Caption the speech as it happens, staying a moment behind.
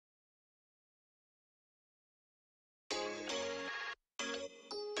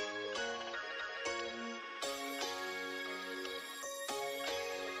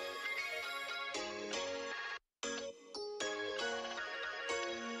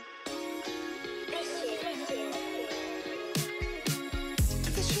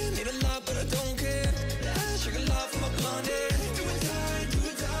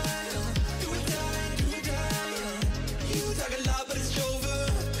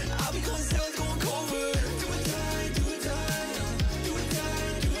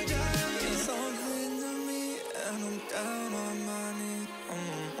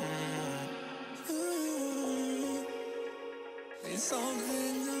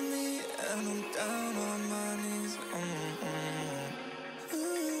and I'm down on my knees.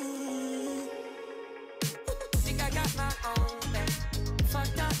 Think I got my own thing.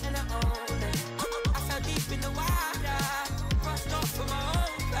 Fucked up and I own it. I fell deep in the water. Crossed off for my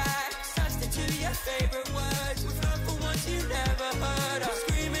own back. Substitute your favorite words with love for once you never heard of.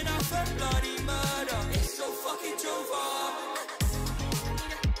 Screaming out for bloody murder. It's so fucking Jova.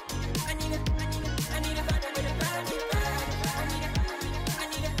 I need it. I need a find a way to bounce it back. I need it. I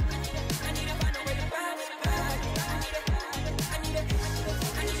need it. I need a find a way to bounce it back. I need it. I need it.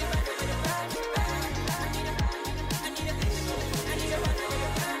 I need a find a way to bounce it back. I need it. I need it. I need a find a way to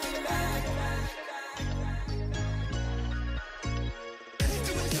bounce it back.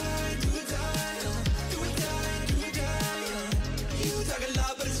 Do it die, do it die, do it die, do it die. You talk a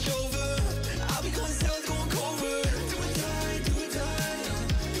lot, but it's Jova. I'll be going south, going covert. Do it die, do it die,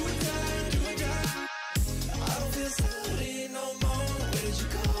 do it die, do it die. I don't feel sorry no more. Where did you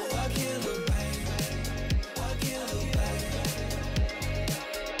go? I can't look back. I can't look back.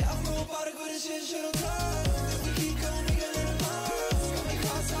 I'm robotic with this shit, shut up. If we keep going, we got little more. Got me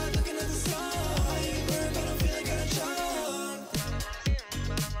cross-eyed looking at the sun. I ain't burned, but I'm feeling kinda charmed.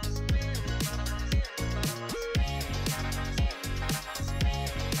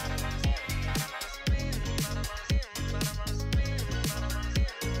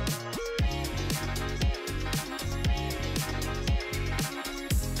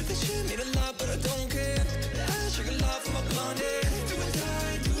 This shit mean a lot, but I don't care. I drink a lot for my blonde hair. Do it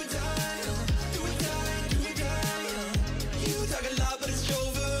die, do it die, do it die, do it die. You talk a lot, but it's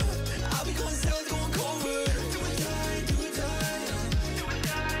Jova. I'll be going south, going covert. Do it die, do it die, do it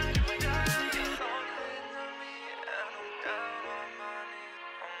die, do it die. Something to me, and I'm down on my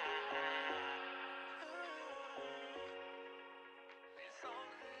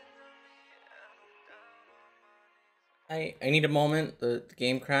I need a moment. The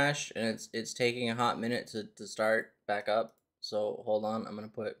game crashed and it's taking a hot minute to start back up. So hold on, I'm gonna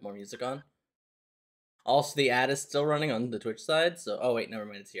put more music on. Also, the ad is still running on the Twitch side. So oh wait, never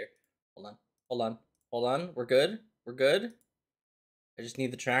mind, it's here. Hold on. We're good. I just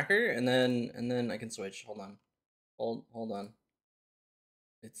need the tracker and then I can switch. Hold on. Hold on.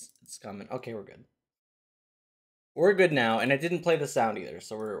 It's coming. Okay, we're good. We're good now, and I didn't play the sound either,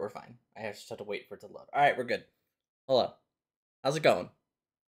 so we're fine. I just have to wait for it to load. All right, we're good. Hello. How's it going?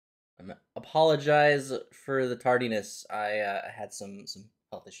 I apologize for the tardiness. I had some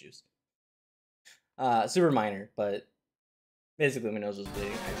health issues. Super minor, but basically my nose was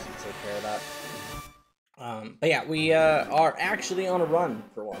bleeding. I just need to take care of that. But yeah, we are actually on a run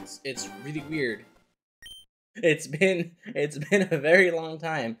for once. It's really weird. It's been a very long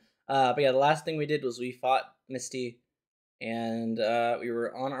time. But yeah, the last thing we did was we fought Misty, and we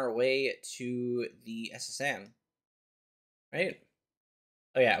were on our way to the SSN. Right?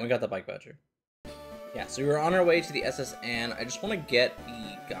 Oh yeah, and we got the bike voucher. Yeah, so we were on our way to the SSN. I just want to get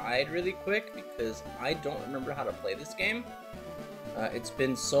the guide really quick because I don't remember how to play this game. It's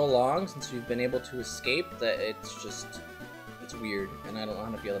been so long since we've been able to escape that it's weird, and I don't know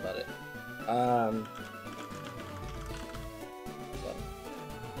how to feel about it.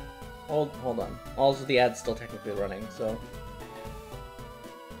 Hold on. Also, the ad's still technically running, so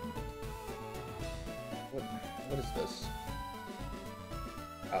what is this?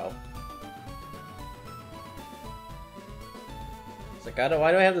 Oh. It's like,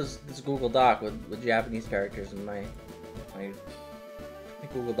 why do I have this Google Doc with Japanese characters in my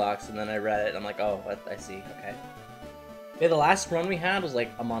Google Docs, and then I read it, and I'm like, oh, I see, okay. Yeah, the last run we had was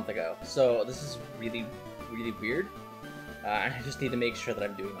like a month ago, so this is really, really weird. I just need to make sure that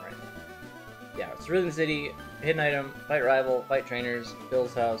I'm doing the right thing. Yeah, it's Rhythm City, Hidden Item, Fight Rival, Fight Trainers,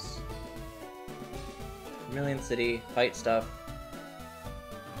 Bill's House, Million City, Fight Stuff,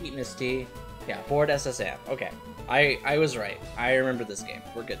 Eat Misty, yeah, board SSN. Okay, I was right. I remember this game.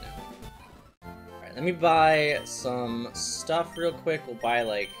 We're good now. Alright, let me buy some stuff real quick. We'll buy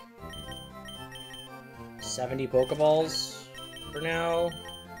like 70 Pokeballs for now.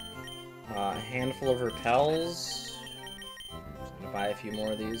 A handful of repels. Just gonna buy a few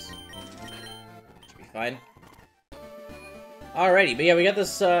more of these. Should be fine. Alrighty, but yeah, we got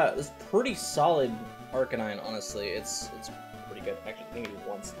this this pretty solid Arcanine, honestly. It's pretty good. Actually, I think it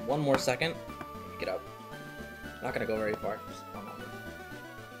is one more second. Get up. I'm not gonna go very far. Just one moment.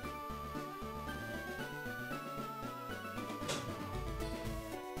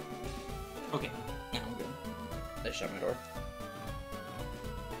 Okay, now I'm good. I shut my door.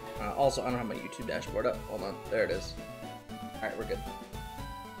 Also, I don't have my YouTube dashboard up. Hold on, there it is. Alright, we're good.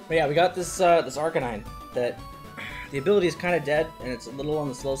 But yeah, we got this this Arcanine that the ability is kind of dead, and it's a little on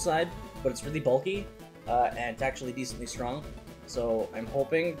the slow side, but it's really bulky, and it's actually decently strong. So I'm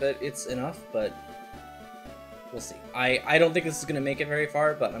hoping that it's enough, but we'll see. I don't think this is gonna make it very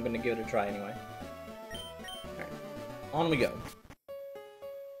far, but I'm gonna give it a try anyway. Alright, on we go.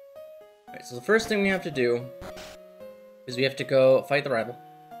 Alright, so the first thing we have to do is we have to go fight the rival.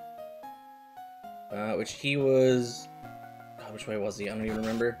 Which he was... God, which way was he? I don't even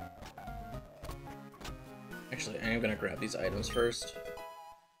remember. Actually, I am gonna grab these items first.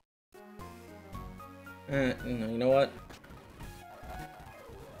 You know what?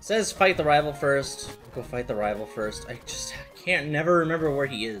 It says fight the rival first. Go fight the rival first. I just never remember where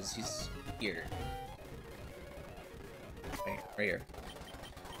he is. He's here. Right here.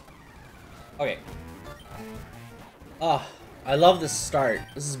 Okay. Oh, I love this start.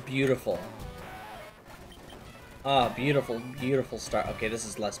 This is beautiful. Oh, beautiful, beautiful start. Okay, this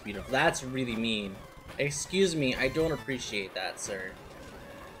is less beautiful. That's really mean. Excuse me, I don't appreciate that, sir.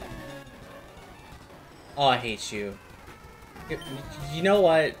 Oh, I hate you. You know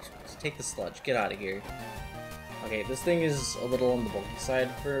what? Just take the sludge. Get out of here. Okay, this thing is a little on the bulky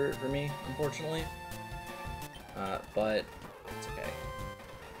side for me, unfortunately. But it's okay.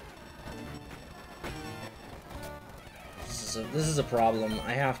 This is a problem.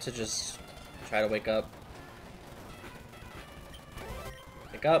 I have to just try to wake up.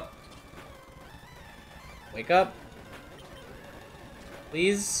 Wake up. Wake up.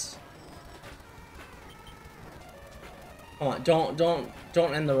 Please. Come on,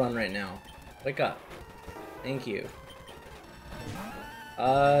 don't end the run right now. Wake up. Thank you.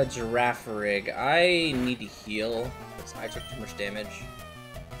 Giraffe rig. I need to heal because I took too much damage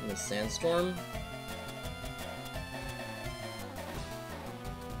from the sandstorm.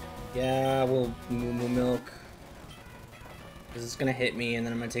 Yeah, we'll milk. Because it's gonna hit me and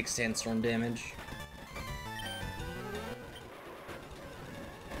then I'm gonna take sandstorm damage.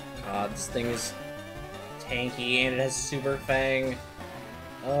 This thing is tanky and it has super fang.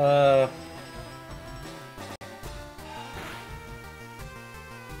 At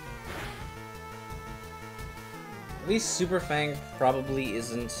least super fang probably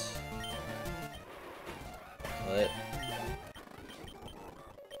isn't. What?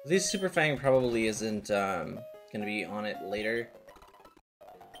 At least super fang probably isn't gonna be on it later.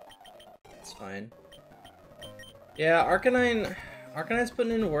 It's fine. Yeah, Arcanine's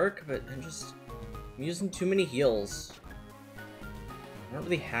putting in work, but I'm using too many heals. I don't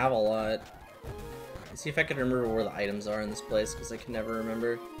really have a lot. Let's see if I can remember where the items are in this place, because I can never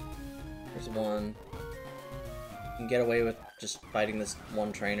remember. There's one. You can get away with just fighting this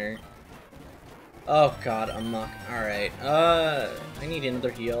one trainer. Oh god, Amok. Alright. I need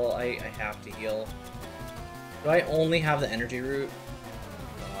another heal. I have to heal. Do I only have the energy root?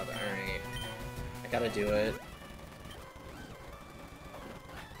 Oh god, alright. I gotta do it.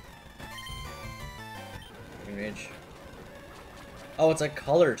 Rage. Oh, it's a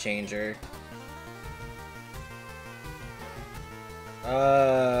color changer.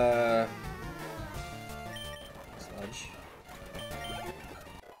 Sludge.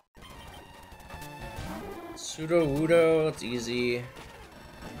 Pseudo Wudo, it's easy.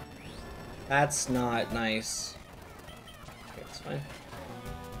 That's not nice. Okay, it's fine.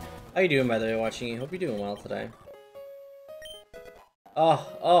 How you doing, by the way, watching you? Hope you're doing well today.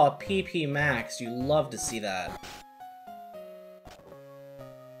 Oh, PP Max, you love to see that.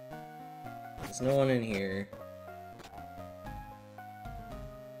 There's no one in here.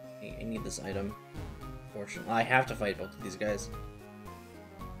 Hey, I need this item. Unfortunately, I have to fight both of these guys.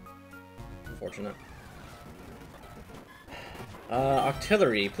 Unfortunate.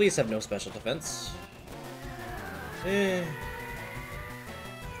 Artillery, please have no special defense.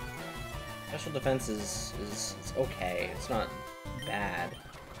 Special defense is it's okay. It's not bad.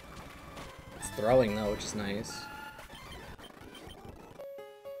 It's throwing though, which is nice.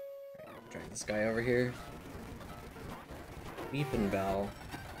 Right, drag this guy over here. Weepin' Bell.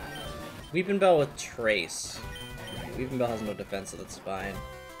 Weepin' Bell with Trace. Right, Weepin' Bell has no defense, so that's fine.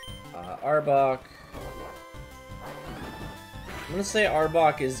 Arbok. I'm gonna say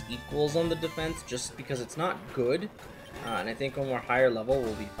Arbok is equals on the defense just because it's not good. And I think when we're higher level,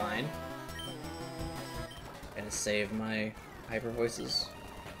 we'll be fine. Gonna save my hyper voices.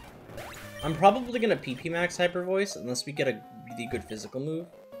 I'm probably gonna PP max hyper voice unless we get a really good physical move.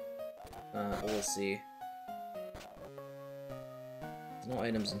 But we'll see. There's no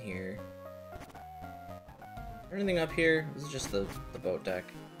items in here. Is there anything up here? This is just the boat deck.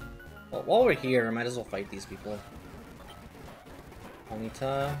 Well, while we're here, I might as well fight these people.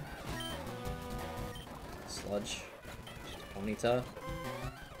 Ponyta. Sludge. Ponyta.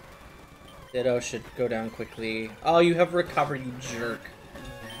 Ditto should go down quickly. Oh, you have recover, you jerk.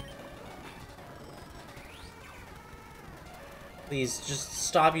 Please, just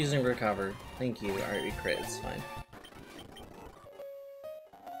stop using recover. Thank you. Alright, we crit, it's fine.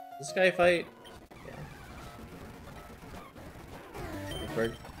 This guy fight? Yeah.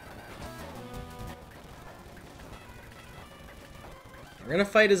 Bird. We're gonna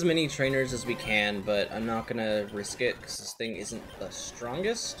fight as many trainers as we can, but I'm not gonna risk it because this thing isn't the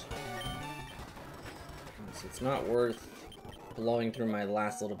strongest. So it's not worth blowing through my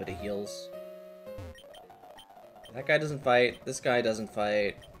last little bit of heals. That guy doesn't fight, this guy doesn't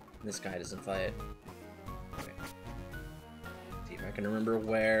fight, this guy doesn't fight. Okay. See if I can remember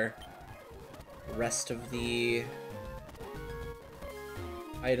where the rest of the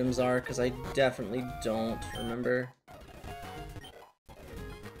items are, because I definitely don't remember.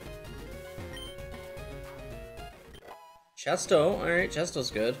 Chesto, alright,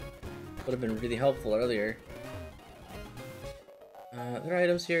 Chesto's good. Would have been really helpful earlier. Are there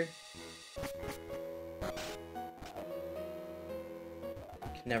items here?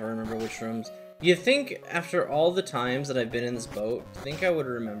 Can never remember which rooms. You think after all the times that I've been in this boat, I think I would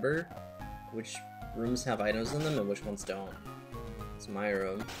remember which rooms have items in them and which ones don't. It's my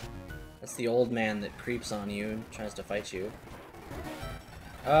room. That's the old man that creeps on you and tries to fight you.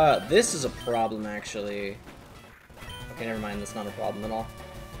 This is a problem actually. Okay, never mind, that's not a problem at all.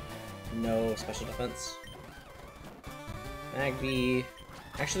 No special defense. Magby.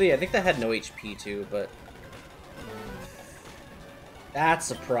 Actually, I think that had no HP too, but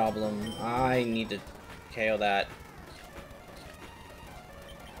that's a problem. I need to KO that.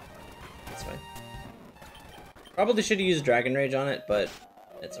 That's fine. Probably should have used Dragon Rage on it, but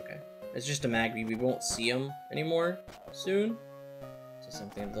it's okay. It's just a Magby. We won't see him anymore soon. So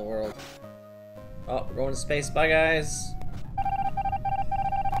something of the world. Oh, we're going to space. Bye, guys.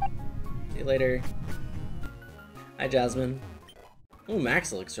 See you later. Hi, Jasmine. Ooh,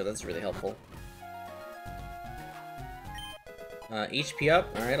 Max Elixir. That's really helpful. HP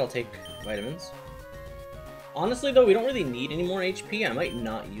up. Alright, I'll take vitamins. Honestly, though, we don't really need any more HP. I might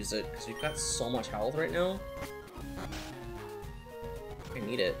not use it, because we've got so much health right now. I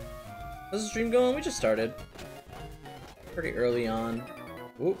need it. How's the stream going? We just started. Pretty early on.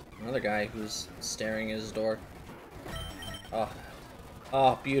 Ooh, another guy who's staring at his door. Oh.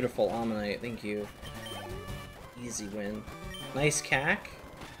 Oh, beautiful Ammonite. Thank you. Easy win. Nice cack.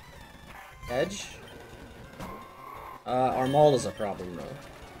 Edge. Armalda's a problem, though.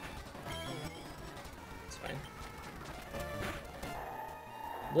 It's fine.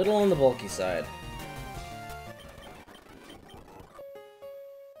 Little on the bulky side.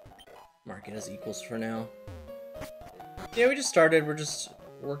 Mark it as equals for now. Yeah, we just started. We're just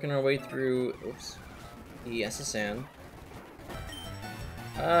working our way through, oops, the SSN.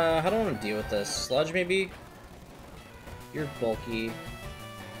 How do I want to deal with this? Sludge, maybe? You're bulky.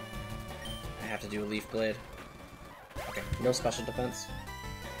 I have to do a Leaf Blade. Okay, no special defense.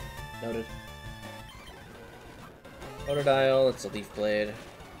 Noted. Photodial, it's a Leaf Blade.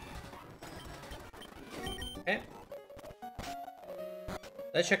 Okay.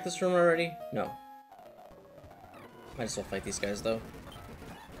 Did I check this room already? No. Might as well fight these guys, though.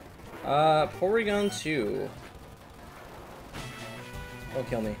 Porygon 2. Don't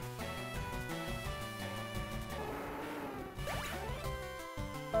kill me.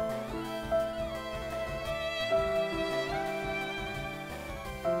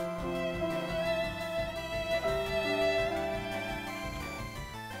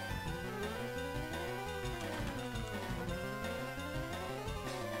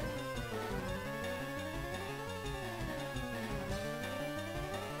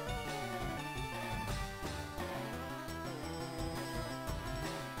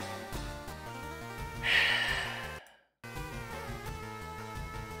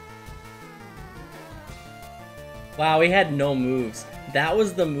 Wow, we had no moves. That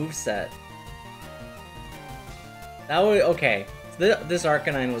was the moveset. That was okay. So this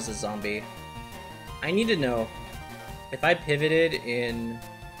Arcanine was a zombie. I need to know if I pivoted in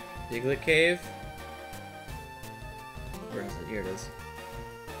Diglett Cave. Where is it? Here it is.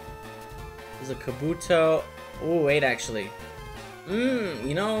 There's a Kabuto. Oh wait, actually.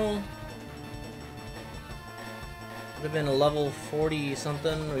 You know, would have been a level 40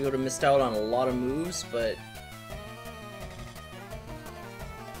 something. We would have missed out on a lot of moves, but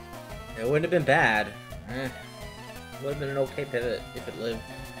it wouldn't have been bad. It would have been an okay pivot if it lived.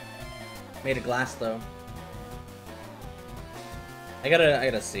 Made of glass though. I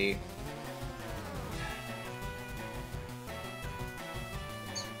gotta see.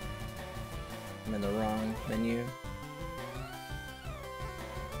 I'm in the wrong menu.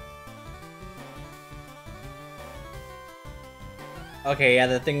 Okay, yeah,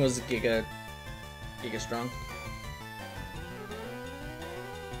 the thing was Giga strong.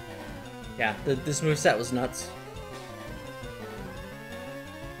 Yeah, this moveset was nuts.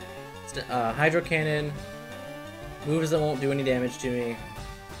 Hydro Cannon, moves that won't do any damage to me.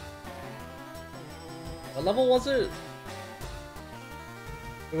 What level was it?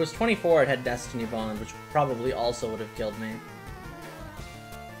 It was 24, it had Destiny Bond, which probably also would have killed me.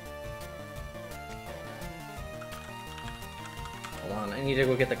 Hold on, I need to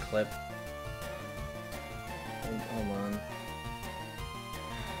go get the clip. Hold on.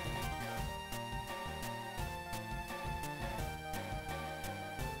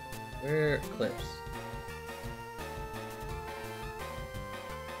 Where are clips?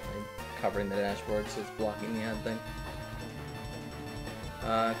 I'm covering the dashboard so it's blocking the ad thing.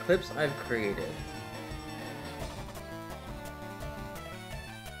 Clips I've created.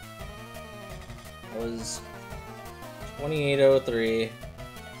 That was 2803.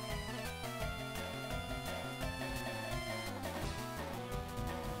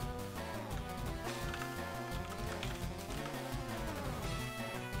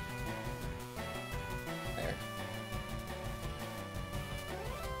 There.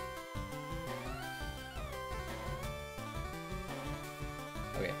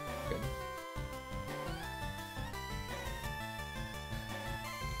 Okay, good.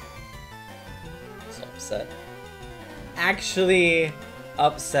 So upset. Actually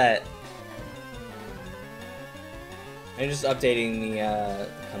upset. I'm just updating the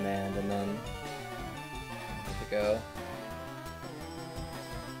command and then good to go.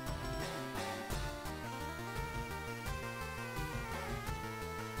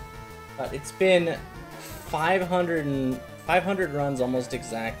 But it's been 500 runs almost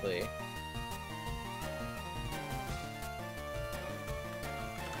exactly.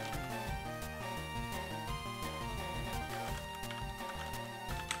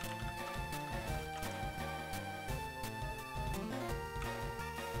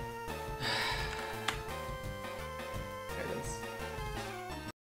 There it is.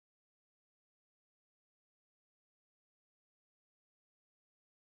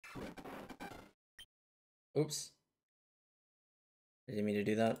 Oops. I didn't mean to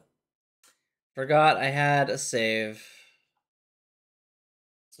do that. Forgot I had a save.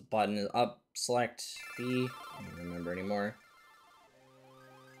 The button is up, select B. I don't remember anymore.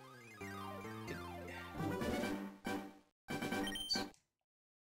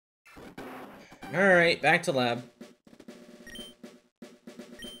 Alright, back to lab.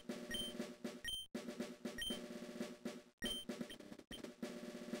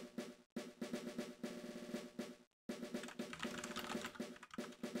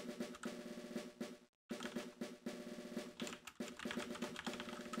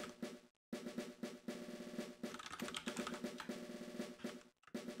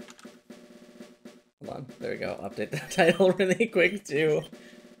 Hold on, there we go. Update the title really quick too.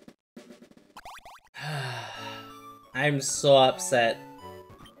 I'm so upset.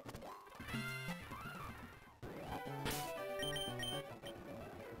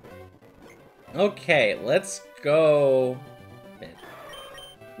 Okay, let's go.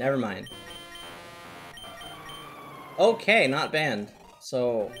 Never mind. Okay, not banned.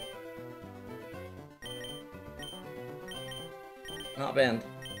 So not banned.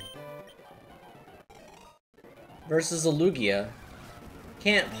 Versus a Lugia.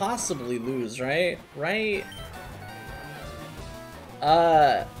 Can't possibly lose, right? Right?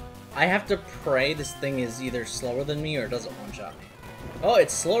 I have to pray this thing is either slower than me or doesn't one-shot me. Oh,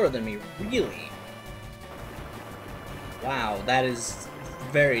 it's slower than me, really? Wow, that is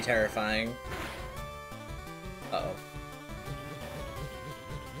very terrifying. Uh-oh.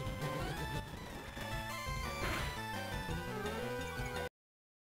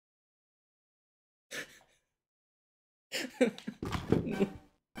 I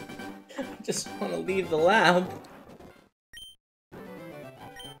just want to leave the lab.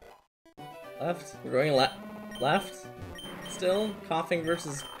 Left? We're going left? Still? Coughing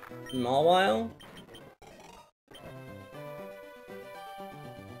versus Mawile?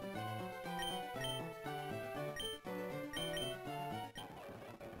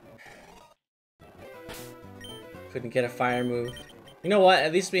 Couldn't get a fire move. You know what?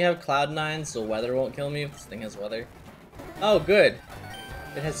 At least we have Cloud9, so weather won't kill me if this thing has weather. Oh, good.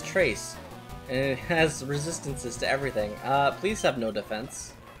 It has Trace. And it has resistances to everything. Please have no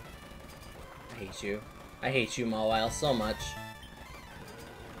defense. I hate you. I hate you, Mawile, so much.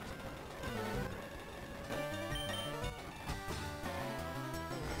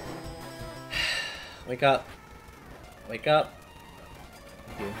 Wake up. Wake up.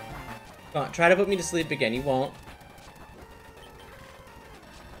 Thank you. Come on, try to put me to sleep again. You won't.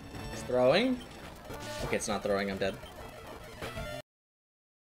 It's throwing? Okay, it's not throwing. I'm dead.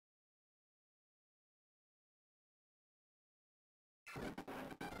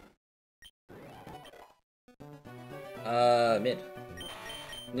 Mid.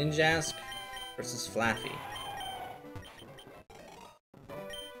 Ninjask versus Flaffy.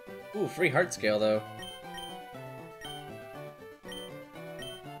 Ooh, free heart scale though.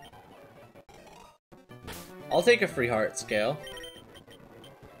 I'll take a free heart scale.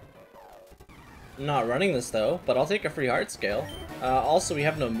 I'm not running this though, but I'll take a free heart scale. Also, we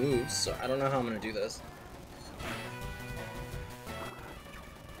have no moves, so I don't know how I'm gonna do this.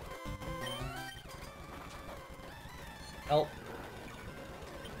 Help.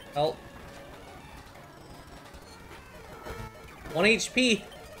 Help. 1 HP!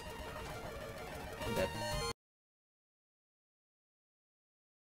 I'm dead.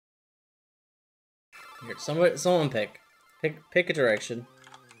 Here, someone pick. Pick a direction.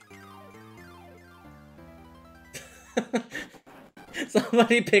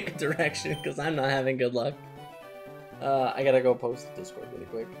 Somebody pick a direction, because I'm not having good luck. I gotta go post the Discord really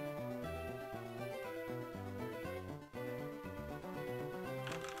quick.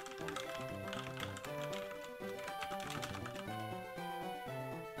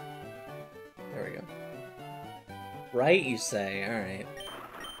 There we go. Right, you say? Alright.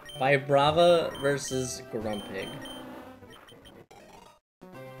 Vibrava versus Grumpig.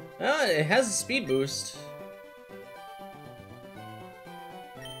 It has a speed boost.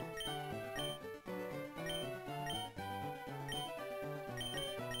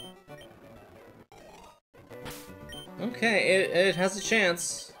 Okay, it has a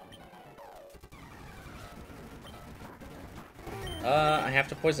chance. I have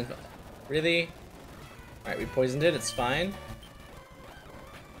to poison it. Really? Alright, we poisoned it, it's fine.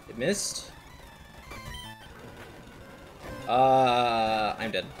 It missed.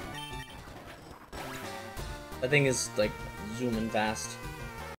 I'm dead. That thing is, like, zooming fast.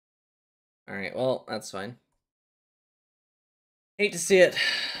 Alright, well, that's fine. Hate to see it.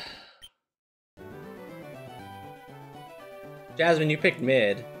 Jasmine, you picked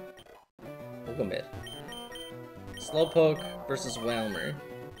mid. We'll go mid. Slowpoke versus Whalmer.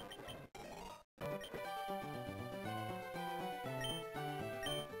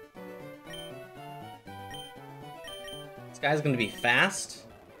 This guy's gonna be fast.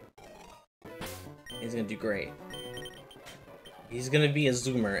 He's gonna do great. He's gonna be a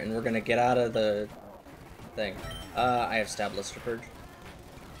zoomer, and we're gonna get out of the thing. I have Stab Blister Purge.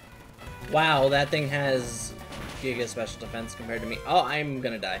 Wow, that thing has Giga special defense compared to me. Oh, I'm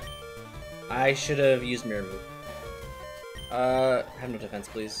gonna die. I should have used Mirror Move. Have no defense,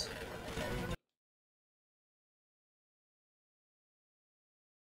 please.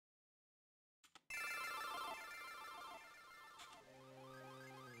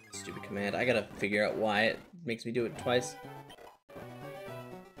 Stupid command. I gotta figure out why it makes me do it twice.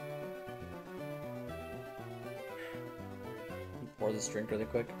 Pour this drink really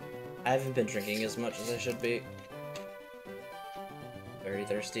quick. I haven't been drinking as much as I should be. Very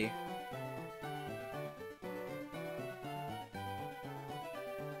thirsty.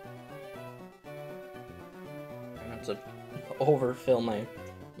 I don't have to overfill my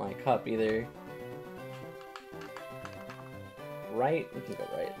cup either. Right? We can go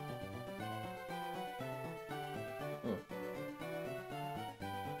right.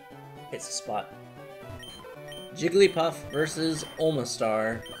 Hits the spot. Jigglypuff versus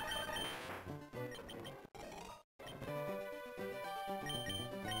Omastar.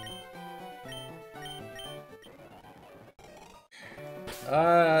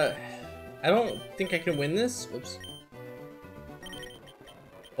 I don't think I can win this. Whoops.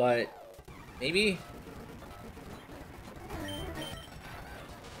 But maybe.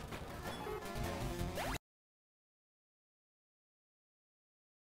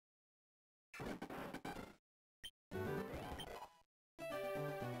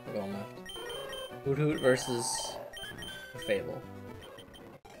 We're going left. Hoot Hoot versus Fable.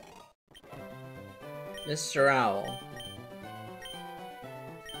 Mr. Owl.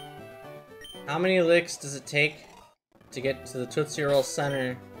 How many licks does it take to get to the Tootsie Roll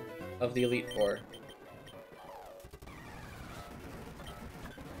center of the Elite Four?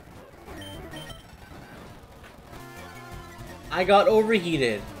 I got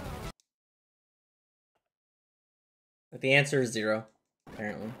overheated. But the answer is 0,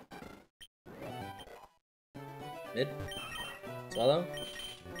 apparently. Mid. Swallow.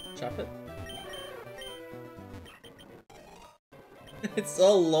 Chop it. It's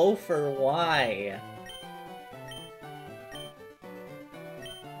so low for why?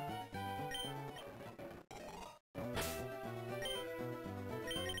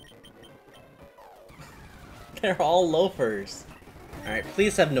 They're all loafers. Alright,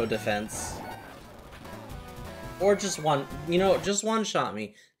 please have no defense. Or just one, you know, just one shot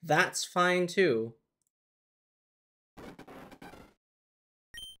me. That's fine too.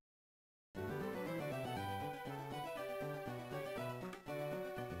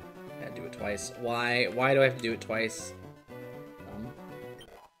 twice. Why? Why do I have to do it twice?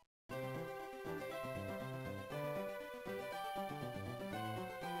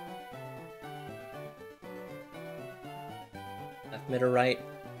 Left, mid, or right?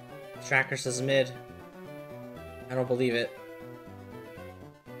 Tracker says mid. I don't believe it.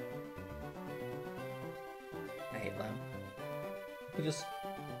 I hate lab.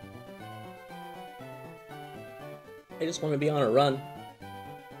 I just want to be on a run.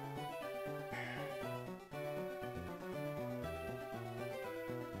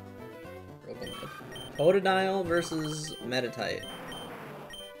 Totodile versus Metatite.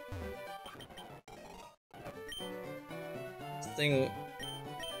 This thing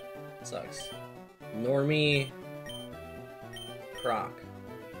sucks. Normie Croc.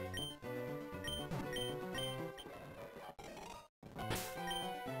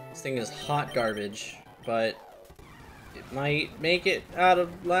 This thing is hot garbage, but it might make it out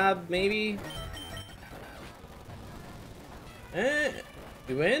of lab, maybe?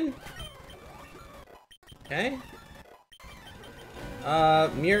 We win? Okay.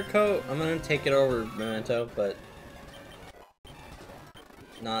 Mirror Coat, I'm gonna take it over Memento, but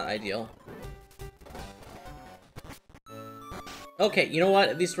not ideal. Okay, you know what?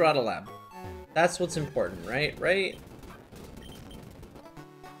 At least we're out of lab. That's what's important, right? Right?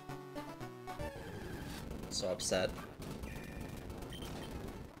 So upset.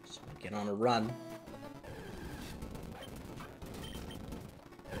 Just wanna get on a run.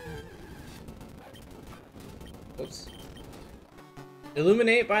 Oops.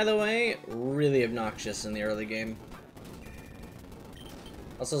 Illuminate, by the way, really obnoxious in the early game.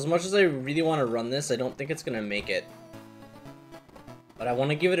 Also, as much as I really want to run this, I don't think it's gonna make it. But I want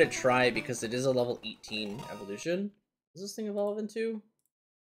to give it a try because it is a level 18 evolution. Does this thing evolve into?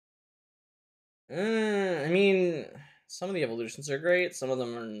 I mean, some of the evolutions are great, some of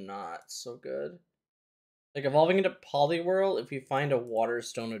them are not so good. Like, evolving into Poliwhirl, if we find a water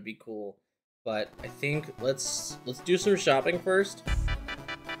stone, would be cool. But I think let's do some shopping first.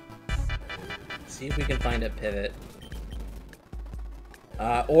 See if we can find a pivot.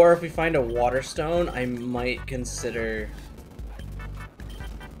 Or if we find a water stone, I might consider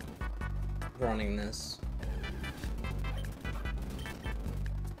running this.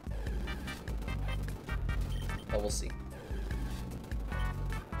 But we'll see.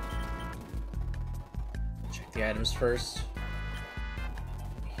 Check the items first.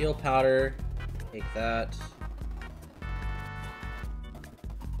 Heal powder. Take that.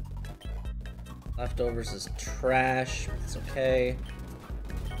 Leftovers is trash, but it's okay.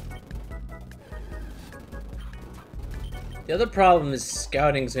 The other problem is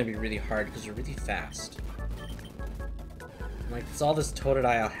scouting is gonna be really hard because you're really fast. Like, that's all this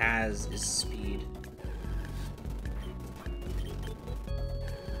Totodile has is speed.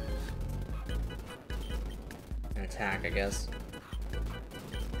 And attack, I guess.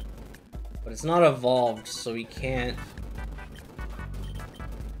 But it's not evolved, so we can't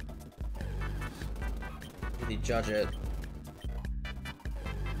really judge it.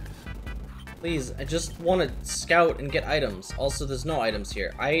 Please, I just want to scout and get items. Also, there's no items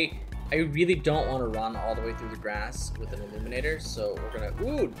here. I really don't want to run all the way through the grass with an illuminator, so we're gonna...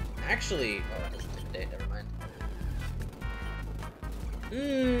 Ooh, actually... Oh, that doesn't intimidate, never mind.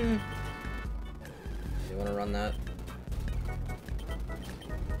 You want to run that?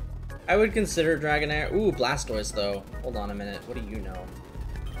 I would consider Dragonair. Ooh, Blastoise, though. Hold on a minute. What do you know?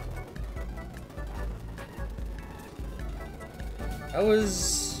 That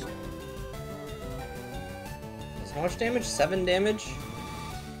was... How much damage? 7 damage?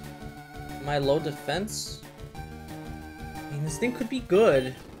 Am I low defense? I mean, this thing could be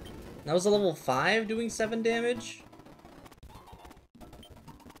good. That was a level 5 doing 7 damage?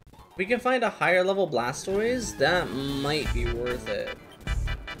 If we can find a higher level Blastoise, that might be worth it.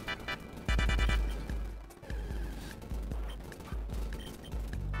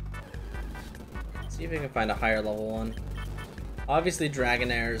 Let's see if we can find a higher level one. Obviously,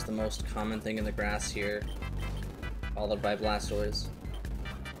 Dragonair is the most common thing in the grass here. Followed by Blastoise.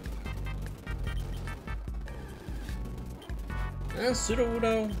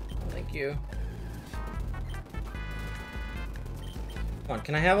 Sudowoodo. Thank you. Come on,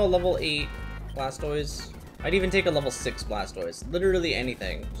 can I have a level 8 Blastoise? I'd even take a level 6 Blastoise. Literally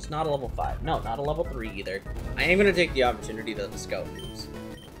anything. Just not a level 5. No, not a level 3 either. I am gonna take the opportunity that the scout moves.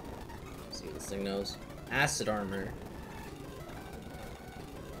 See what this thing knows. Acid armor.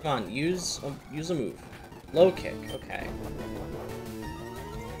 Come on, use a move. Low kick, okay.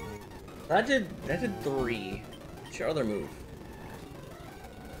 That did 3. What's your other move?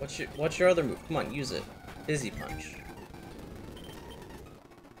 What's your other move? Come on, use it. Dizzy punch.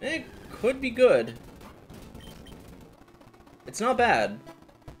 could be good. It's not bad.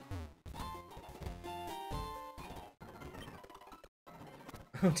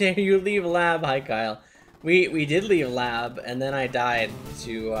 How dare you leave lab? Hi, Kyle. We did leave lab, and then I died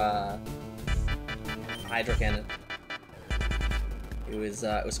to hydro cannon. It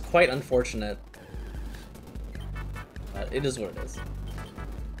was quite unfortunate, but it is what it is.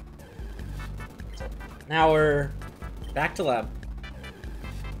 So now we're back to lab.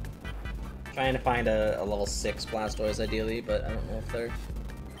 Trying to find a level 6 Blastoise ideally, but I don't know if they're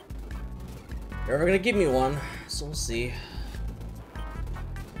ever gonna give me one, so we'll see.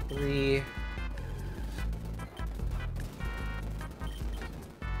 3.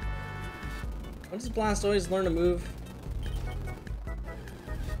 When does Blastoise learn to move?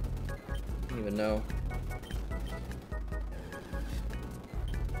 I don't even know.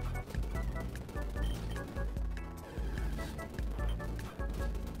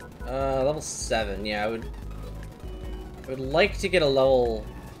 Level 7. Yeah, I would like to get a level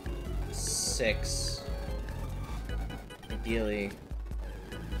 6. Ideally.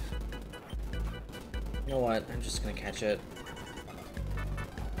 You know what? I'm just gonna catch it.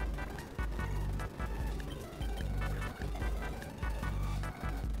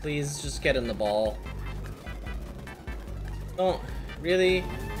 Please just get in the ball. Don't really.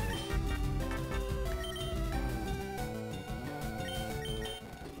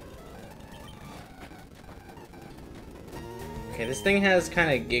 Okay, this thing has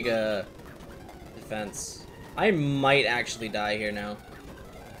kind of giga defense. I might actually die here now.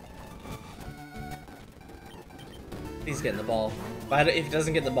 Please get in the ball. But if it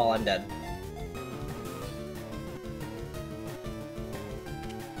doesn't get the ball, I'm dead.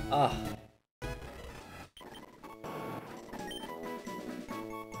 Ah.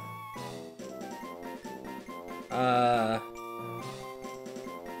 I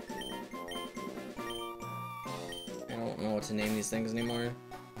don't know what to name these things anymore.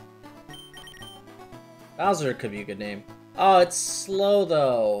 Bowser could be a good name. Oh, it's slow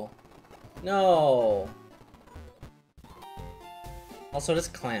though. No. Also,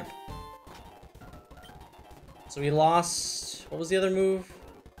 just clamp. So we lost. What was the other move?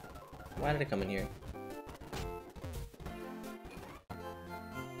 Why did it come in here?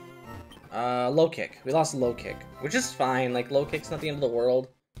 Low kick. We lost low kick, which is fine. Like, low kick's not the end of the world.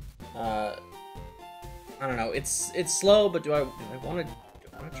 I don't know. It's slow, but do I want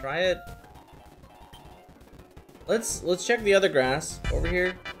to try it? Let's check the other grass over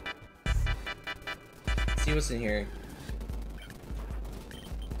here. See what's in here.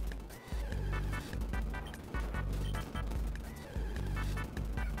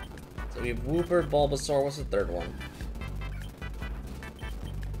 So we have Wooper, Bulbasaur. What's the third one?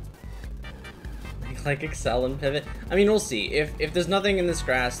 Like Excel and Pivot. I mean, we'll see. If there's nothing in this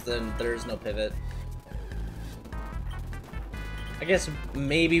grass, then there's no pivot. I guess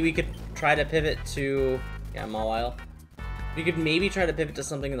maybe we could try to pivot to... Yeah, Mawile. We could maybe try to pivot to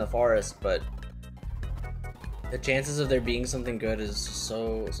something in the forest, but the chances of there being something good is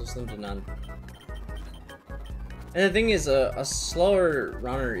so slim to none. And the thing is, a slower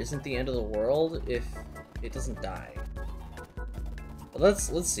runner isn't the end of the world if it doesn't die. But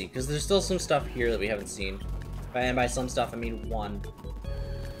let's see, because there's still some stuff here that we haven't seen. And by some stuff, I mean one.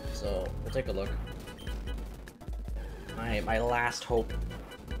 So we'll take a look. My last hope.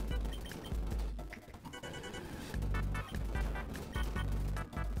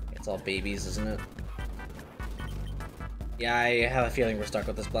 It's all babies, isn't it? Yeah, I have a feeling we're stuck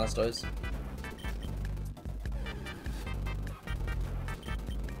with this Blastoise.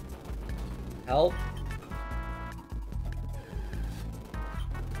 Help.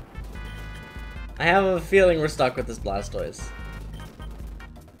 I have a feeling we're stuck with this Blastoise.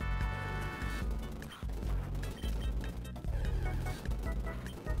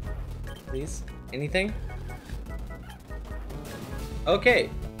 Please? Anything? Okay.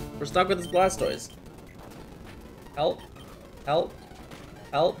 We're stuck with this Blastoise. Help. Help.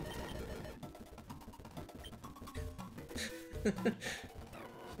 Help.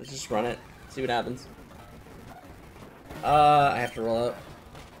 Let's just run it. See what happens. I have to roll out.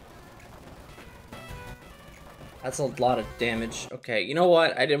 That's a lot of damage. Okay, you know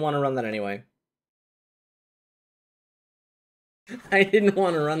what? I didn't want to run that anyway. I didn't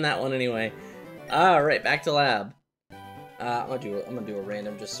want to run that one anyway. Alright, back to lab. I'm gonna do a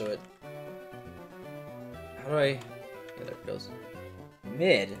random just so it... How do I... Yeah, there it goes.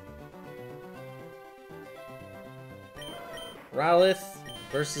 Mid. Rowlith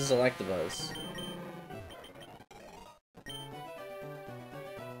versus Electabuzz.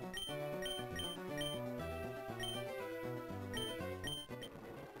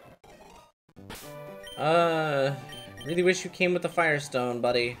 Really wish you came with the Firestone,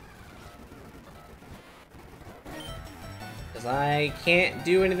 buddy. Because I can't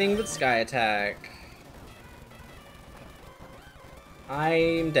do anything with Sky Attack.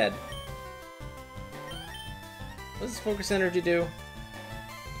 I'm dead. What does Focus Energy do?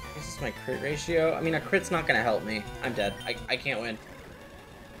 This is my crit ratio. I mean, a crit's not gonna help me. I'm dead. I can't win.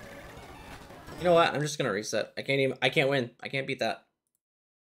 You know what? I'm just gonna reset. I can't win. I can't beat that.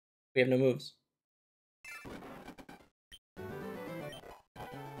 We have no moves.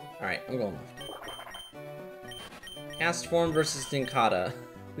 Alright, I'm going left. Cast Form versus Ninkata.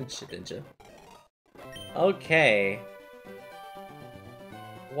 Shit, ninja. Okay.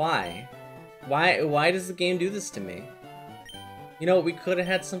 Why? Why does the game do this to me? You know, we could have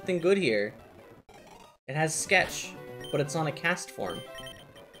had something good here. It has Sketch, but it's on a cast form.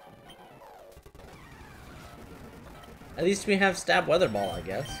 At least we have Stab Weather Ball, I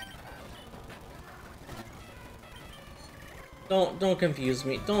guess. Don't confuse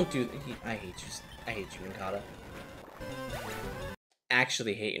me. Don't do. I hate you. I hate you, Ninkata.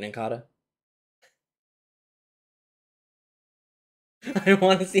 Actually hate you, Ninkata. I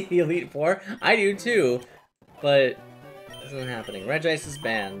want to see the Elite Four. I do too, but it isn't happening. Regice is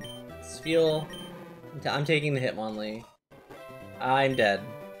banned. Feel. I'm taking the Hitmonlee. I'm dead.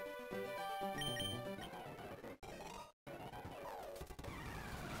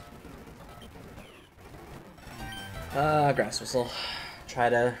 Grass Whistle. Try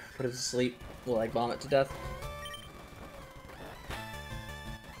to put it to sleep. Will I bomb it to death?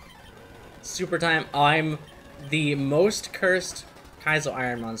 Super time. I'm the most cursed Kaizo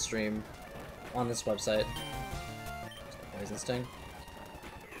Ironmon stream on this website. Poison Sting.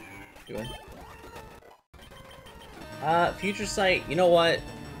 Doing. Future Sight. You know what?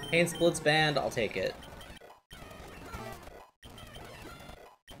 Pain Split's banned. I'll take it.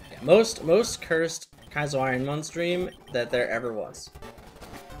 Yeah, most cursed Kaizo Ironmon stream that there ever was.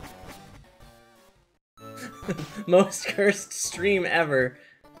 Most cursed stream ever.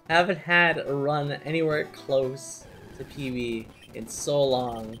 Haven't had a run anywhere close to PB in so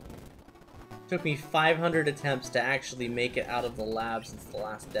long. Took me 500 attempts to actually make it out of the lab since the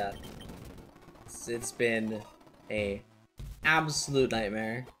last death. It's been a absolute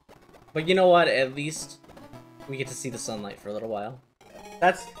nightmare. But you know what? At least we get to see the sunlight for a little while.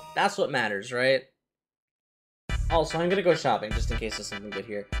 That's what matters, right? Also, I'm gonna go shopping just in case there's something good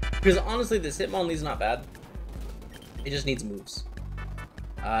here. Because honestly, this Hitmonlee's not bad. It just needs moves.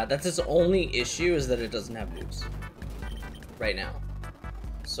 That's its only issue, is that it doesn't have moves right now.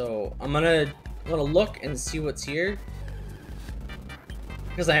 So I'm gonna look and see what's here,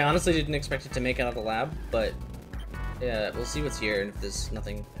 because I honestly didn't expect it to make it out of the lab. But yeah, we'll see what's here, and if there's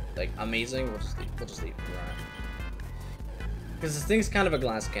nothing like amazing, we'll just leave. We'll just leave. Because this thing's kind of a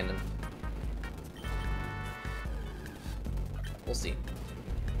glass cannon. We'll see.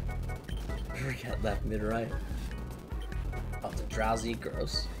 Forget left, mid, right. Oh, it's a drowsy,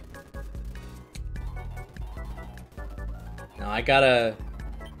 gross. No, I gotta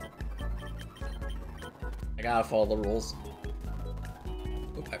follow the rules.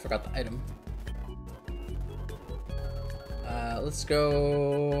 Oop, I forgot the item. Let's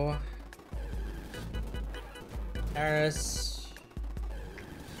go Paris.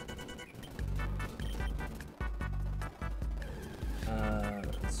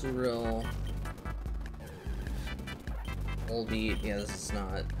 Surreal. Old beat. Yeah, this is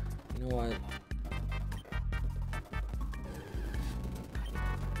not. You know what?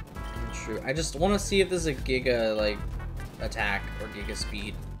 True. I just want to see if there's a Giga like attack or Giga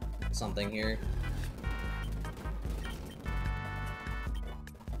speed something here.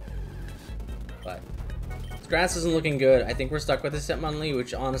 But this grass isn't looking good. I think we're stuck with this Hitmonlee,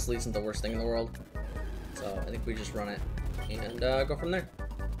 which honestly isn't the worst thing in the world. So I think we just run it and go from there.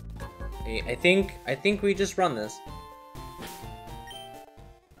 Hey, I think we just run this.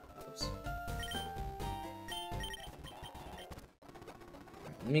 Oops.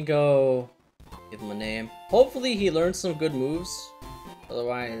 Let me go give him a name. Hopefully he learns some good moves.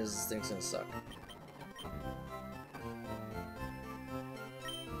 Otherwise, this thing's gonna suck.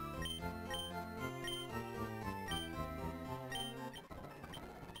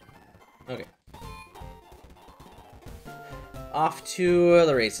 Okay. Off to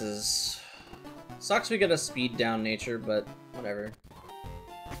the races. Sucks we get a speed down nature, but whatever.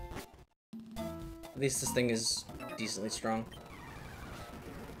 At least this thing is decently strong.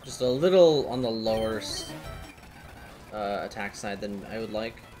 Just a little on the lower attack side than I would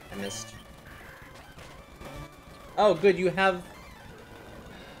like. I missed. Oh, good, you have...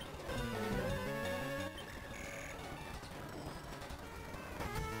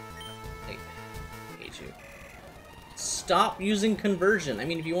 I hate hate you. Stop using conversion. I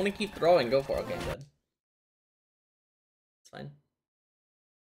mean, if you want to keep throwing, go for it. Okay, I'm dead. It's fine.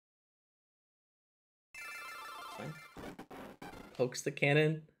 It's fine. Pokes the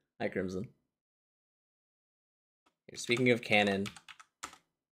cannon. Hi, Crimson. Here, speaking of cannon,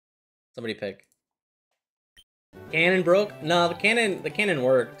 somebody pick. Cannon broke? No, the cannon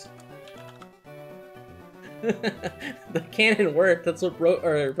worked. The cannon worked. That's what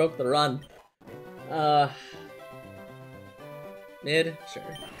broke the run. Mid, sure.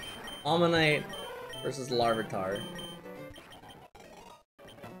 Ammonite versus Larvitar.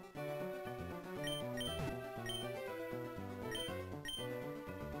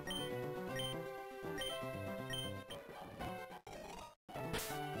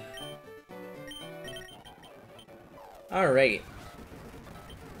 Alright.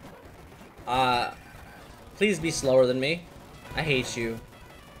 Please be slower than me. I hate you.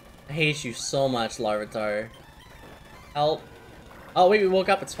 I hate you so much, Larvitar. Help. Oh, wait, we woke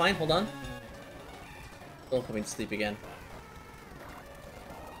up. It's fine. Hold on. Don't put me to sleep again.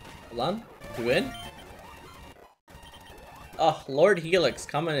 Hold on. You win? Oh, Lord Helix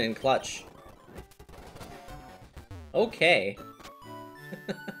coming in clutch. Okay.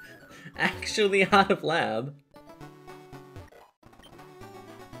 Actually out of lab.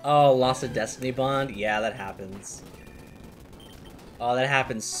 Oh, lost a Destiny Bond? Yeah, that happens. Oh, that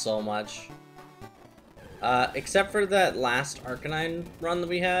happens so much. Except for that last Arcanine run that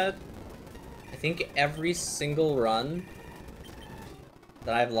we had, I think every single run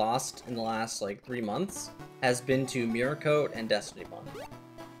that I've lost in the last, like, 3 months has been to Mirror Coat and Destiny Bond.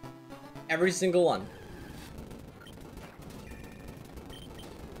 Every single one.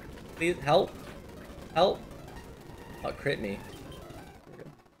 Please, help. Help. Oh, crit me.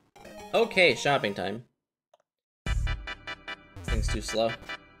 Okay, shopping time. This thing's too slow.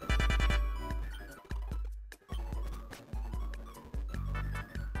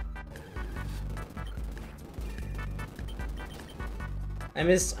 I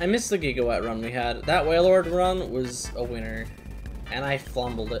miss the Gigawatt run we had. That Wailord run was a winner, and I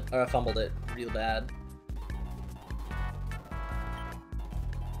fumbled it real bad.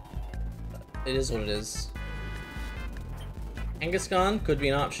 It is what it is. Kangaskhan could be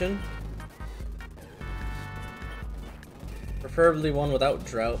an option. Preferably one without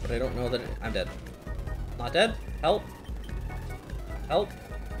drought, but I don't know that I'm dead. Not dead? Help. Help.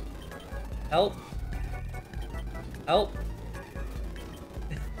 Help. Help.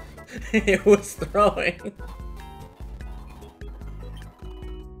 It was throwing.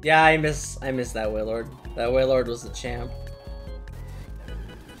 Yeah, I miss that Wailord. That Wailord was the champ.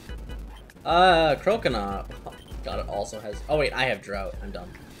 Croconaw. Oh, God, it also has. Oh wait, I have drought. I'm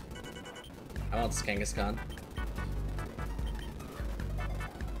done. I want this Kangaskhan.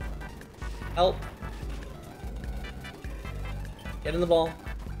 Help. Get in the ball.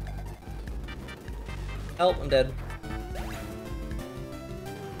 Help, I'm dead.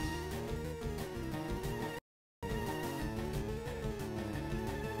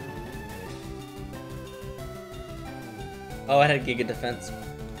 Oh, I had Giga Defense.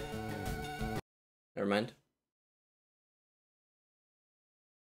 Never mind.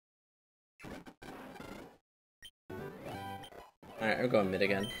 Alright, I'm going mid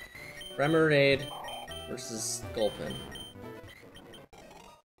again. Remoraid versus Gulpin.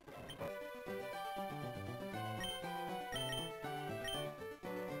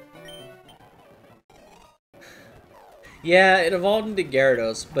 Yeah, it evolved into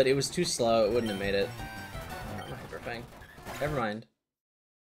Gyarados, but it was too slow. It wouldn't have made it. Oh, not Hyperfang. Never mind.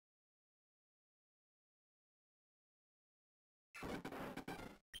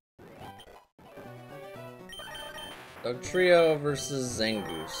 Dugtrio versus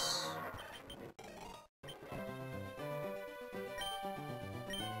Zangoose.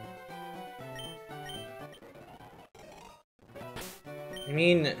 I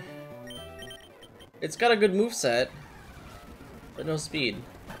mean, it's got a good moveset, but no speed.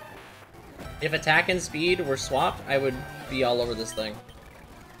 If attack and speed were swapped, I would be all over this thing.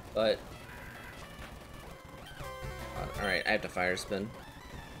 But alright, I have to fire spin.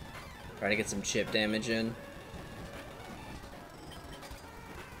 Try to get some chip damage in.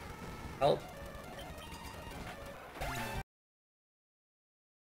 Help.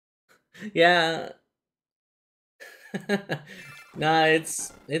 Yeah. Nah,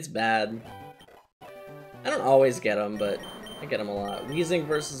 it's bad. I don't always get them, but I get them a lot. Weezing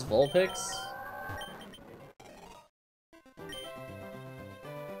versus Vulpix.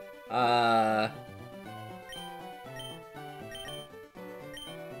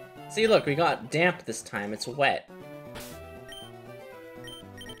 See, look, we got damp this time. It's wet.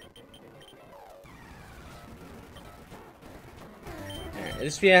 At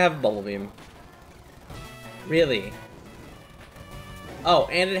least we have Bubble Beam. Really? Oh,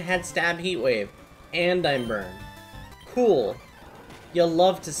 and it had Stab Heat Wave. And I'm Burn. Cool. You'll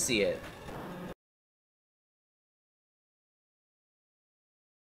love to see it.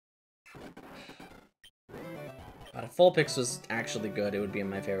 But if Vulpix was actually good, it would be in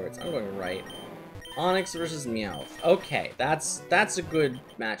my favorites. I'm going right. Onix versus Meowth. Okay, that's a good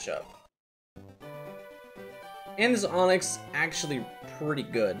matchup. And this Onix actually pretty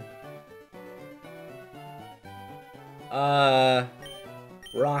good.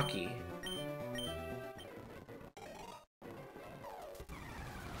 Rocky.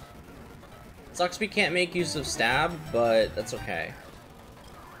 Sucks we can't make use of Stab, but that's okay.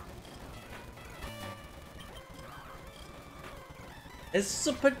 This is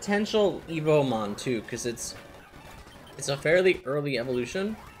a potential Evomon too, because it's a fairly early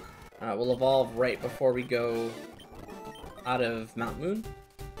evolution. Will evolve right before we go out of Mount Moon.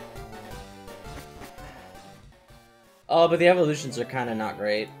 Oh, but the evolutions are kind of not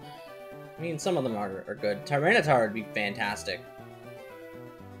great. I mean, some of them are good. Tyranitar would be fantastic.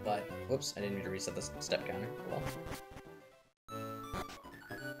 But, whoops, I didn't need to reset the step counter. Well.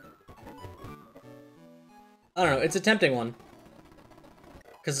 I don't know, it's a tempting one.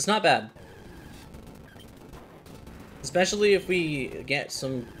 Because it's not bad. Especially if we get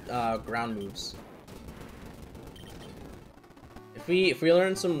some ground moves. If we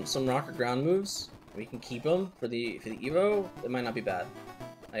learn some rock or ground moves, we can keep them for the Evo. It might not be bad.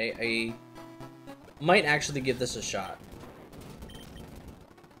 I might actually give this a shot.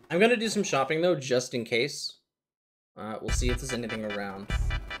 I'm gonna do some shopping though, just in case. We'll see if there's anything around.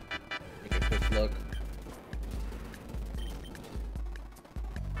 Take a quick look.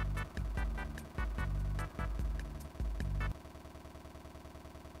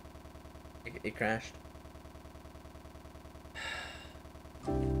 It crashed.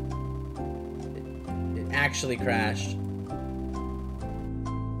 It actually crashed.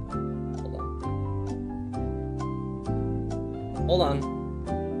 Hold on. Hold on.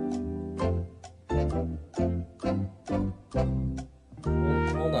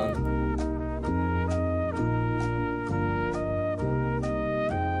 Hold on.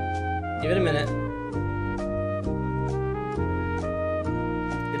 Give it a minute.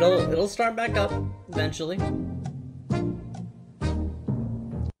 It'll start back up eventually. I'm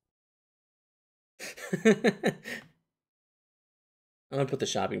gonna put the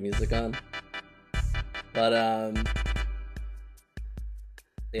shopping music on. But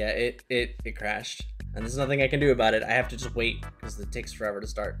yeah, it crashed. And there's nothing I can do about it. I have to just wait because it takes forever to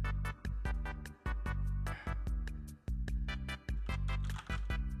start.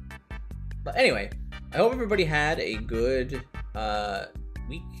 But anyway, I hope everybody had a good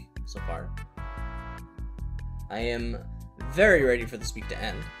week so far. I am very ready for this week to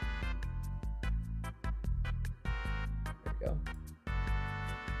end. There we go.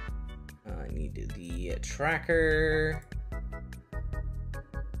 I need the tracker.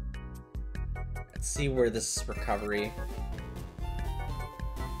 Let's see where this recovery.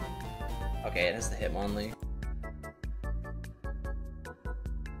 Okay, it has the Hitmonlee.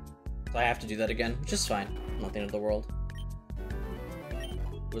 So I have to do that again, which is fine. Not the end of the world.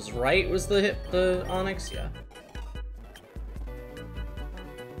 Was right was the Onix? Yeah.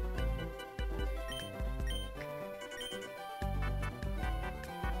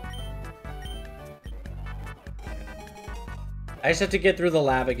 I just have to get through the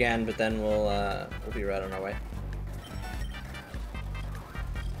lab again, but then we'll be right on our way.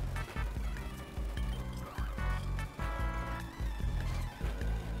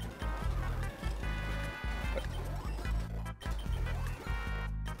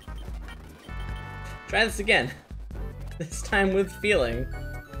 Try this again. This time with feeling.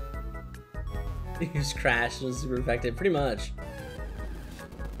 Use Crash and was super effective, pretty much.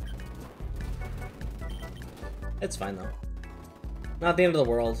 It's fine though. Not the end of the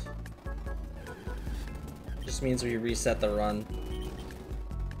world. Just means we reset the run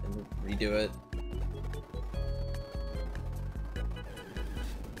and redo it.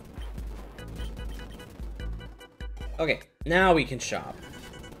 Okay, now we can shop.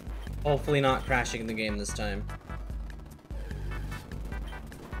 Hopefully not crashing the game this time.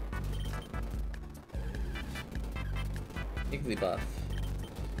 Jigglypuff.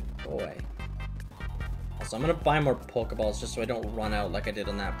 Go away. Also, I'm gonna buy more Pokeballs just so I don't run out like I did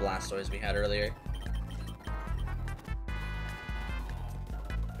on that Blastoise we had earlier.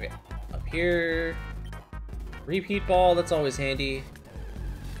 Okay, up here. Repeat ball, that's always handy.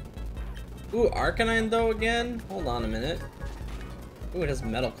 Ooh, Arcanine though again? Hold on a minute. Ooh, it has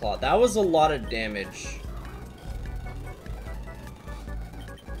Metal Claw. That was a lot of damage.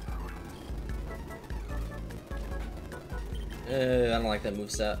 I don't like that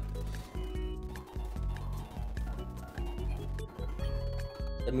moveset.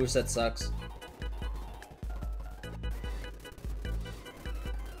 The moveset sucks.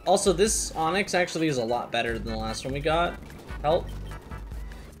 Also, this Onyx actually is a lot better than the last one we got. Help.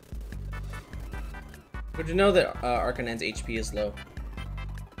 Would you know that Arcanen's HP is low?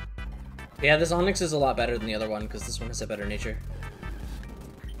 Yeah, this Onyx is a lot better than the other one because this one has a better nature.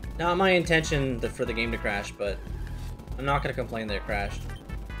 Not my intention for the game to crash, but I'm not going to complain that it crashed.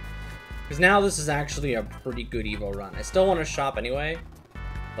 Because now this is actually a pretty good Evo run. I still want to shop anyway,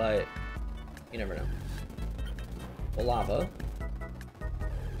 but you never know. Well, lava.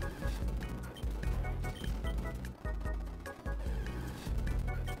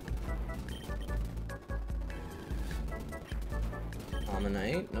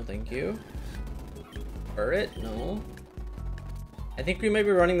 Ammonite, no thank you. Turret, no. I think we might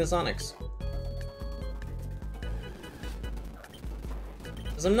be running this Onyx.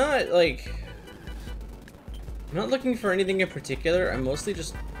 Because I'm not, like... I'm not looking for anything in particular, I'm mostly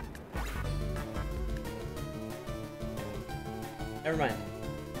just... Never mind.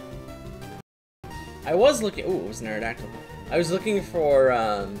 I was looking... Ooh, it was an Aerodactyl. I was looking for,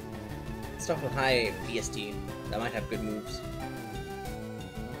 stuff with high BST that might have good moves.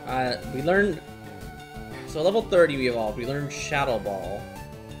 We learned... So level 30 we evolved. We learned Shadow Ball.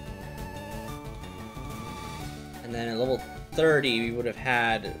 And then at level 30 we would have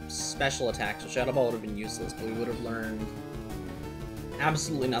had special attacks. So Shadow Ball would have been useless, but we would have learned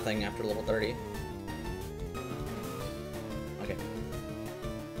absolutely nothing after level 30. Okay.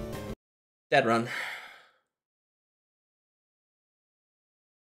 Dead run.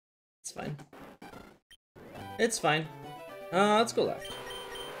 It's fine. It's fine. Let's go left.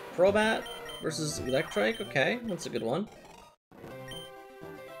 Crobat versus Electrike, okay, that's a good one.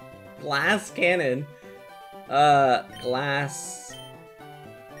 Glass Cannon. Glass...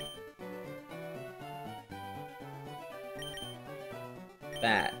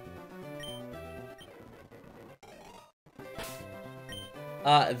 Bat.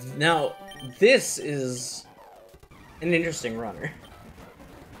 Now, this is an interesting runner.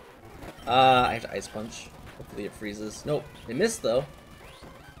 I have to Ice Punch. Hopefully it freezes. Nope, it missed though.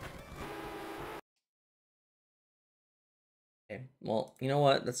 Okay, well, you know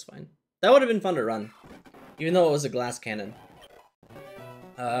what? That's fine. That would have been fun to run, even though it was a glass cannon.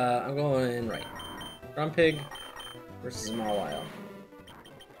 I'm going right. Grumpig versus Marwile.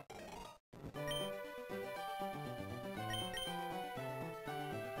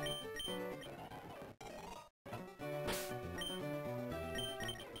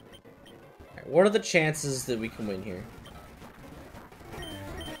 Alright, what are the chances that we can win here?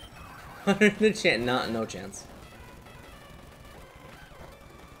 What are the chance? No chance.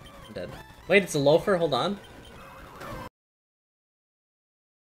 I'm dead. Wait, it's a loafer? Hold on.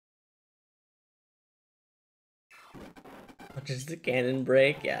 Just the cannon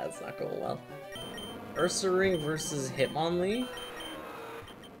break? Yeah, it's not going well. Ursaring versus Hitmonlee?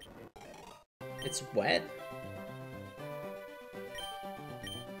 It's wet?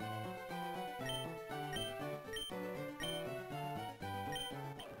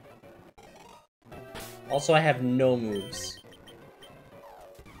 Also, I have no moves.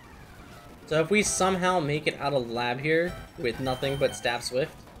 So if we somehow make it out of the lab here with nothing but Staff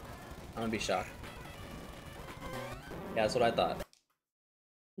Swift, I'm gonna be shocked. Yeah, that's what I thought.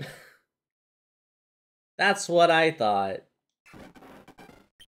 That's what I thought.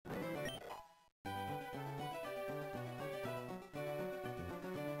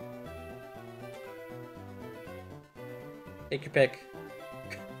 Take your pick.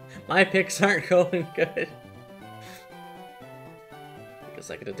 My picks aren't going good. I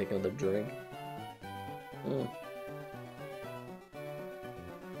guess I could have taken another drink.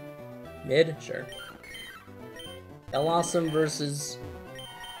 Mid? Sure. Bellossom versus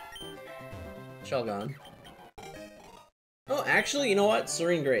Shelgon. Oh, actually, you know what?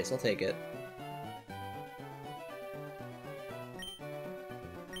 Serene Grace, I'll take it.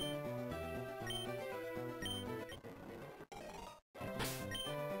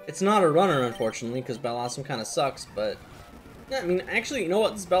 It's not a runner, unfortunately, because Bellossom kind of sucks, but... Yeah, I mean, actually, you know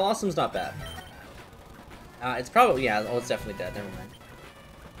what? This Bellossom's not bad. It's probably... Yeah, oh, it's definitely dead. Never mind.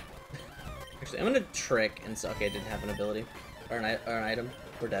 Actually, I'm gonna trick and... Okay, I didn't have an ability. Or an item.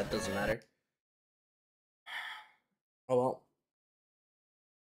 We're dead, doesn't matter. Oh, well.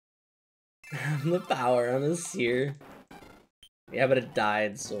 I'm the power, I'm a seer. Yeah, but it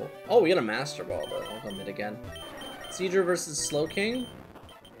died, so... Oh, we got a Master Ball, though. I'll come in again. Seadra versus Slowking.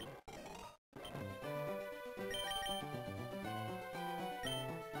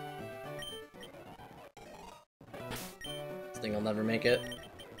 thing will never make it.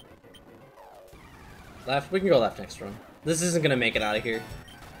 Left? We can go left next run. This isn't gonna make it out of here.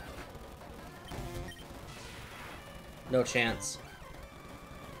 No chance.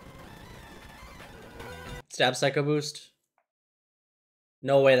 Stab Psycho Boost.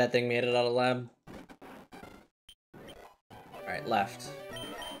 No way that thing made it out of lab. Alright, left.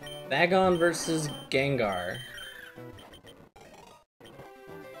 Bagon versus Gengar.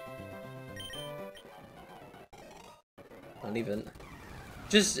 Not even.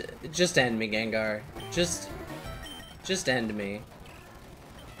 Just end me, Gengar. Just end me.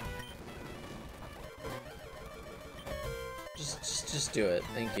 Just do it.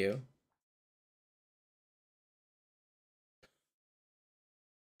 Thank you.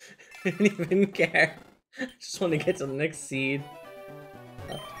 I didn't even care. Just want to get to the next seed.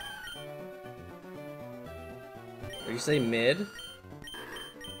 Did you say mid?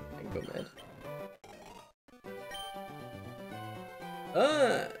 I can go mid.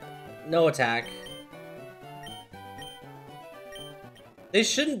 No attack. They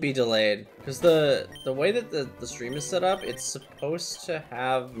shouldn't be delayed, because the way that the stream is set up, it's supposed to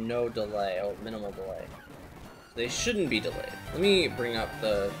have no delay, or minimal delay. They shouldn't be delayed. Let me bring up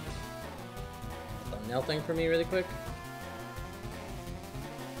the thumbnail thing for me really quick.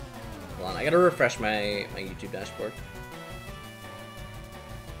 Hold on, I gotta refresh my YouTube dashboard.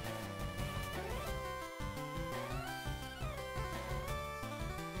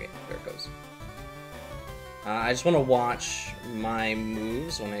 Okay, there it goes. I just want to watch my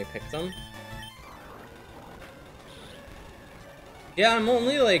moves when I pick them. Yeah, I'm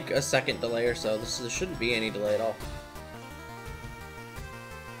only like a second delay or so. There shouldn't be any delay at all.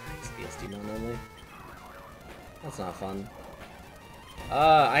 It's BSD mode only. That's not fun.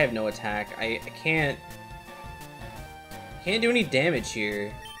 I have no attack. I can't do any damage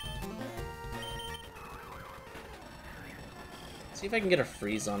here. Let's see if I can get a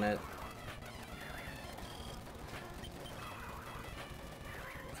freeze on it.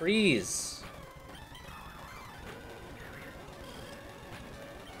 Freeze.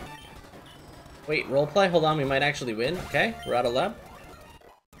 Wait, roleplay? Hold on, we might actually win. Okay, we're out of lab.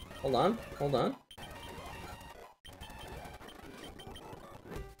 Hold on, hold on.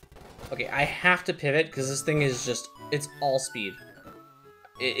 Okay, I have to pivot because this thing is just, it's all speed.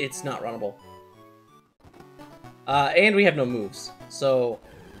 It's not runnable. And we have no moves, so...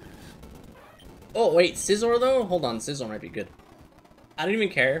 Oh, wait, Scizor though? Hold on, Scizor might be good. I don't even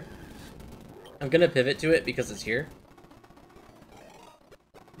care. I'm gonna pivot to it because it's here.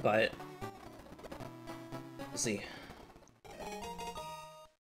 But... we'll see.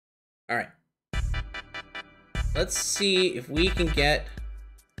 Alright. Let's see if we can get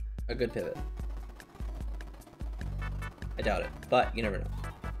a good pivot. I doubt it, but you never know.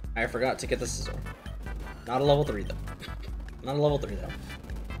 I forgot to get the Scizor. Not a level 3 though. Not a level 3 though.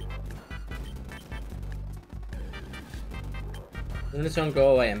 Lunatone,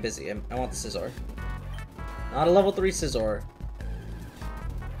 go away, I'm busy. I want the Scizor. Not a level 3 Scizor.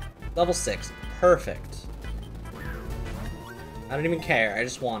 Level 6. Perfect. I don't even care, I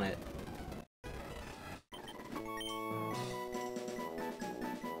just want it.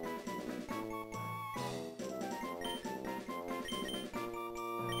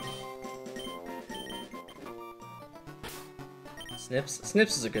 Snips?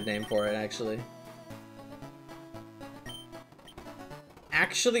 Snips is a good name for it, actually.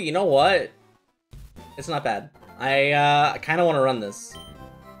 Actually, you know what? It's not bad. I kind of want to run this.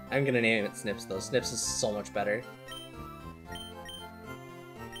 I'm gonna name it Snips, though. Snips is so much better.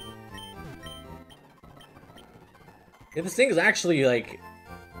 Yeah, this thing is actually, like,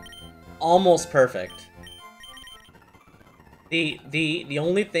 almost perfect. The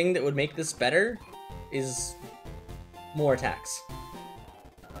only thing that would make this better is more attacks.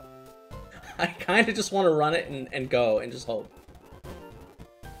 I kind of just want to run it and go and just hope.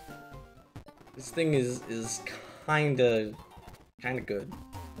 This thing is kind of good.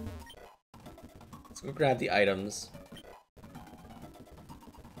 Let's go grab the items,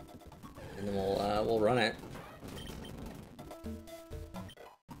 and then we'll run it.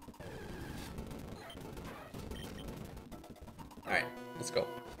 All right, let's go.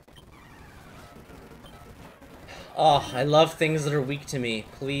 Oh, I love things that are weak to me.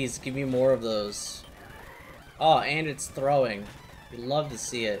 Please give me more of those. Oh, and it's throwing. We love to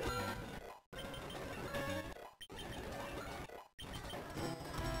see it.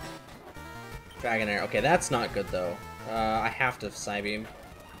 Dragonair. Okay, that's not good though. I have to Psybeam.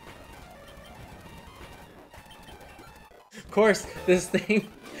 Of course, this thing,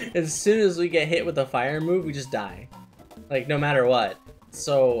 as soon as we get hit with a fire move, we just die. Like, no matter what.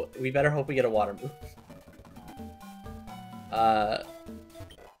 So, we better hope we get a water move.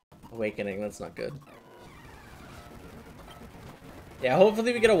 Awakening, that's not good. Yeah,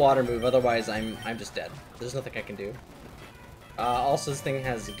 hopefully we get a water move, otherwise I'm just dead. There's nothing I can do. Also this thing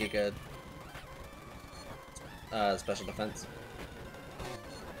has Giga special defense.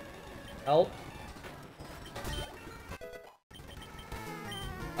 Help.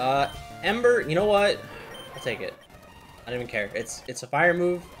 Ember, you know what? I'll take it. I don't even care. It's a fire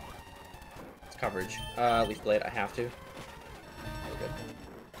move. It's coverage. Leaf Blade, I have to. Oh, good.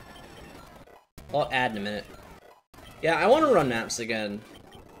 I'll add in a minute. Yeah, I want to run maps again,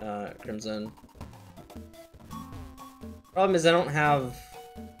 Crimson. Problem is I don't have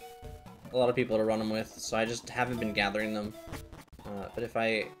a lot of people to run them with, so I just haven't been gathering them. But if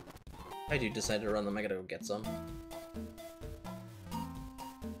I do decide to run them, I gotta go get some.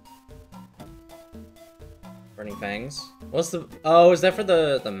 Burning Fangs. What's the... Oh, is that for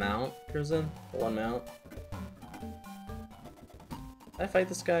the mount, Crimson? The one mount? Did I fight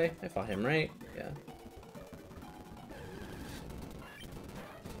this guy? I fought him, right? Yeah.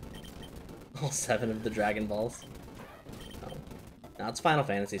 All 7 of the Dragon Balls. Oh. No, it's Final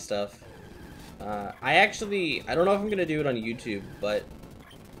Fantasy stuff. I don't know if I'm gonna do it on YouTube, but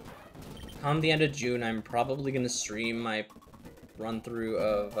come the end of June, I'm probably gonna stream my run-through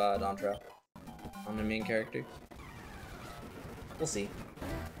of Dontra on the main character. We'll see.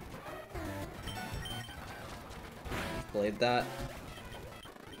 Played that.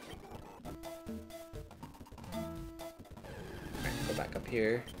 Alright, go back up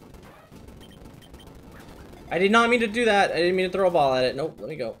here. I did not mean to do that. I didn't mean to throw a ball at it. Nope, let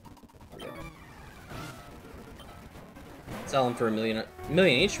me go. Okay. Sell them for $1 million. $1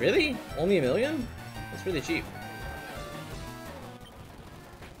 million each? Really? Only $1 million? That's really cheap.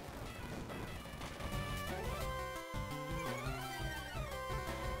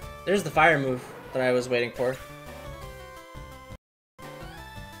 There's the fire move that I was waiting for.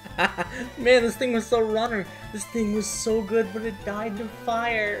 Man, this thing was so runner. This thing was so good, but it died to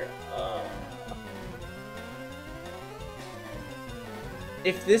fire. Oh.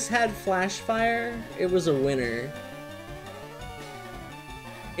 If this had flash fire, it was a winner.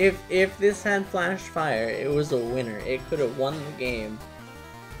 If this had flash fire, it was a winner. It could have won the game.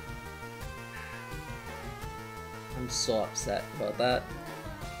 I'm so upset about that.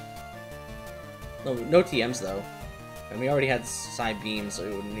 No TMs though. And we already had Psy Beam, so we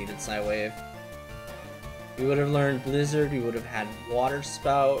wouldn't have needed Psy Wave. We would have learned Blizzard, we would have had Water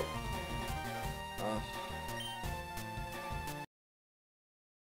Spout. Oh.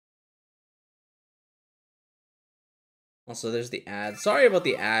 Also, there's the ad. Sorry about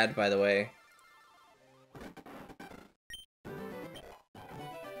the ad, by the way.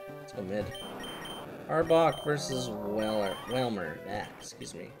 Let's go mid. Arbok versus Welmer. Ah,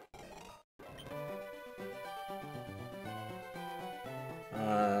 excuse me.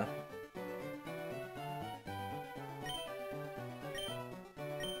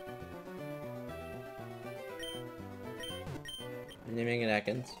 Naming it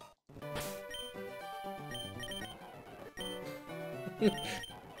Atkins.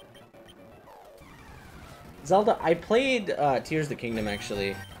 Zelda, I played Tears of the Kingdom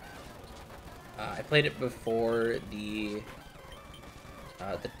actually. I played it before the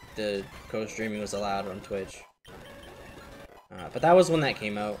co-streaming was allowed on Twitch. But that was when that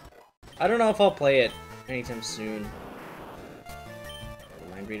came out. I don't know if I'll play it anytime soon.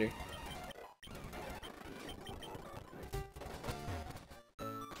 Mind reader.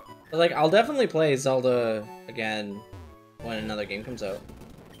 But like, I'll definitely play Zelda again when another game comes out.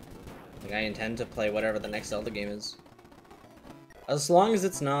 Like, I intend to play whatever the next Zelda game is. As long as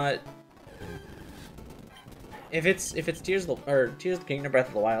it's not... If it's Tears of the Kingdom Breath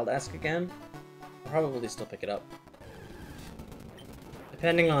of the Wild-esque again, I'll probably still pick it up.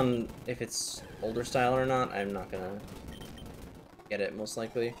 Depending on if it's older style or not, I'm not gonna get it, most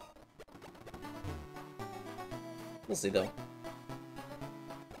likely. We'll see, though.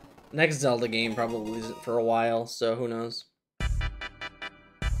 Next Zelda game probably isn't for a while, so who knows.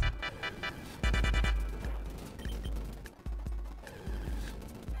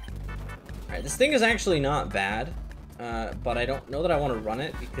 Alright, this thing is actually not bad, but I don't know that I want to run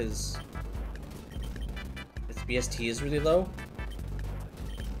it because its BST is really low.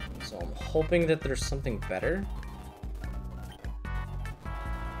 So I'm hoping that there's something better.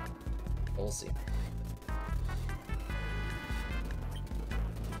 But we'll see.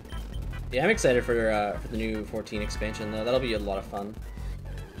 Yeah, I'm excited for the new 14 expansion though. That'll be a lot of fun.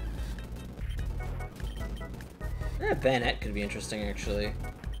 Bayonet could be interesting actually.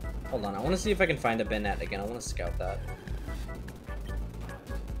 Hold on, I want to see if I can find a Bayonet again. I want to scout that.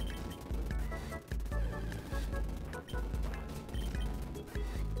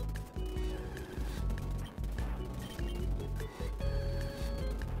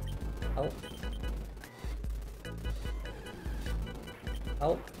 Help.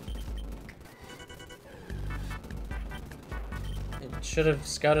 Help. I should have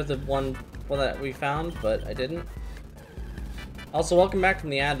scouted the one that we found, but I didn't. Also, welcome back from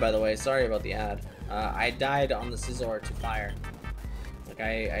the ad, by the way. Sorry about the ad. I died on the Scizor to fire. Like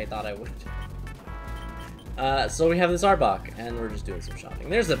I thought I would. So we have this Arbok, and we're just doing some shopping.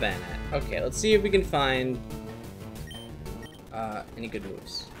 There's the Banette. Okay, let's see if we can find any good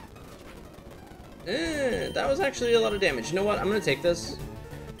moves. That was actually a lot of damage. You know what? I'm gonna take this.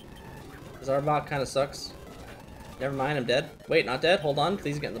 This Arbok kind of sucks. Never mind, I'm dead. Wait, not dead? Hold on,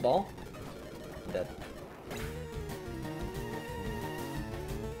 please get in the ball. I'm dead.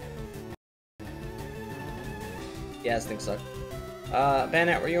 Yeah, this thing sucked.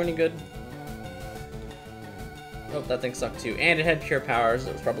 Banette, were you any good? Oh, that thing sucked too. And it had pure powers,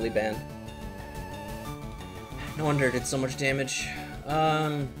 it was probably banned. No wonder it did so much damage.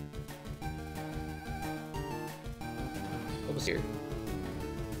 What was here?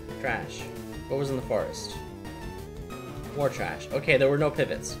 Trash. What was in the forest? More trash. Okay, there were no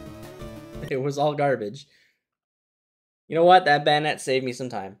pivots. It was all garbage. You know what? That Banette saved me some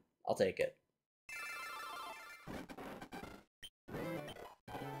time. I'll take it.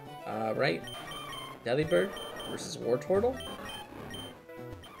 Right. Delibird versus Wartortle.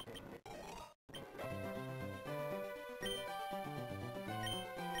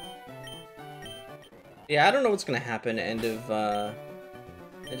 Yeah, I don't know what's gonna happen end of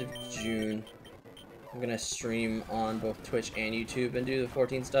June. I'm gonna stream on both Twitch and YouTube and do the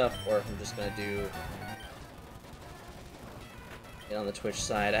 14 stuff, or if I'm just gonna do it on the Twitch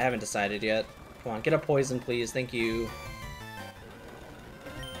side. I haven't decided yet. Come on, get a poison, please. Thank you.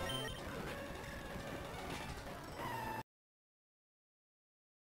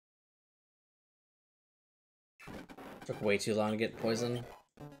 Took way too long to get poison.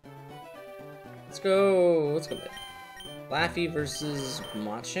 Let's go. Let's go. Laffy versus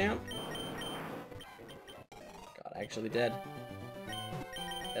Machamp. God, actually dead.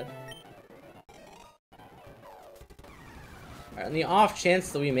 Dead. Alright, on the off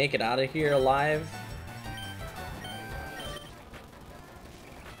chance that we make it out of here alive.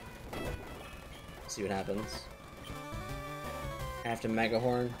 See what happens. I have to Mega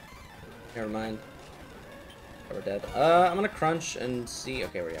Horn. Never mind. We're dead. I'm gonna crunch and see.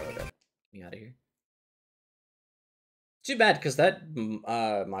 Okay, we're dead. Get me out of here. Too bad, because that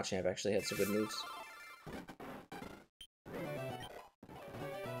Machamp actually had some good moves.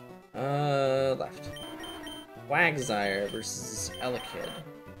 Left. Quagsire versus Elekid.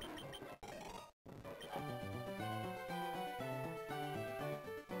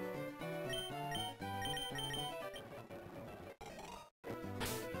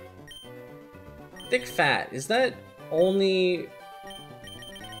 Thick Fat, is that only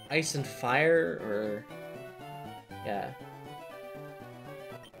ice and fire, or... Yeah.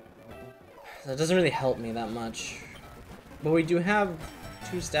 That doesn't really help me that much. But we do have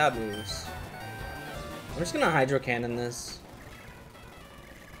 2 stab moves. I'm just gonna Hydro Cannon this.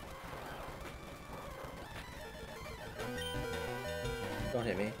 Don't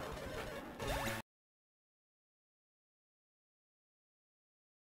hit me.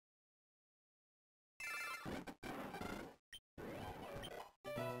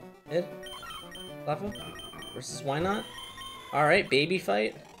 Hit. Level. Versus why not? Alright, baby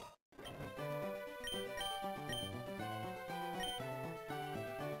fight.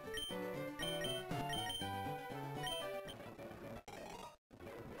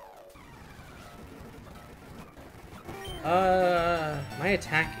 My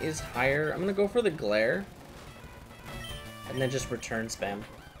attack is higher. I'm gonna go for the glare. And then just return spam.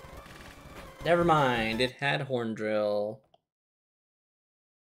 Never mind, it had Horn Drill.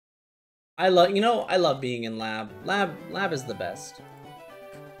 I love being in lab. Lab is the best.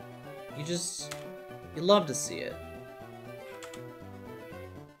 You love to see it.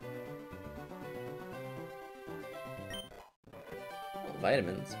 Oh,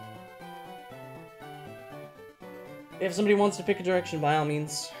 vitamins. If somebody wants to pick a direction, by all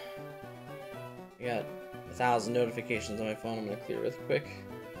means. I got 1,000 notifications on my phone. I'm gonna clear real quick.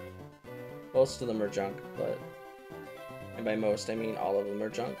 Most of them are junk, but... And by most, I mean all of them are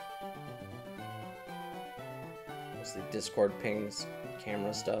junk. Mostly Discord pings,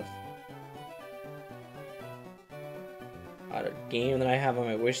 camera stuff. A game that I have on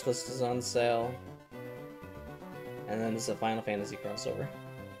my wish list is on sale. And then this is a Final Fantasy crossover.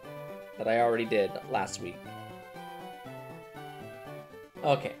 That I already did last week.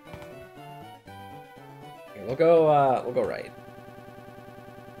 Okay. Here, we'll go right.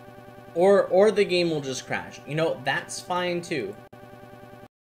 Or the game will just crash. You know, that's fine too.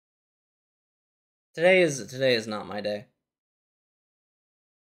 Today is not my day.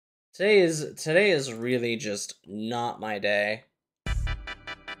 Today is really just not my day.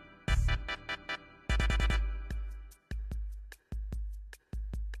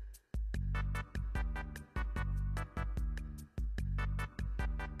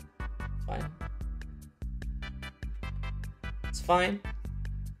 Fine. It's fine.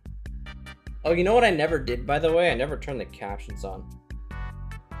 Oh, you know what I never did, by the way? I never turned the captions on.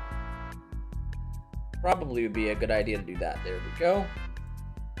 Probably would be a good idea to do that. There we go.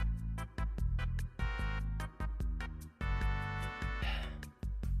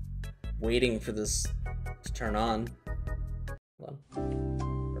 Waiting for this to turn on. Hold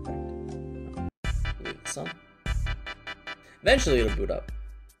on. Perfect. Delete this on. Eventually it'll boot up.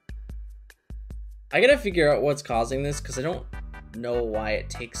 I gotta figure out what's causing this because I don't know why it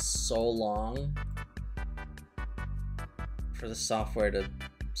takes so long for the software to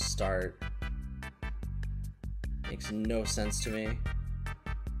start. Makes no sense to me.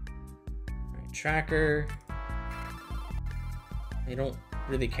 Alright, tracker. I don't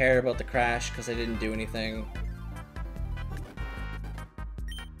really care about the crash because I didn't do anything.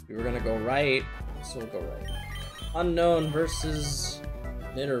 We were gonna go right, so we'll go right. Unknown versus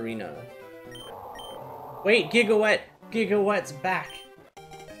mid arena. Wait, Gigawatt's back.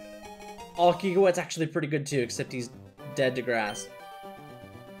 Oh, Gigawatt's actually pretty good too, except he's dead to grass.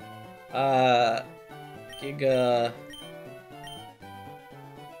 Giga...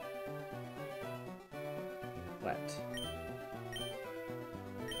 What?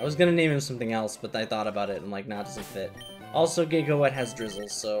 I was gonna name him something else, but I thought about it and like, nah, it doesn't fit. Also, Gigawatt has drizzle,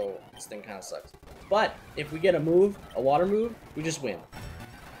 so this thing kind of sucks. But if we get a water move, we just win.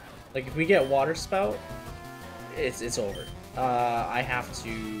 Like if we get water spout, it's over. I have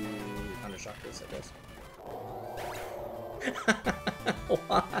to Thundershock this, I guess.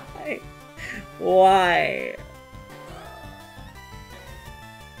 Why? Why?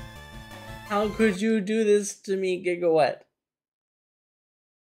 How could you do this to me, Gigawatt?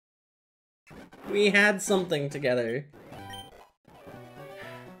 We had something together.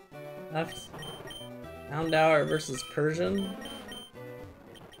 Left. Houndour versus Persian.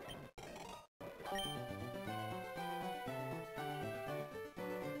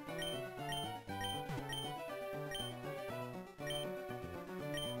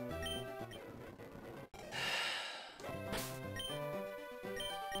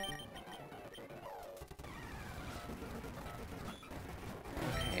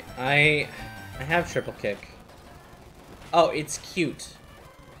 I have triple kick. Oh, it's cute.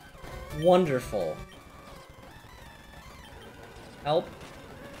 Wonderful. Help.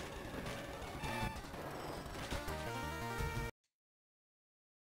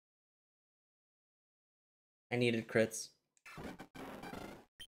 I needed crits.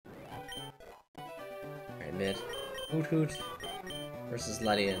 Alright, mid. Hoot Hoot versus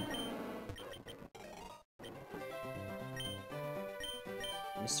Ledian.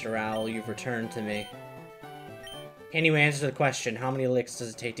 Mr. Owl, you've returned to me. Can you answer the question? How many licks does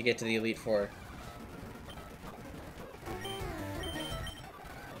it take to get to the Elite Four?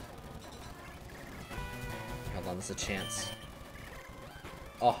 Hold on, there's a chance.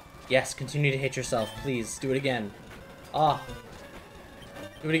 Oh, yes, continue to hit yourself. Please, do it again. Oh.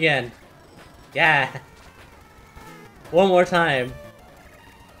 Do it again. Yeah. One more time.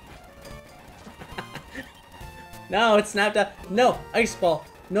 No, it snapped out. No, ice ball.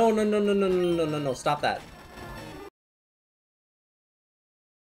 No, no, no, no, no, no, no, no, no. Stop that.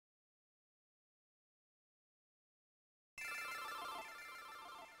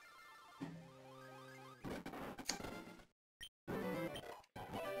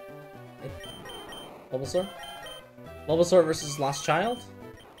 Bulbasaur? Bulbasaur versus Lost Child?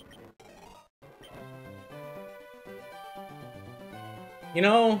 You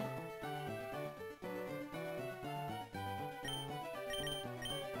know...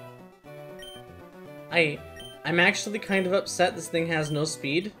 I'm actually kind of upset this thing has no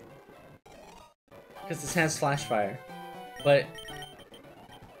speed. Because this has Flash Fire. But...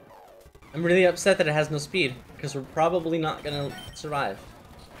 I'm really upset that it has no speed. Because we're probably not gonna survive.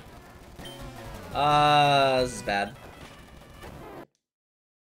 This is bad.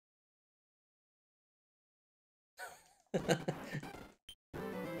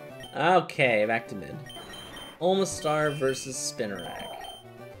 Okay, back to mid. Omastar versus Spinarak.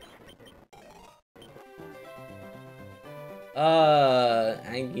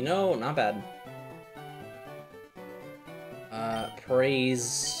 You know, not bad.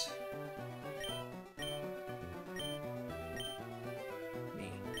 Praise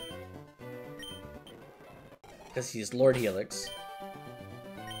me. Because he's Lord Helix.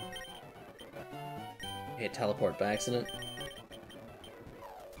 Okay, teleport by accident.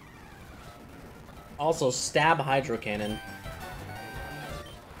 Also, stab hydro cannon.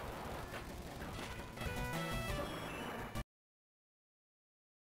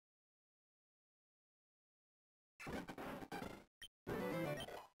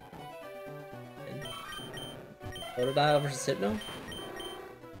 Photodial versus Hypno?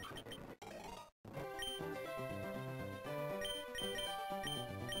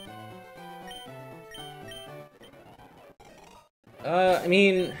 I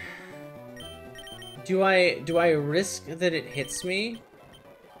mean, do I risk that it hits me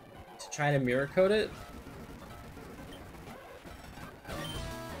to try to mirror code it?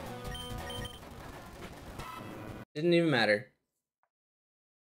 Didn't even matter.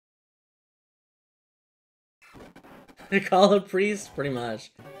 Call a priest, pretty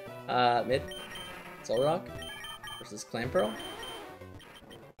much. Mid Soul Rock versus Clan Pearl.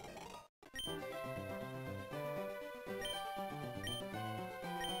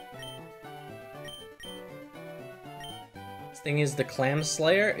 Thing is, the Clam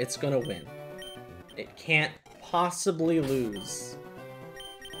Slayer, it's gonna win. It can't possibly lose.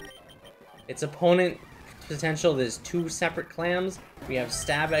 Its opponent potential is 2 separate clams. We have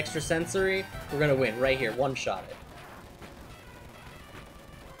stab extrasensory. We're gonna win right here. One shot it.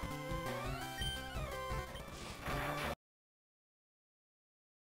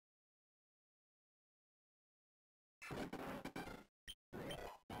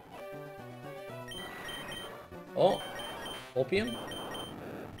 Oh, opium.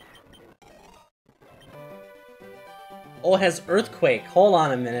 Oh, it has earthquake. Hold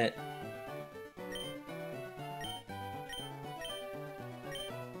on a minute.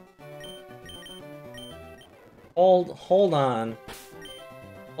 Hold on.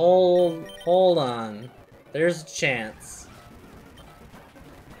 Hold on. There's a chance.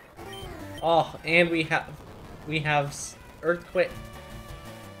 Oh, and we have earthquake.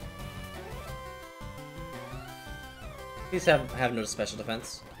 Please have no special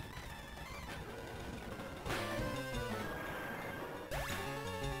defense.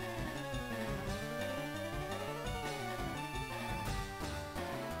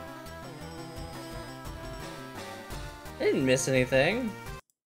 I didn't miss anything.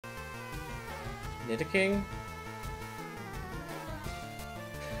 Nidoking?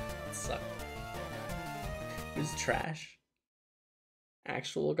 Suck. Who's trash?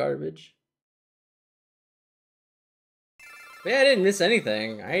 Actual garbage. But yeah, I didn't miss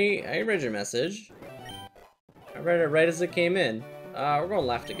anything. I read your message. I read it right as it came in. We're going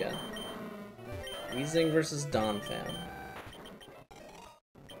left again. Weezing versus Dawn Fam.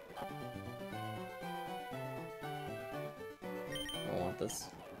 I don't want this.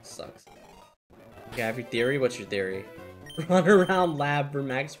 This sucks. Okay, have your theory? What's your theory? Run around lab for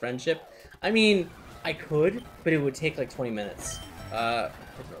max friendship? I mean, I could, but it would take like 20 minutes.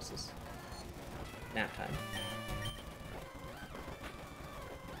 Hypnosis. Nap time.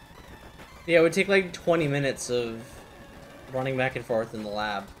 Yeah, it would take like 20 minutes of running back and forth in the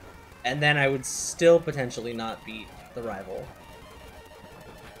lab. And then I would still potentially not beat the rival.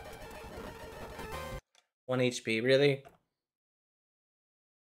 1 HP, really?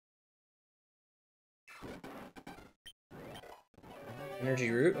 Energy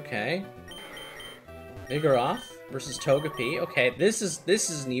Root, okay. Vigoroth versus Togepi. Okay, this is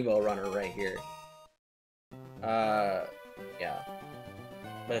an Evo runner right here. Yeah.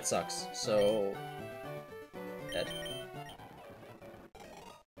 But it sucks, so... dead.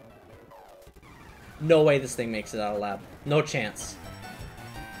 No way this thing makes it out of lab. No chance.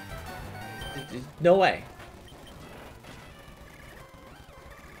 No way.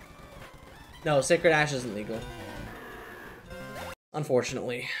 No, Sacred Ash isn't legal.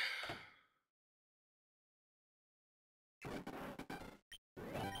 Unfortunately.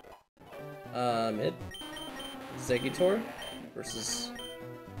 Mid. Exeggutor versus...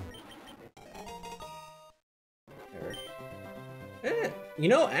 you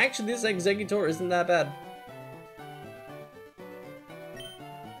know, actually this Exeggutor isn't that bad.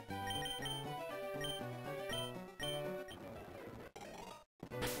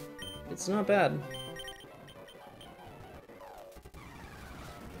 It's not bad.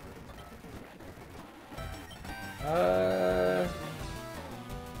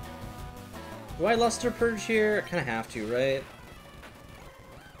 Do I Luster Purge here? I kinda have to, right?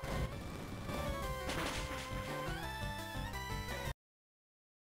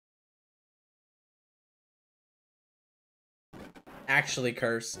 Actually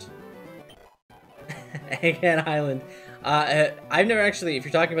cursed. Egghead Island. I've never actually, if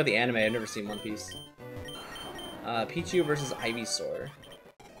you're talking about the anime, I've never seen One Piece. Pichu versus Ivysaur.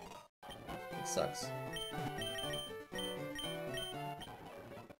 It sucks.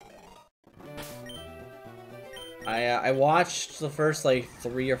 I watched the first like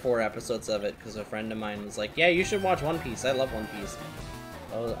 3 or 4 episodes of it because a friend of mine was like, "Yeah, you should watch One Piece. I love One Piece."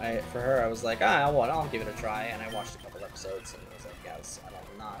 For her, I was like, I'll give it a try, and I watched a couple episodes, and I was like, yes,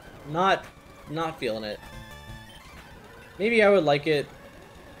 I'm not feeling it. Maybe I would like it,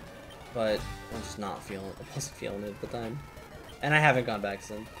 but I'm just not feeling it. I wasn't feeling it at the time, and I haven't gone back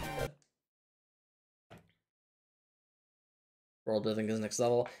since. But world building is next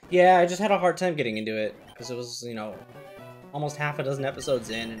level. Yeah, I just had a hard time getting into it because it was, you know, almost half a dozen episodes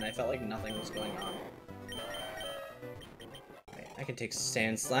in, and I felt like nothing was going on. I can take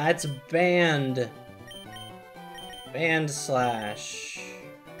sand slash. It's banned. Band slash.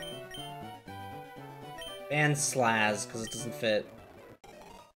 Band slaz, because it doesn't fit.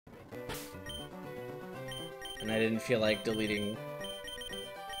 And I didn't feel like deleting.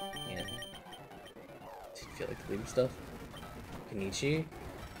 Yeah. Didn't feel like deleting stuff. Kenichi.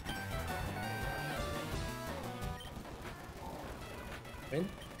 Win?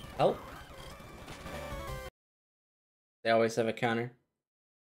 Help? They always have a counter.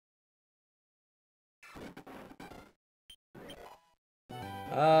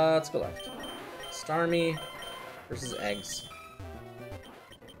 Let's go left. Starmie versus Eggs.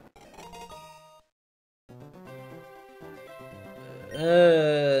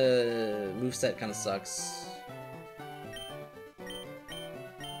 Moveset kind of sucks.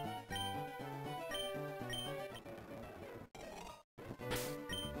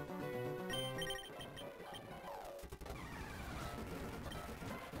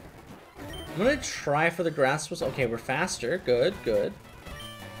 I'm gonna try for the grass was okay. We're faster. Good, good.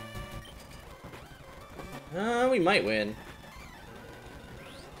 We might win.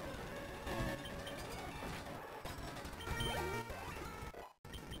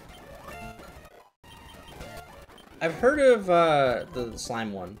 I've heard of the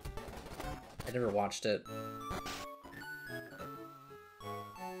slime one. I never watched it.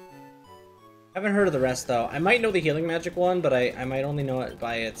 Haven't heard of the rest though. I might know the healing magic one, but I might only know it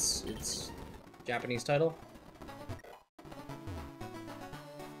by its Japanese title.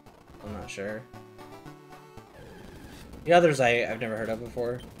 I'm not sure. The others I've never heard of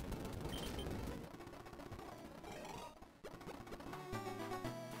before.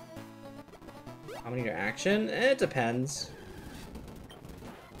 How many are action? It depends.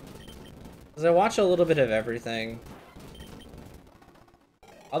 Cause I watch a little bit of everything.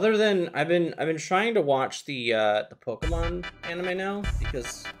 Other than I've been trying to watch the Pokemon anime now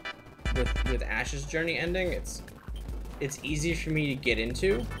because with Ash's journey ending, it's easy for me to get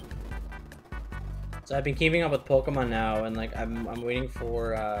into. So I've been keeping up with Pokemon now, and like I'm waiting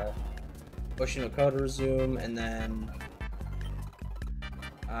for Oshi no Ko to resume, and then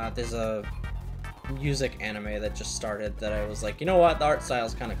there's a music anime that just started that I was like, you know what, the art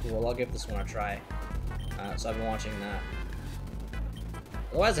style's kind of cool. I'll give this one a try. So I've been watching that.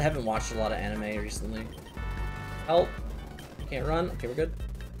 Otherwise, I haven't watched a lot of anime recently. Help! I can't run. Okay, we're good.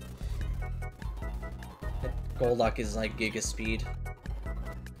 Golduck is like giga speed.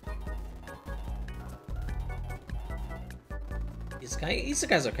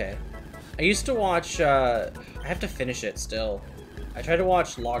 Isekai's okay. I used to watch, I have to finish it still. I tried to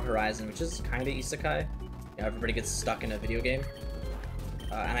watch Log Horizon, which is kind of isekai. You know, everybody gets stuck in a video game.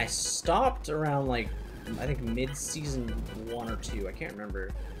 And I stopped around, like, I think mid-season 1 or 2. I can't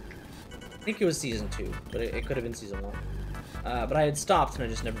remember. I think it was season 2, but it could have been season 1. But I had stopped and I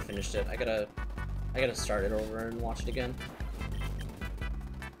just never finished it. I gotta start it over and watch it again.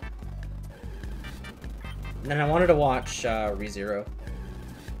 And then I wanted to watch ReZero,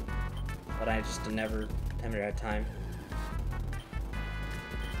 but I just haven't had time.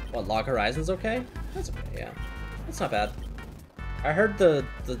 What, Log Horizon's okay? That's okay, yeah. That's not bad. I heard the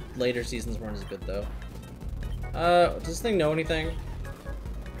later seasons weren't as good though. Does this thing know anything?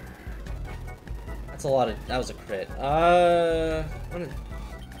 That's a lot of. That was a crit. I'm gonna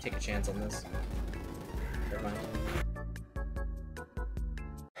take a chance on this. Never mind.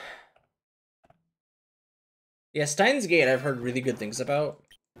 Yeah, Steins Gate I've heard really good things about,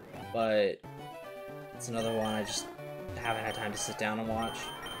 but it's another one I just haven't had time to sit down and watch.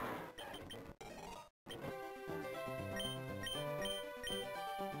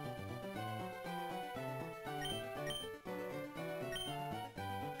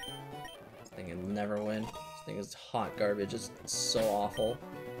 This thing will never win. This thing is hot garbage. It's so awful.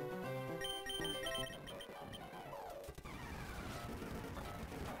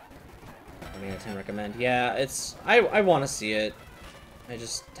 20 out of 10 recommend. Yeah, it's I want to see it. I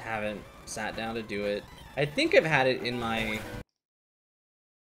just haven't sat down to do it. I think I've had it in my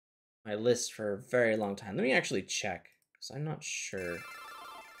list for a very long time. Let me actually check, because I'm not sure.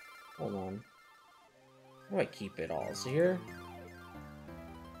 Hold on. Where do I keep it all? Is it here?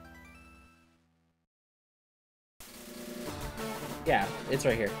 Yeah, it's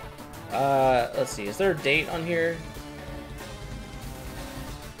right here. Let's see. Is there a date on here?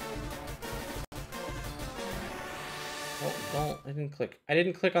 Oh, don't. I didn't click. I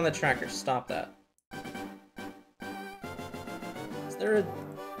didn't click on the tracker. Stop that. Is there a...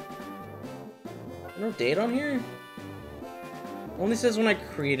 no date on here? It only says when I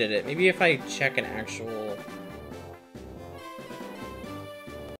created it. Maybe if I check an actual...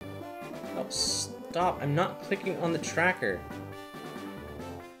 oh, stop. I'm not clicking on the tracker.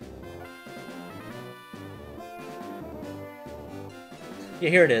 Yeah,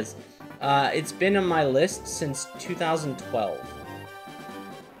 here it is. It's been on my list since 2012.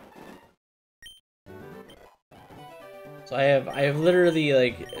 So I have literally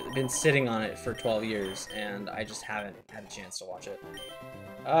like been sitting on it for 12 years, and I just haven't had a chance to watch it.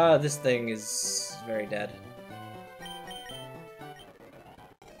 This thing is very dead.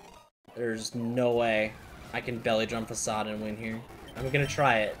 There's no way I can belly drum facade and win here. I'm gonna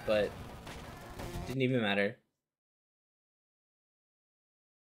try it, but it didn't even matter.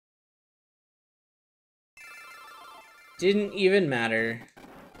 Didn't even matter.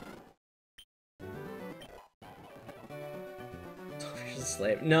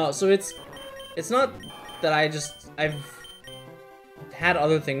 Slave. No, so it's not that I've had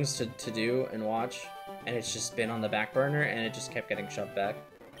other things to do and watch, and it's just been on the back burner, and it just kept getting shoved back.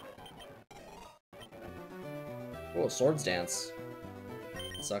 Oh, Swords Dance.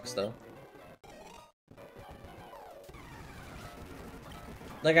 It sucks though.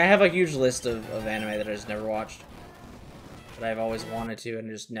 Like, I have a huge list of anime that I just never watched. That I've always wanted to, and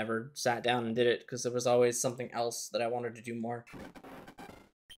just never sat down and did it, because there was always something else that I wanted to do more.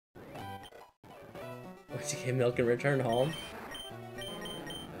 Went to get milk and return home.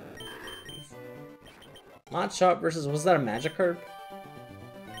 Machop versus, was that a Magikarp?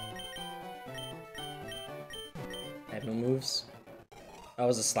 I have no moves. Oh, it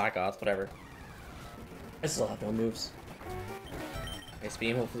was a Slackoth, whatever. I still have no moves. Ice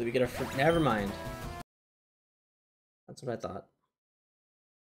Beam, hopefully we get a never mind. That's what I thought.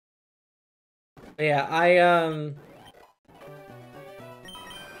 But yeah,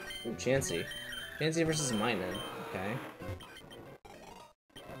 ooh, Chansey. Chansey versus Minun. Okay.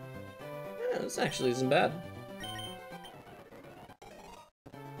 Yeah, this actually isn't bad.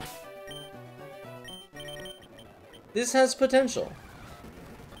 This has potential.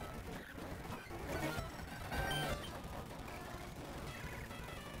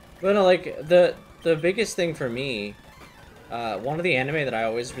 But no, like, the biggest thing for me, one of the anime that I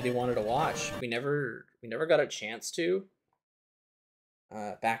always really wanted to watch, we never got a chance to,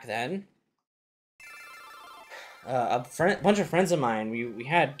 back then. A bunch of friends of mine, we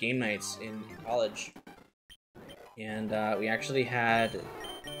had game nights in college, and we actually had,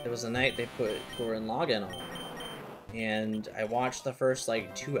 there was a night they put Gurren Lagann on, and I watched the first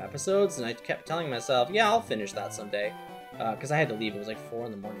like 2 episodes, and I kept telling myself, yeah, I'll finish that someday, because I had to leave. It was like 4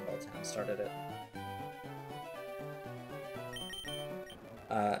 in the morning by the time I started it.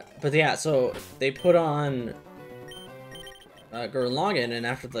 But yeah, so they put on Gurren Lagann, and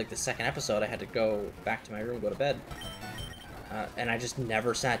after like the 2nd episode, I had to go back to my room, go to bed, and I just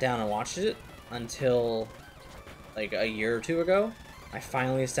never sat down and watched it until like a year or 2 ago. I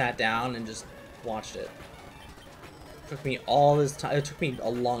finally sat down and just watched it. It took me all this time. It took me a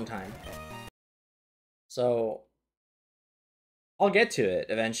long time. So I'll get to it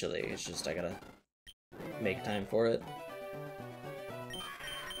eventually. It's just I gotta make time for it.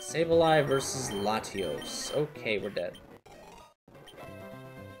 Sableye versus Latios. Okay, we're dead.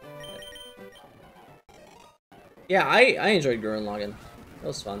 Yeah, I enjoyed Gurren Lagann. That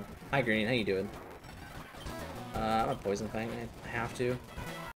was fun. Hi Green, how you doing? I'm a Poison Fang. I have to. Doesn't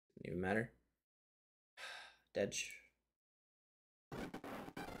even matter. Dedge.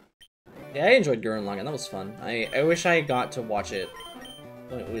 Yeah, I enjoyed Gurren Lagann. That was fun. I wish I got to watch it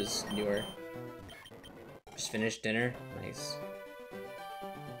when it was newer. Just finished dinner. Nice.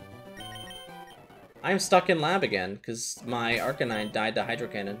 I'm stuck in lab again because my Arcanine died to Hydro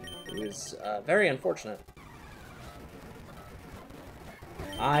Cannon. It was very unfortunate.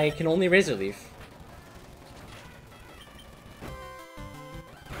 I can only Razor Leaf.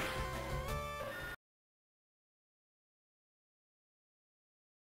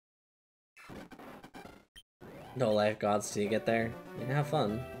 No life gods till you get there. And have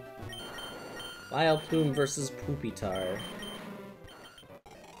fun. Vileplume versus Pupitar.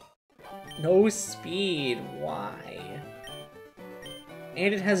 No speed, why?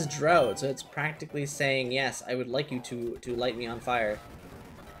 And it has drought, so it's practically saying, yes, I would like you to light me on fire.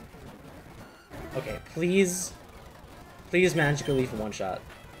 Okay, please. Please Magical Leaf in one shot.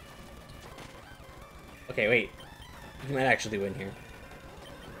 Okay, wait. You might actually win here.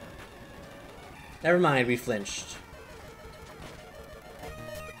 Never mind, we flinched.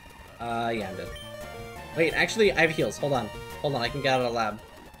 Yeah, I'm dead. Wait, actually, I have heals. Hold on. Hold on, I can get out of the lab.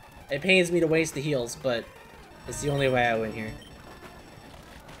 It pains me to waste the heals, but it's the only way I win here.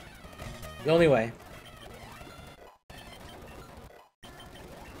 The only way.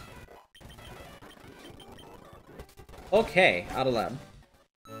 Okay, out of lab.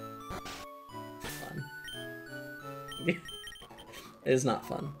 Fun. It is not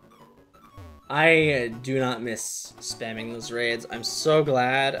fun. I do not miss spamming those raids. I'm so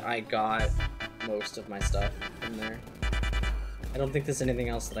glad I got most of my stuff from there. I don't think there's anything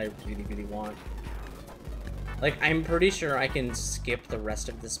else that I really, really want. Like, I'm pretty sure I can skip the rest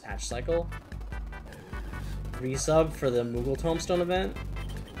of this patch cycle. Resub for the Moogle Tombstone event.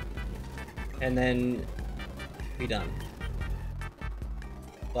 And then be done.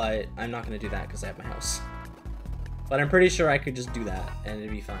 But I'm not going to do that because I have my house. But I'm pretty sure I could just do that and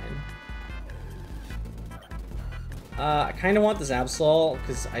it'd be fine. I kind of want this Absol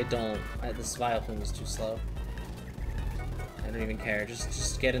because I don't. This Vileplume is too slow. I don't even care.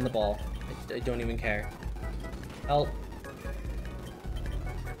 Just get in the ball. I don't even care. Help.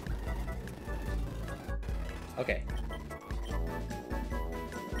 Okay.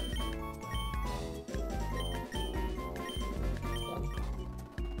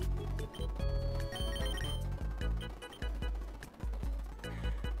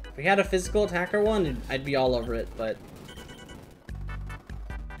 If we had a physical attacker one, I'd be all over it, but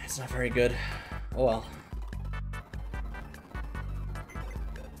it's not very good. Oh well.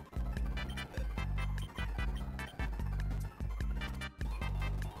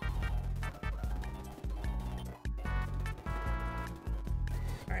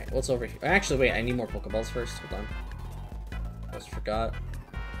 Alright, what's over here? Actually, wait, I need more Pokeballs first. Hold on. I almost forgot.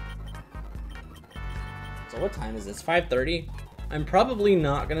 So what time is this? 5:30? I'm probably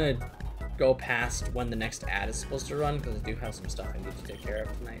not gonna go past when the next ad is supposed to run, because I do have some stuff I need to take care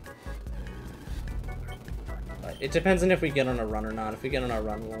of tonight. But it depends on if we get on a run or not. If we get on a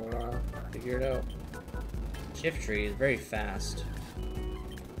run, we'll figure it out. Shift Tree is very fast.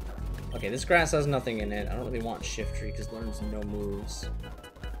 Okay, this grass has nothing in it. I don't really want Shift Tree because it learns no moves.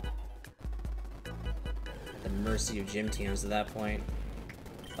 At the mercy of gym teams at that point.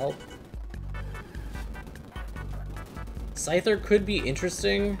 Help. Scyther could be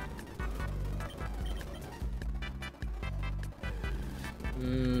interesting.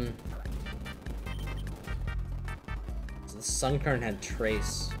 So the Sunkern had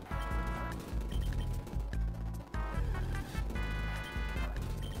Trace.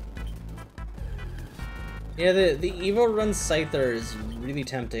 Yeah, the Evo Run Scyther is really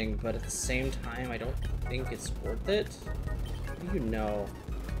tempting, but at the same time, I don't think it's worth it. What do you know?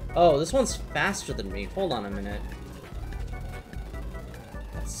 Oh, this one's faster than me. Hold on a minute.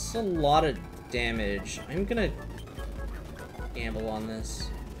 That's a lot of damage. I'm gonna gamble on this.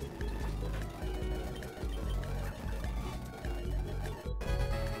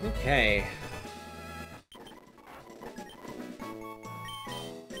 Okay.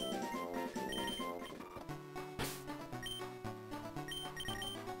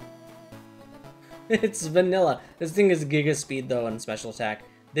 It's vanilla. This thing is Giga Speed though and special attack.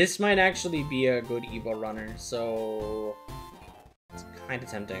 This might actually be a good Evo runner, so it's kind of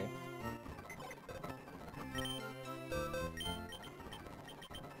tempting.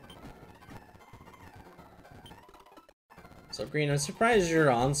 So Green, I'm surprised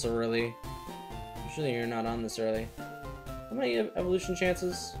you're on so early. Usually you're not on this early. How many evolution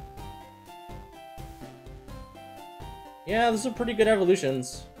chances? Yeah, those are pretty good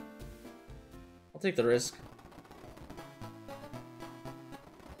evolutions. I'll take the risk.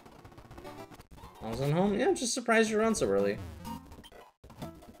 I was on home? Yeah, I'm just surprised you're on so early.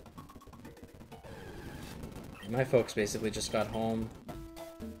 My folks basically just got home.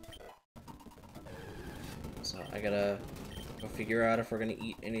 So I gotta go figure out if we're gonna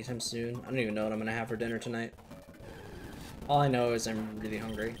eat anytime soon. I don't even know what I'm gonna have for dinner tonight. All I know is I'm really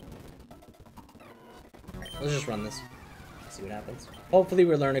hungry. Alright, let's just run this. See what happens. Hopefully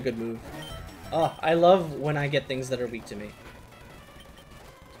we learn a good move. Oh, I love when I get things that are weak to me.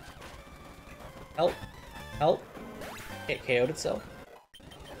 Help. Help. It KO'd itself.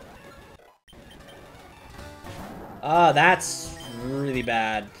 Ah, that's really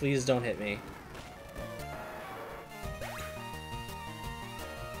bad. Please don't hit me.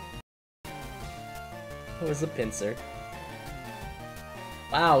 What was the pincer?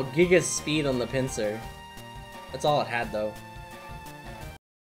 Wow, Giga Speed on the pincer. That's all it had, though.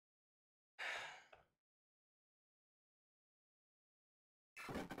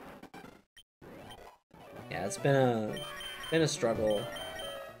 it's been a struggle.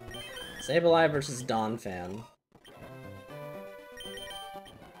 Sableye versus Dawn Fan.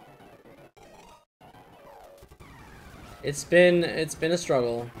 It's been a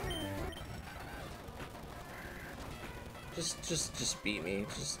struggle. Just beat me.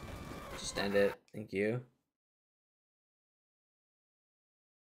 Just end it. Thank you.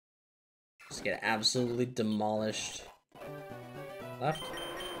 Just get absolutely demolished. Left.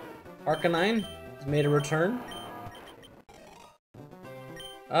 Arcanine has made a return.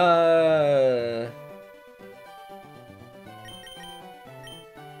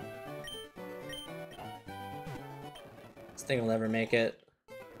 This thing will never make it.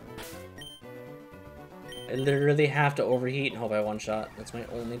 I literally have to overheat and hope I one-shot. That's my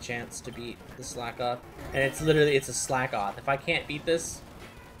only chance to beat the slack off. And it's literally, it's a slack off. If I can't beat this,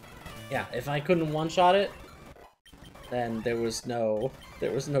 yeah, if I couldn't one-shot it, then there was no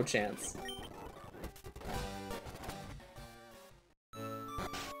chance.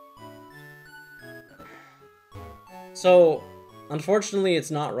 So, unfortunately, it's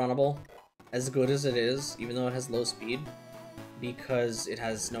not runnable as good as it is, even though it has low speed, because it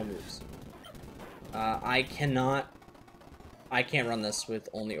has no moves. I can't run this with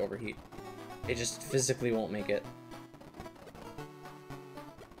only overheat. It just physically won't make it.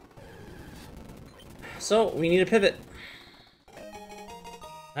 So, we need a pivot.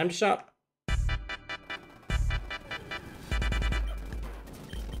 Time to shop.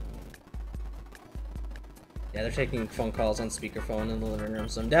 Yeah, they're taking phone calls on speakerphone in the living room,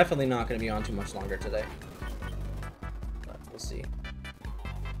 so I'm definitely not going to be on too much longer today. But we'll see.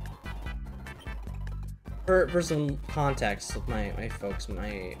 For some context with my folks,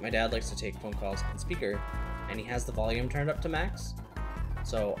 my dad likes to take phone calls on speaker, and he has the volume turned up to max.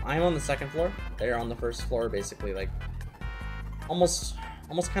 So I'm on the second floor, they're on the first floor, basically like almost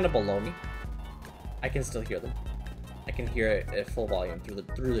kind of below me. I can still hear them. I can hear it at full volume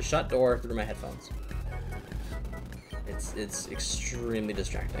through the shut door, through my headphones. It's extremely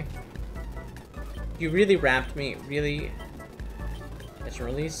distracting. You really wrapped me, really? Catch and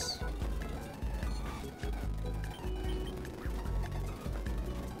release.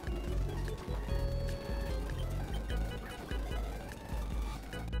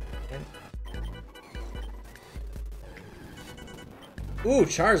 Ooh,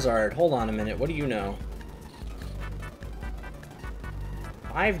 Charizard. Hold on a minute. What do you know?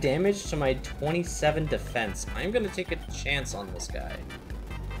 5 damage to my 27 defense. I'm gonna take a chance on this guy.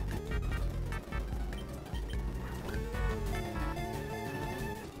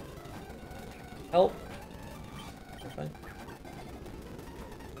 Help. Fine.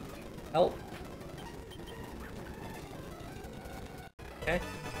 Help. Okay.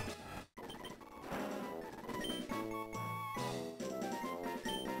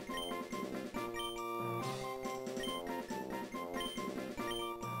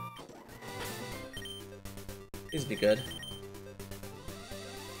 Please be good.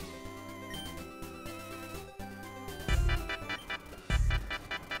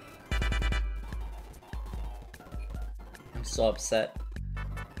 I'm so upset.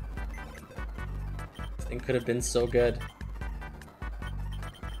 This thing could have been so good.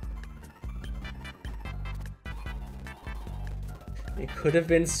 It could have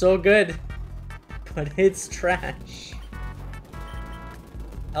been so good, but it's trash.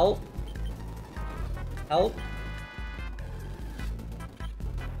 Help. Help.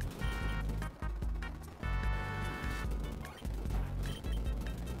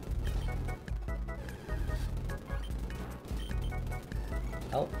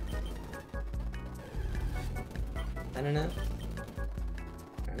 Help. I don't know. Alright,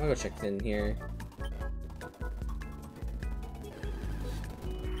 I'm gonna go check in here.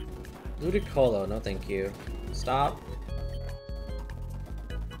 Ludicolo, no thank you. Stop.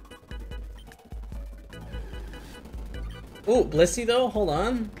 Ooh, Blissey though? Hold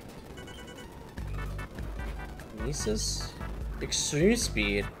on. Nisus? Extreme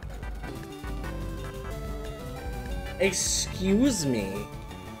speed. Excuse me.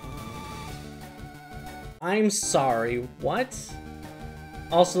 I'm sorry, what?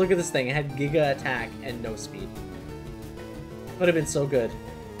 Also, look at this thing. It had Giga Attack and no speed. Would have been so good.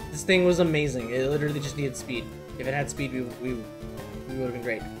 This thing was amazing. It literally just needed speed. If it had speed, we would have been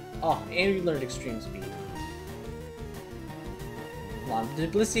great. Oh, and we learned extreme speed. Come on,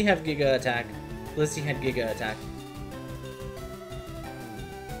 did Blissey have Giga Attack? Blissey had Giga Attack.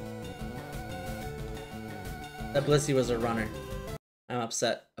 That Blissey was a runner. I'm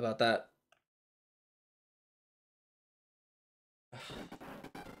upset about that.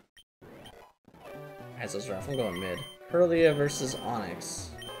 Kaizo's rough. I'm going mid. Hurlia versus Onyx.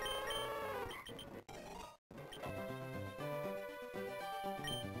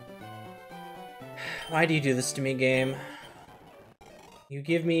 Why do you do this to me, game? You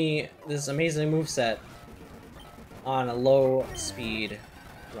give me this amazing moveset on a low speed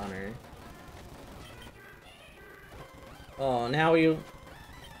runner. Oh, now we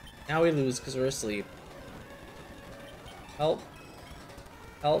lose because we're asleep. Help.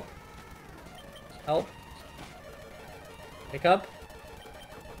 Help. Help. Pick up.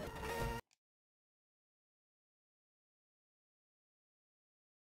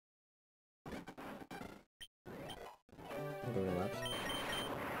 I'm going left.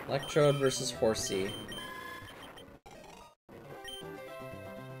 Electrode versus Horsey.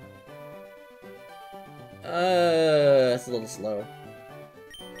 It's a little slow.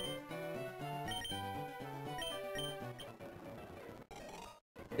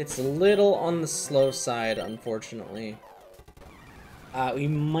 It's a little on the slow side, unfortunately. We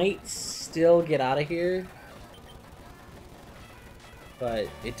might still get out of here, but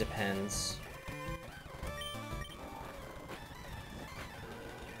it depends.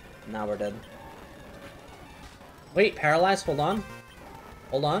 Now we're dead. Wait, paralyzed? Hold on.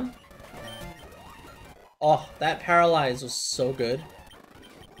 Hold on. Oh, that paralyzed was so good.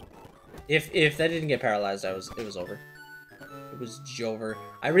 If that didn't get paralyzed, it was over. It was Jover.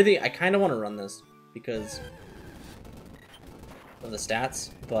 I kind of want to run this because of the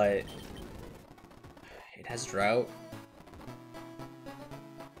stats, but it has drought.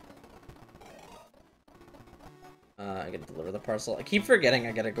 I gotta deliver the parcel. I keep forgetting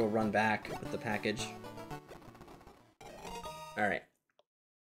I gotta go run back with the package. Alright.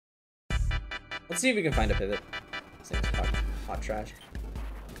 Let's see if we can find a pivot. This thing's hot trash.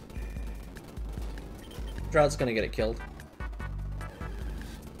 Drought's gonna get it killed.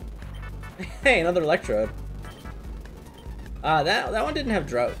 Hey, another electrode. That one didn't have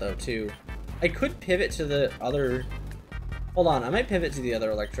drought though, too. I could pivot to the other... Hold on, I might pivot to the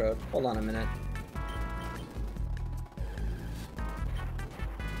other electrode. Hold on a minute.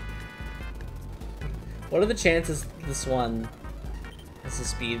 What are the chances this one has a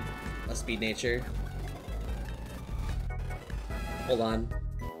speed nature? Hold on.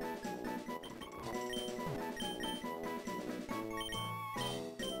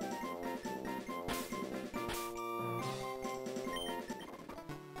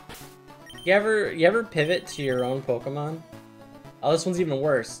 You ever pivot to your own Pokemon? Oh, this one's even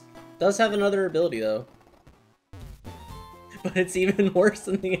worse. Does have another ability though. But it's even worse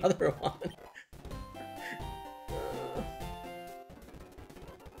than the other one.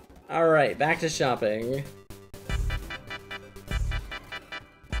 Alright, back to shopping.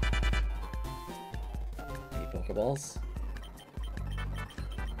 Hey, Pokeballs.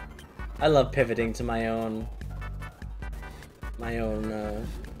 I love pivoting to my own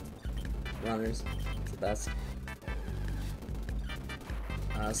runners. It's the best.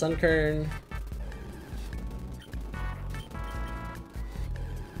 Sunkern.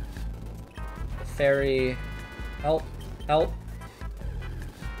 Fairy. Help. Help.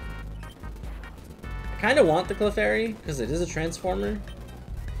 I kind of want the Clefairy, because it is a Transformer.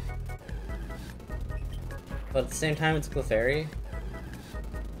 But at the same time, it's Clefairy.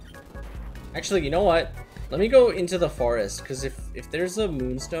 Actually, you know what? Let me go into the forest, because if there's a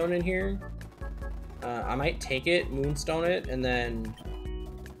Moonstone in here, I might take it, Moonstone it, and then...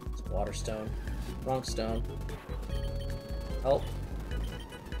 It's Waterstone. Wrong stone. Help.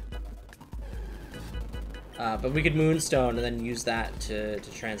 But we could Moonstone and then use that to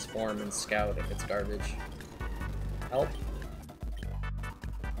transform and scout if it's garbage. Help.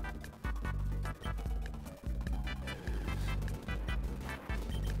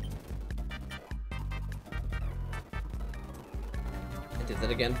 I did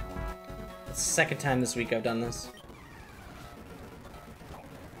that again. It's the second time this week I've done this.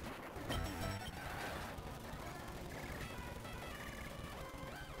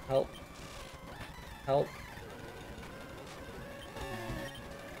 Help. Help.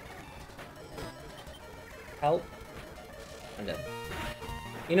 Help. I'm dead.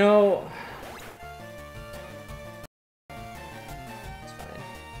 You know... It's fine.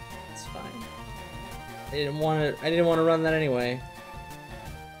 It's fine. I didn't want to run that anyway.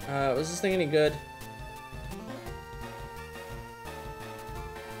 Was this thing any good?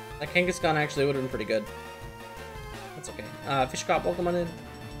 That Kangaskhan actually would have been pretty good. That's okay. Fish Cop, welcome on in.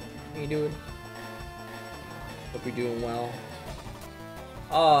 How you doing? Hope you're doing well.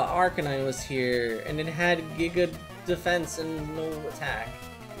 Oh, Arcanine was here, and it had Giga defense and no attack.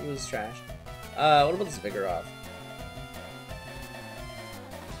 It was trash. What about this Vigoroth?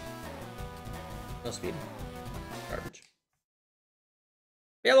 No speed. Garbage.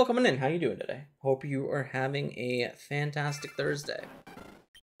 Yeah, welcome in. How you doing today? Hope you are having a fantastic Thursday.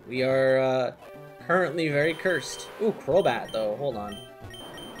 We are currently very cursed. Ooh, Crobat though, hold on.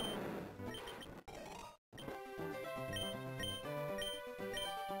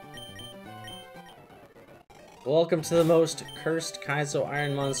 Welcome to the most cursed Kaizo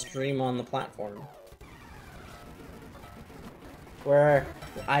Ironmon stream on the platform. Where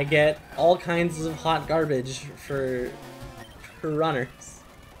I get all kinds of hot garbage for runners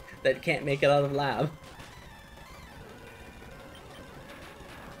that can't make it out of lab.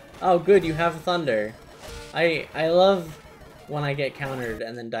 Oh good, you have Thunder. I love when I get countered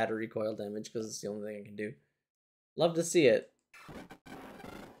and then die to recoil damage because it's the only thing I can do. Love to see it.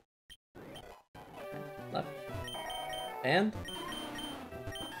 Left. And?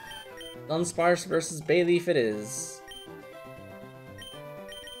 Dunsparce versus Bayleaf it is.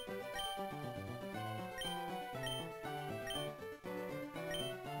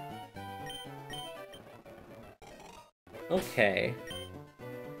 Okay.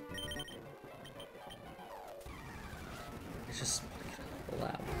 It's just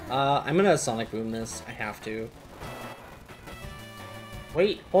lab. I'm gonna Sonic Boom this. I have to.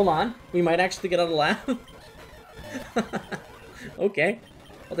 Wait, hold on. We might actually get out of lab. Okay,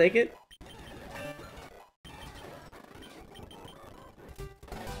 I'll take it.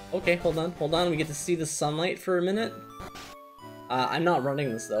 Okay, hold on. We get to see the sunlight for a minute. I'm not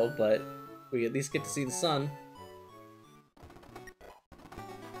running this though, but we at least get to see the sun.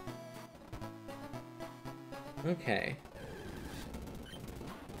 Okay.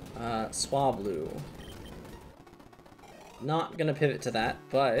 Swablu. Not gonna pivot to that,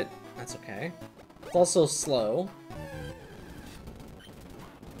 but that's okay. It's also slow.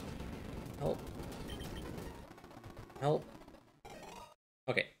 Help. Help.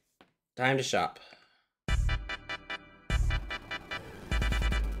 Okay. Time to shop.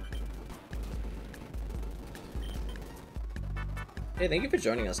 Hey, thank you for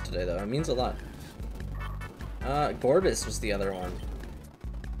joining us today, though. It means a lot. Gorbis was the other one.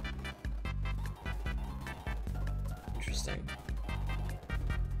 Interesting.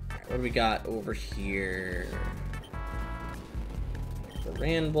 Alright, what do we got over here? The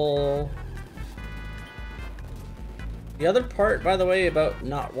Ranbull. The other part, by the way, about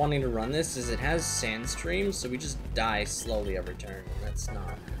not wanting to run this is it has sand streams, so we just die slowly every turn, and that's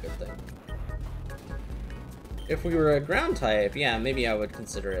not a good thing. If we were a ground type, yeah, maybe I would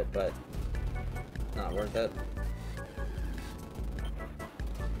consider it, but not worth it.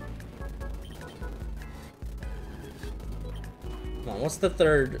 Come on, what's the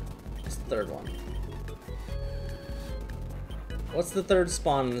third one? What's the third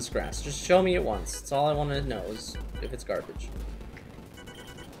spawn in this grass? Just show me it once. That's all I want to know is if it's garbage.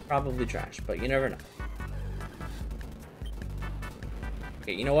 Probably trash, but you never know.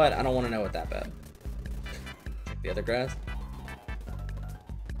 Okay, you know what? I don't want to know it that bad. Check the other grass.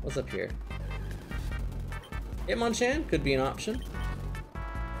 What's up here? Hitmonchan could be an option.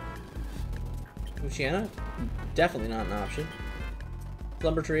 Luciana? Definitely not an option.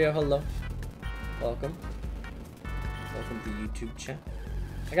 Slumber Trio, hello. Welcome. Welcome to the YouTube chat.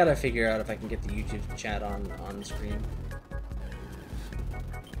 I gotta figure out if I can get the YouTube chat on screen.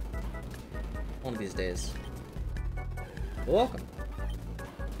 One of these days. Well, welcome.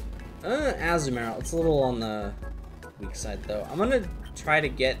 Azumarill. It's a little on the weak side, though. I'm gonna try to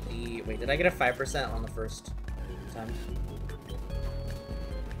get the... Wait, did I get a 5% on the first time?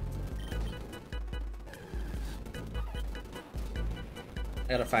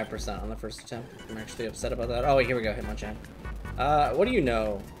 I got a 5% on the first attempt. I'm actually upset about that. Oh, wait, here we go. Hitmonchan. What do you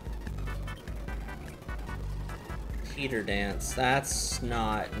know? Teeter Dance. That's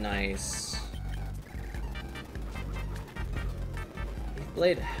not nice.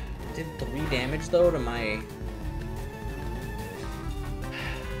 Blade did 3 damage, though, to my...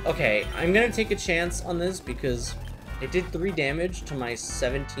 Okay, I'm gonna take a chance on this because it did 3 damage to my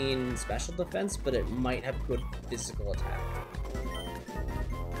 17 special defense, but it might have good physical attack.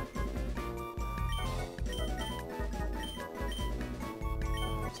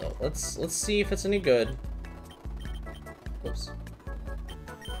 So let's see if it's any good. Whoops.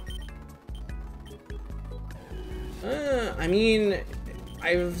 I mean,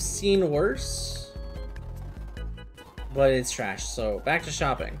 I've seen worse, but it's trash, so back to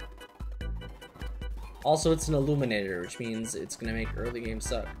shopping. Also, it's an Illuminator, which means it's gonna make early game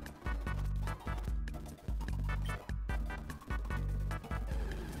suck.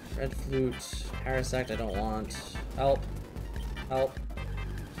 Red Flute, Parasect I don't want. Help. Help.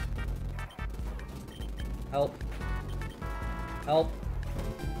 Help. Help.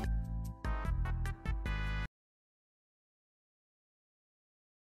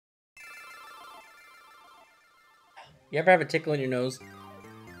 You ever have a tickle in your nose?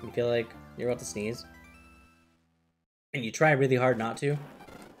 You feel like You're about to sneeze. And you try really hard not to.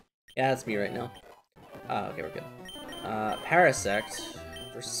 Yeah, that's me right now. Okay, we're good. Parasect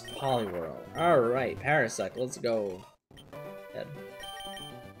versus Poliwhirl. Alright, Parasect, let's go. Dead.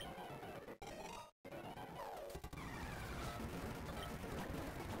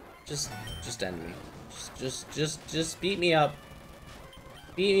 Just end me. Just beat me up.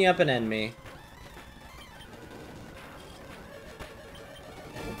 Beat me up and end me.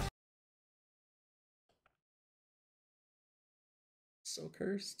 So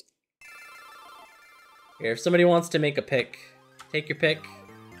cursed. Here, if somebody wants to make a pick, take your pick.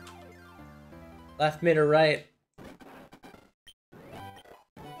 Left, mid, or right.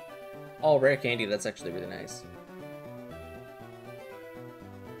 Oh, rare candy, that's actually really nice.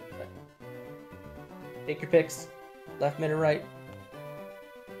 Take your picks. Left, mid, or right.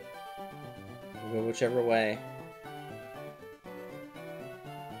 We'll go whichever way.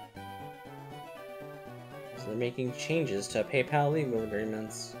 So they're making changes to PayPal legal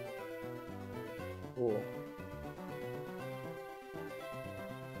agreements. Cool.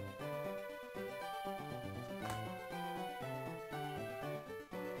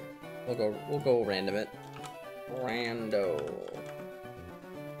 We'll go random it. Rando.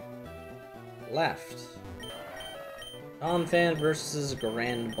 Left. Donphan versus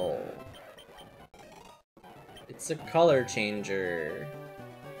Grand Bull. It's a color changer.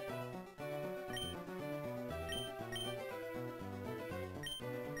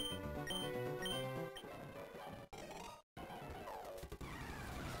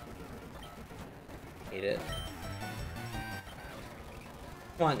 Hate it.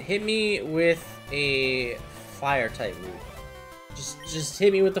 Come on, hit me with a fire type move. Just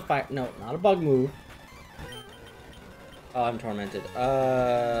hit me with the fire. No, not a bug move. Oh, I'm tormented.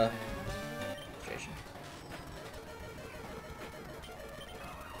 Frustration.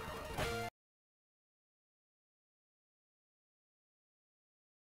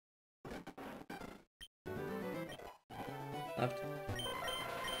 Left.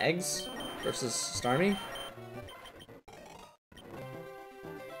 Eggs versus Starmie.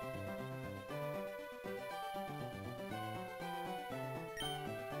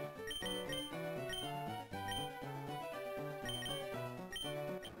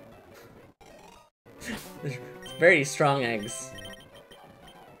 Very strong eggs.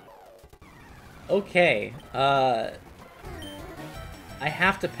 Okay, I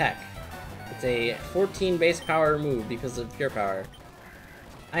have to peck. It's a 14 base power move because of pure power.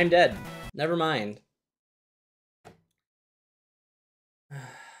 I'm dead. Never mind.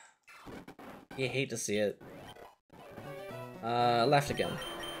 You hate to see it. Left again.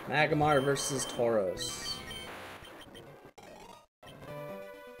 Magmar versus Tauros.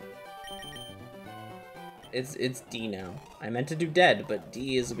 It's D now. I meant to do dead, but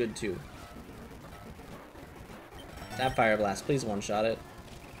D is good too. Tap Fire Blast, please one-shot it.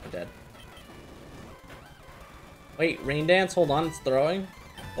 I'm dead. Wait, Rain Dance, hold on, it's throwing.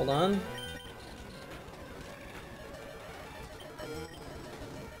 Hold on.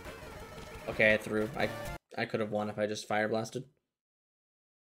 Okay, I threw. I could have won if I just Fire Blasted.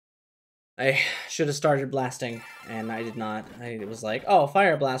 I should have started blasting, and I did not. I was like, oh,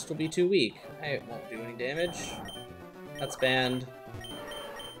 Fire Blast will be too weak. I won't do any damage. That's banned.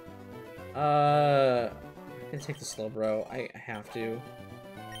 I'm gonna take the slow bro. I have to.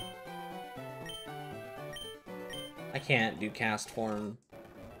 I can't do cast form.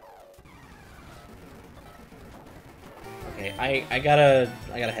 Okay, I gotta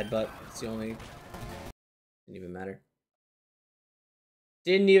headbutt. It's the only. Didn't even matter.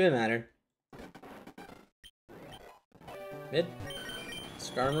 Didn't even matter. Mid.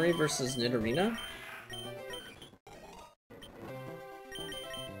 Skarmory versus Nidorina.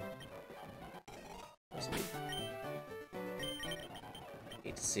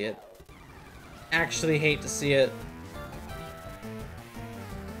 Hate to see it. Actually hate to see it.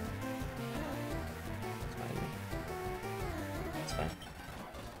 It's fine.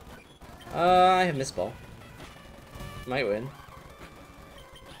 I have Mist Ball. Might win.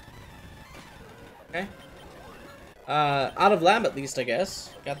 Okay. Out of lab at least, I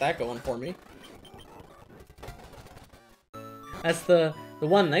guess. Got that going for me. That's the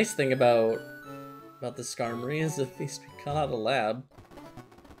one nice thing about the Skarmory is at least we got out of lab.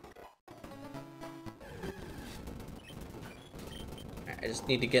 I just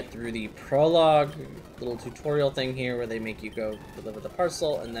need to get through the prologue little tutorial thing here where they make you go deliver the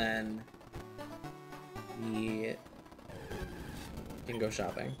parcel and then we can go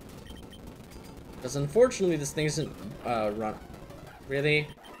shopping. Because unfortunately this thing isn't run. Really?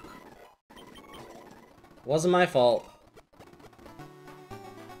 Wasn't my fault.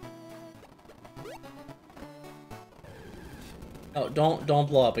 Oh, don't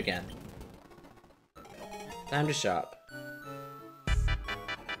blow up again. Time to shop.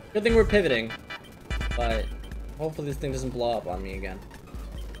 Good thing we're pivoting, but hopefully this thing doesn't blow up on me again.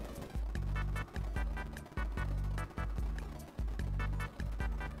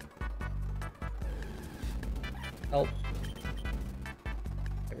 Help.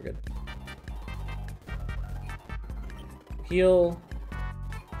 Okay, we're good. Heal.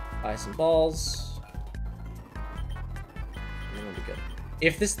 Buy some balls. And then we'll be good.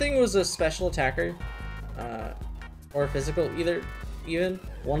 If this thing was a special attacker, or physical, even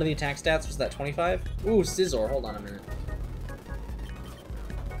one of the attack stats was that 25. Ooh, Scizor, hold on a minute.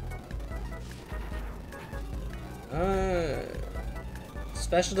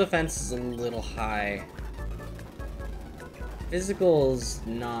 Special defense is a little high. Physical's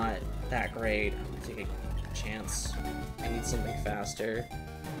not that great. I'm gonna take a chance. I need something faster.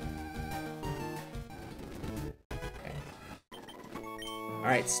 Okay.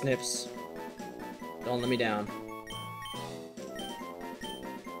 Alright, Snips. Don't let me down.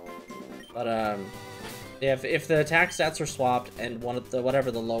 But, yeah, if the attack stats were swapped and one of the,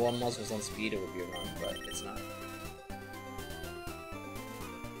 whatever the low one was on speed, it would be a run, but it's not.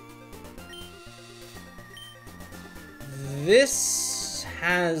 This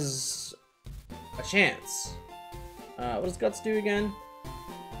has a chance. What does Guts do again?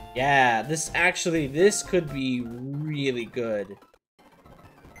 Yeah, this could be really good.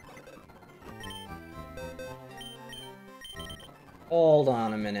 Hold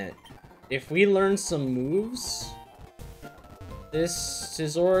on a minute. If we learn some moves, this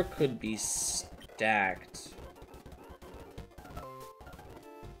Scizor could be stacked.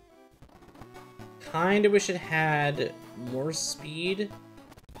 Kinda wish it had more speed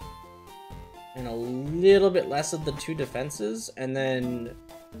and a little bit less of the 2 defenses, and then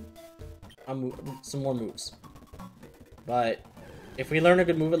some more moves. But if we learn a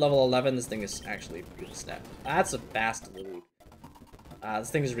good move at level 11, this thing is actually really stacked. That's a fast loop.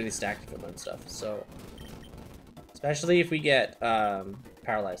 This thing is really stacked if we learn stuff, so... Especially if we get,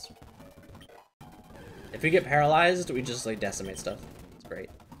 paralyzed. If we get paralyzed, we just, like, decimate stuff. It's great.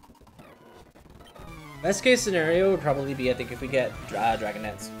 Best case scenario would probably be, I think, if we get Dragon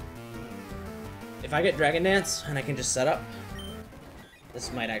Dance. If I get Dragon Dance, and I can just set up,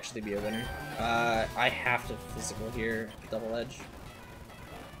 this might actually be a winner. I have to physical here, double edge.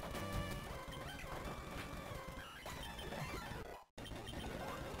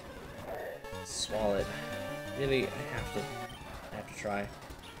 Swallow. Really, I have to try.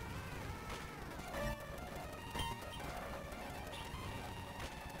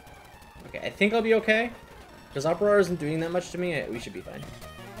 Okay, I think I'll be okay. Because Uproar isn't doing that much to me, we should be fine.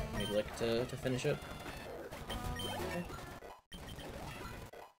 Maybe look to finish it. Okay.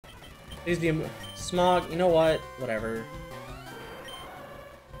 Please be a Smog, you know what? Whatever.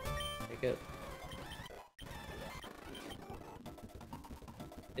 Take it.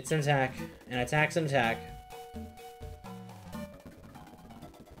 It's an attack. An attack's an attack.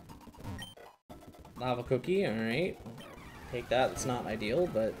 Lava Cookie, alright. Take that, it's not ideal,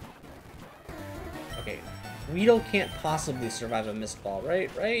 but... Okay. Weedle can't possibly survive a mist ball, right?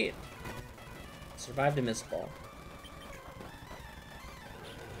 Right? Survived a mist ball.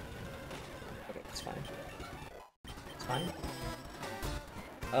 Okay, it's fine. It's fine.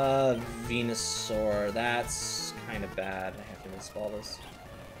 Venusaur. That's kind of bad. I have to mist ball this.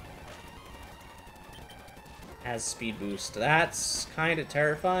 Has speed boost. That's kind of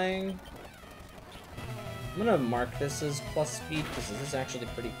terrifying. I'm gonna mark this as plus speed because this is actually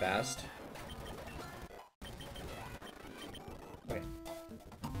pretty fast. Okay.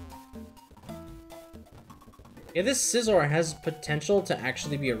 Yeah, this Scizor has potential to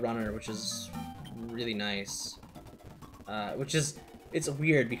actually be a runner, which is really nice. It's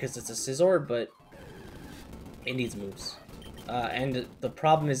weird because it's a Scizor, but it needs moves. And the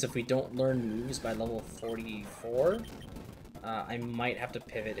problem is if we don't learn moves by level 44, I might have to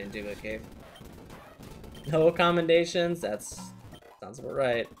pivot into a cave. No commendations? Sounds about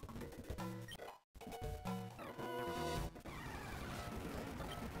right.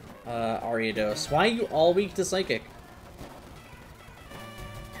 Ariados. Why are you all weak to Psychic?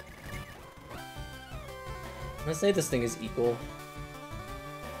 I'm gonna say this thing is equal.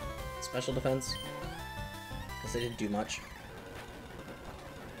 Special defense. Because they didn't do much.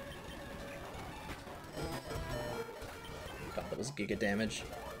 God, that was giga damage.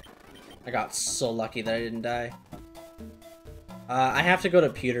 I got so lucky that I didn't die. I have to go to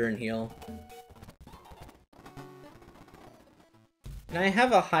Pewter and heal. Can I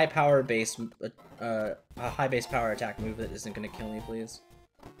have a high power base, a high base power attack move that isn't gonna kill me, please?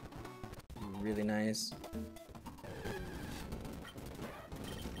 Really nice.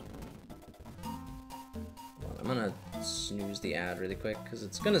 I'm gonna snooze the ad really quick because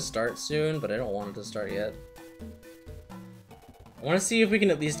it's gonna start soon, but I don't want it to start yet. I want to see if we can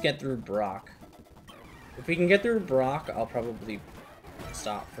at least get through Brock. If we can get through Brock, I'll probably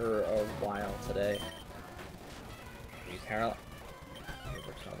stop for a while today. You recover,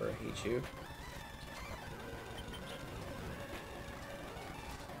 I hate you.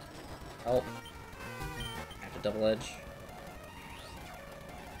 Help. I have to double edge.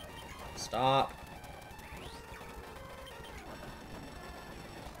 Stop.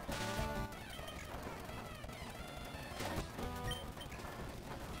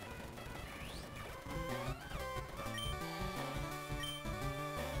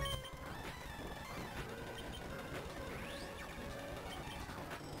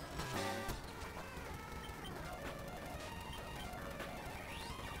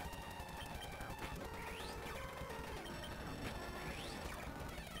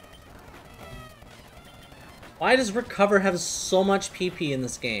 Why does recover have so much PP in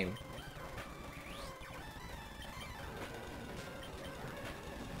this game?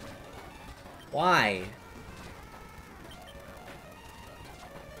 Why?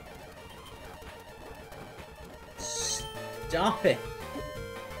 Stop it.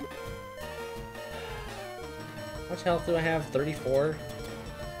 How much health do I have? 34?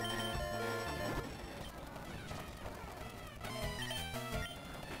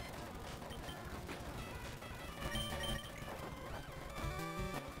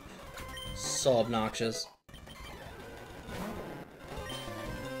 So obnoxious.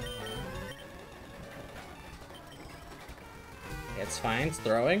 It's fine, it's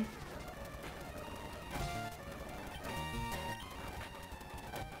throwing.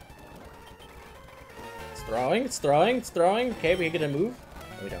 It's throwing, it's throwing, it's throwing. Okay, we get a move?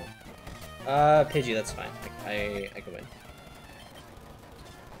 No, we don't. Pidgey, that's fine. I can win.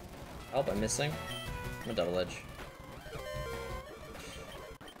 Oh, I'm missing. I'm a double edge.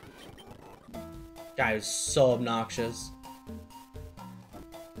 Guy was so obnoxious.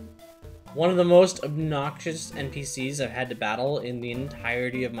 One of the most obnoxious NPCs I've had to battle in the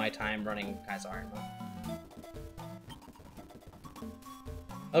entirety of my time running Kaizo Ironmon.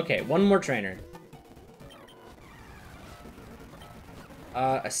 Okay, one more trainer.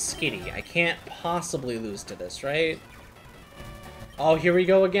 A Skitty. I can't possibly lose to this, right? Oh, here we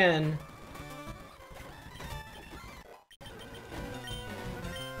go again.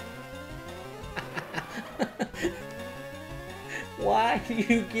 Why do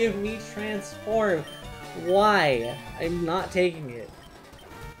you give me transform? Why? I'm not taking it.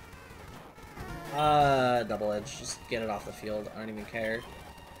 Double edge. Just get it off the field. I don't even care.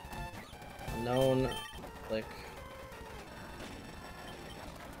 Unknown. Click.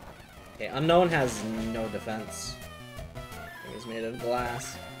 Okay, Unknown has no defense. He's made of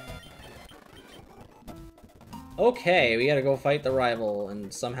glass. Okay, we gotta go fight the rival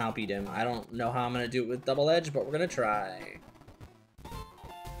and somehow beat him. I don't know how I'm gonna do it with double edge, but we're gonna try.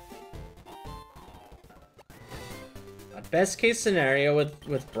 A best case scenario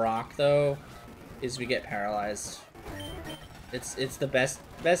with Brock though is we get paralyzed. It's the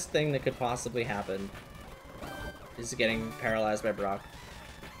best thing that could possibly happen is getting paralyzed by Brock.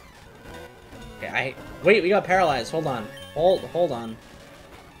 Okay, wait, we got paralyzed. Hold on. Hold on.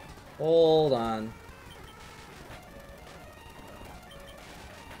 Hold on.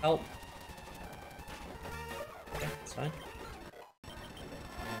 Help. Okay, it's fine.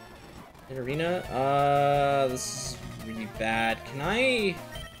 In arena? This is really bad. Can I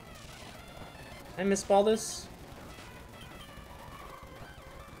misball this?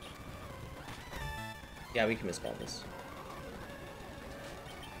 Yeah, we can misball this.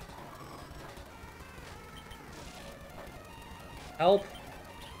 Help.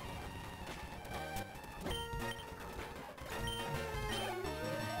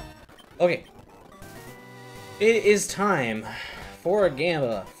 Okay. It is time for a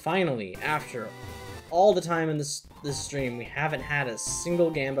Gamba. Finally, after all the time in this stream, we haven't had a single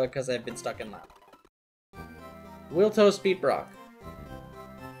Gamba because I've been stuck in lab. Will Toast beat Brock?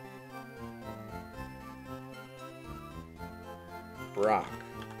 Brock.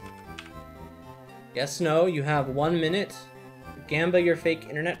 Yes, no, you have 1 minute. Gamba your fake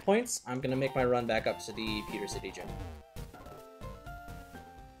internet points. I'm gonna make my run back up to the Pewter City gym.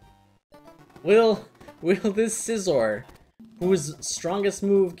 Will this Scizor, whose strongest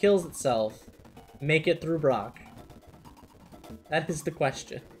move kills itself, make it through Brock? That is the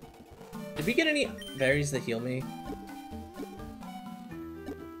question. Did we get any berries that heal me?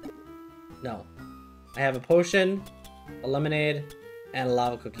 No. I have a potion, a lemonade, and a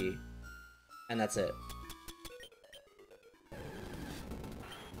lava cookie. And that's it.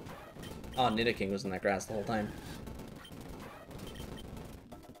 Oh, Nidoking was in that grass the whole time.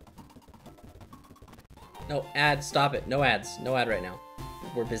 No, ad, stop it. No ads. No ad right now.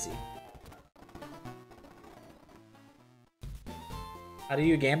 We're busy. How do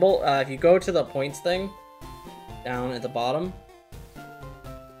you gamble? If you go to the points thing, down at the bottom,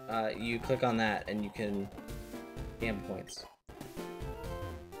 you click on that and you can gamble points.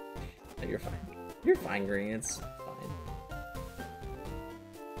 No, you're fine. You're fine, Green. It's fine.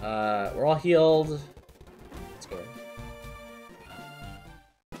 We're all healed. Let's go.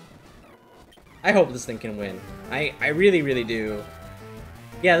 I hope this thing can win. I really, really do.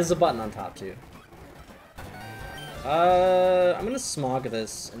 Yeah, there's a button on top, too. I'm gonna smog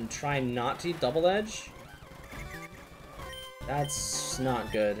this and try not to double edge. That's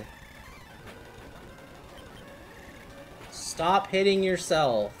not good. Stop hitting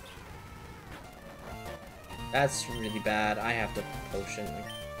yourself. That's really bad. I have to potion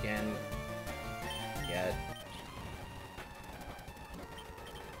again. Yet.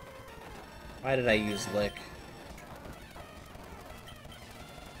 Why did I use Lick?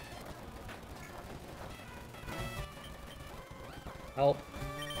 Help.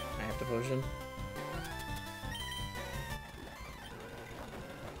 I have to potion.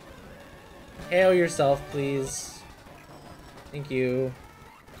 Hail yourself, please. Thank you.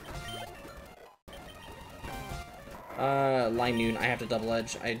 Line Noon, I have to double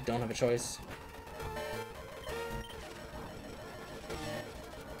edge. I don't have a choice.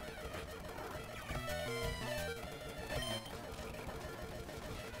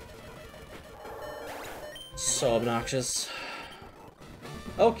 So obnoxious.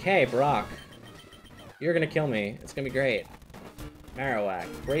 Okay, Brock. You're gonna kill me. It's gonna be great. Marowak,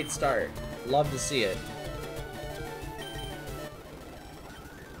 great start. Love to see it.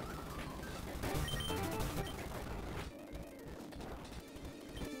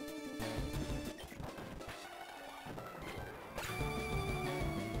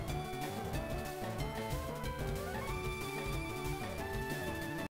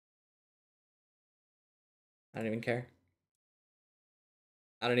 I don't even care.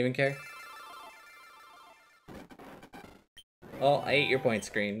 I don't even care. Oh, I ate your point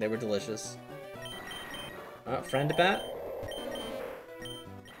screen. They were delicious. Friend bat.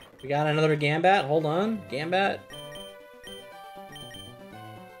 We got another Gambat. Hold on. Gambat.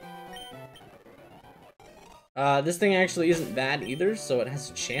 This thing actually isn't bad either, so it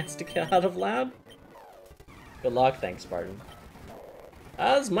has a chance to get out of lab. Good luck. Thanks, Spartan.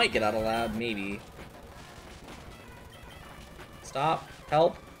 This might get out of lab, maybe. Stop.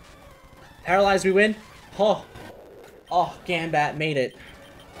 Help. Paralyzed, we win. Oh. Oh, Gambat made it.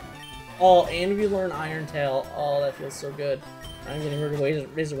 Oh, and we learn Iron Tail. Oh, that feels so good. I'm getting rid of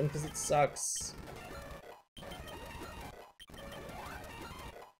Razor Wind because it sucks.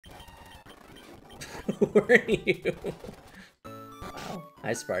 Who are you? Wow.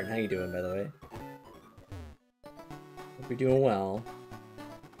 Hi, Spartan. How you doing, by the way? Hope you're doing well.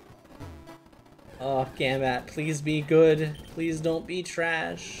 Oh, Gambat, please be good. Please don't be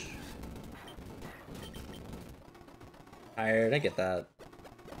trash. Tired, I get that.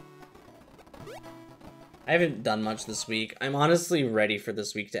 I haven't done much this week. I'm honestly ready for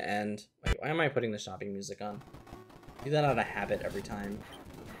this week to end. Wait, why am I putting the shopping music on? I do that out of habit every time.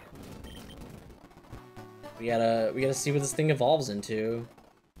 We gotta see what this thing evolves into.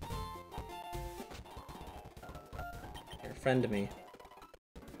 You're a friend to me.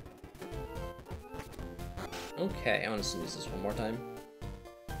 Okay, I want to use this one more time.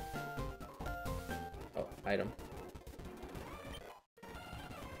 Oh, item.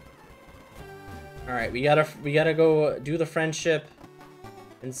 All right, we gotta go do the friendship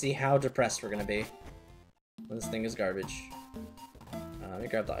and see how depressed we're gonna be when this thing is garbage. Let me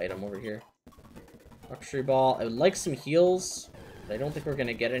grab the item over here. Luxury ball. I would like some heals, but I don't think we're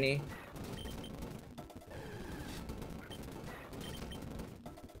gonna get any.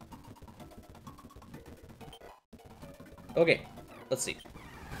 Okay, let's see.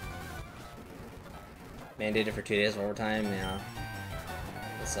 Mandated for 2 days one more time. Yeah,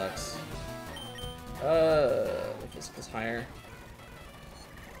 that sucks. Physical is higher.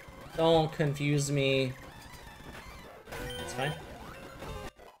 Don't confuse me. It's fine.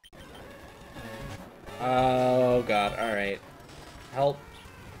 Oh god, alright. Help.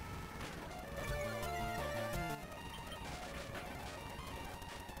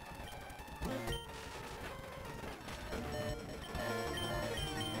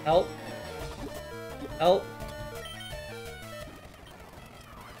 Help. Help.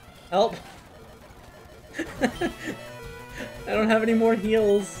 Help. I don't have any more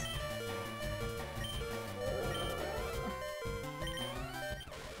heals.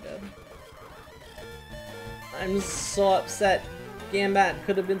 Dead. I'm so upset. Gambat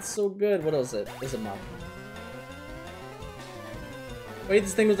could have been so good. What is it? Is it Muff? Wait,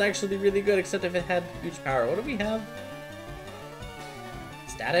 this thing was actually really good, except if it had huge power. What do we have?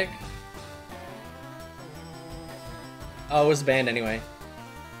 Static? Oh, it was banned anyway.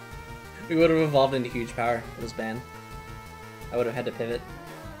 We would have evolved into huge power. It was banned. I would have had to pivot.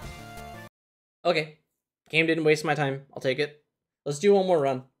 Okay. Game didn't waste my time. I'll take it. Let's do one more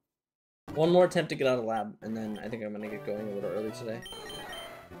run. One more attempt to get out of lab, and then I think I'm gonna get going a little early today.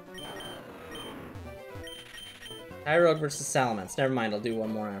 Tyrog versus Salamence. Never mind, I'll do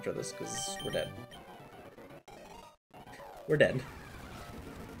one more after this, because we're dead. We're dead.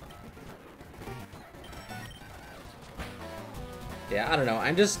 Yeah, I don't know.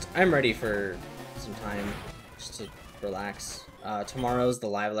 I'm ready for some time just to relax. Tomorrow's the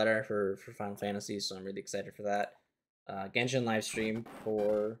live letter for Final Fantasy, so I'm really excited for that. Genshin live stream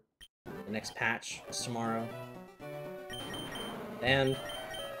for the next patch is tomorrow. And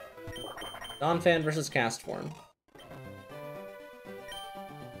Donphan versus Castform.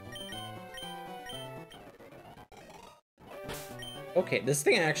 Okay, this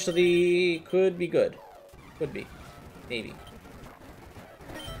thing actually could be good. Could be. Maybe.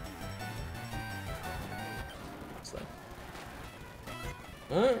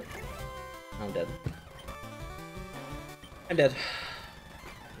 I'm dead. I'm dead.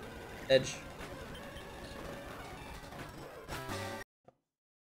 Edge.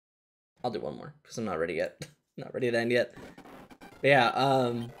 I'll do one more, because I'm not ready yet. Not ready to end yet. But yeah,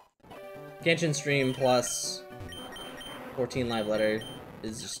 Genshin stream plus 14 live letter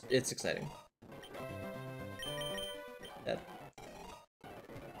is just, it's exciting. Dead.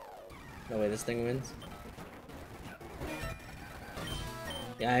 No way this thing wins.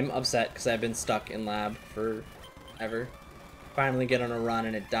 Yeah, I'm upset because I've been stuck in lab forever. Finally get on a run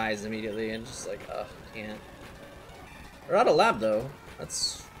and it dies immediately and just like, ugh, can't. We're out of lab though.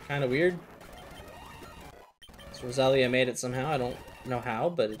 That's kind of weird. So Rosalia made it somehow. I don't know how,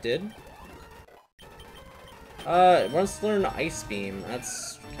 but it did. Let's learn Ice Beam.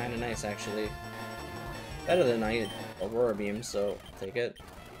 That's kind of nice actually. Better than Aurora Beam, so take it.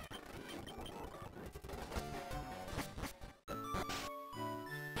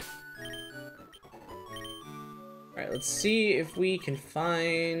 Alright, let's see if we can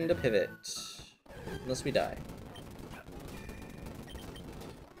find a pivot. Unless we die.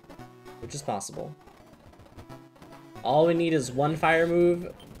 Which is possible. All we need is one fire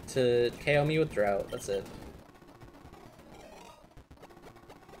move to KO me with Drought. That's it.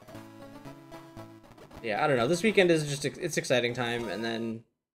 Yeah, I don't know. This weekend is just, it's exciting time, and then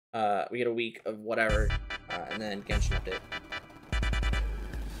we get a week of whatever, and then Genshin update.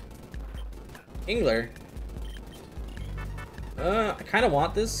 Ingler. I kind of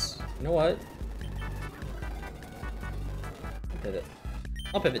want this. You know what? Pivot.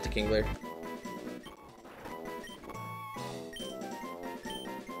 I'll pivot to Kingler.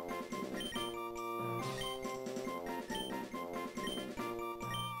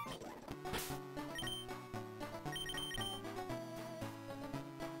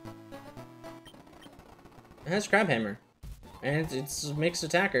 It has Crab Hammer. And it's a mixed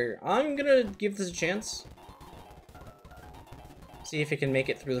attacker. I'm gonna give this a chance. See if it can make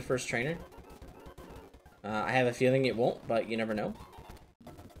it through the first trainer. I have a feeling it won't, but you never know.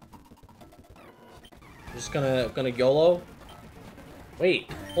 Just gonna YOLO. Wait,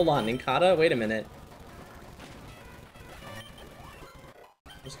 hold on, Ninkata? Wait a minute.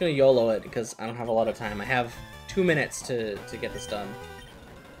 I'm just gonna YOLO it because I don't have a lot of time. I have 2 minutes to get this done.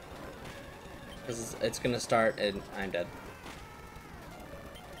 Because it's gonna start and I'm dead.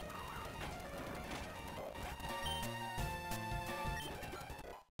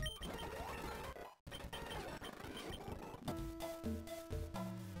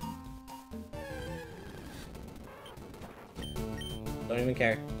 Don't even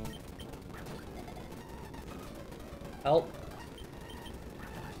care. Help.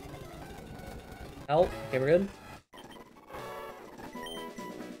 Help. Okay, we're good.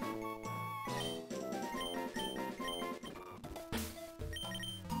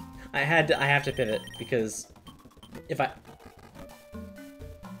 I have to pivot because if I...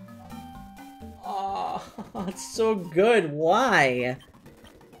 Oh, it's so good. Why?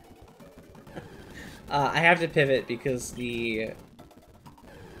 I have to pivot because the...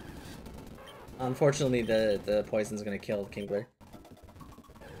 Unfortunately, the poison's gonna kill Kingler.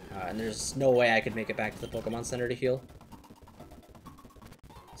 And there's no way I could make it back to the Pokemon Center to heal.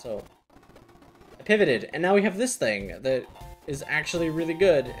 So, I pivoted, and now we have this thing that is actually really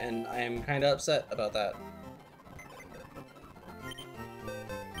good, and I am kind of upset about that.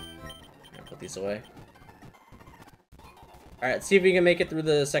 I'll put these away. Alright, let's see if we can make it through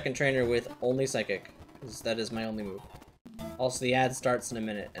the second trainer with only Psychic, because that is my only move. Also, the ad starts in a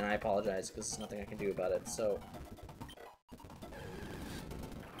minute, and I apologize, because there's nothing I can do about it, so...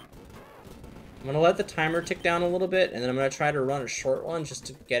 I'm gonna let the timer tick down a little bit, and then I'm gonna try to run a short one just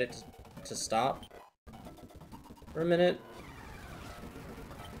to get it to stop for a minute.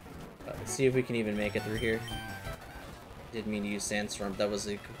 Let's see if we can even make it through here. Didn't mean to use Sandstorm. That was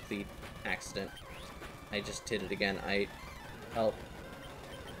a complete accident. I just did it again. Help.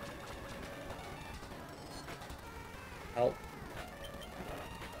 Help.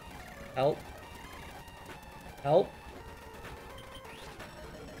 Help. Help.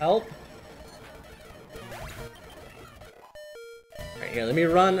 Help. Alright, here, let me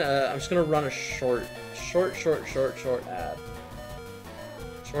run, I'm just gonna run a short ad.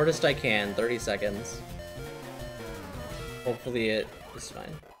 Shortest I can, 30 seconds. Hopefully it is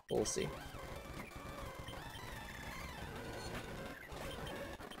fine. We'll see.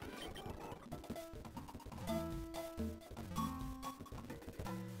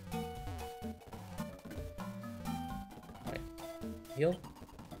 Alright. Heal.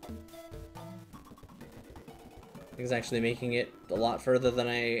 I think it's actually making it a lot further than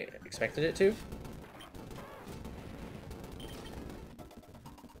I expected it to.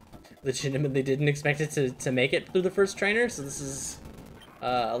 Legitimately didn't expect it to make it through the first trainer, so this is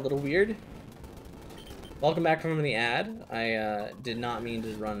a little weird. Welcome back from the ad. I did not mean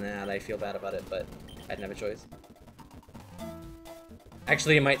to run an ad. I feel bad about it, but I didn't have a choice.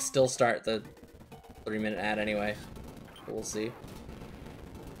 Actually, it might still start the 3-minute ad anyway. But we'll see.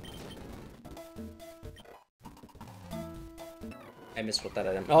 I missed what that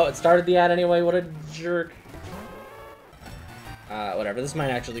item. Oh, it started the ad anyway. What a jerk. Whatever. This might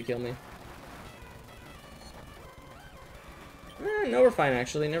actually kill me. No, we're fine,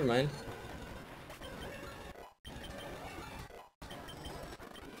 actually. Never mind.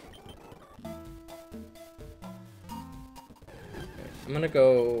 I'm gonna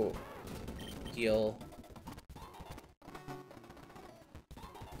go heal.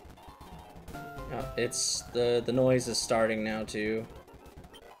 Oh, it's the noise is starting now too.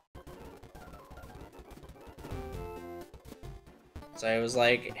 So I was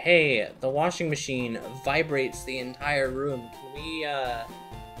like, hey, the washing machine vibrates the entire room.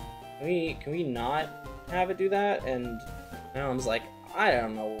 Can we not have it do that? And my mom's like, I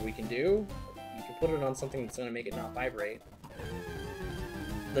don't know what we can do. You can put it on something that's gonna make it not vibrate.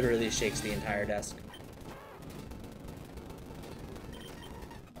 Literally shakes the entire desk.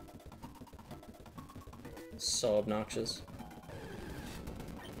 So obnoxious.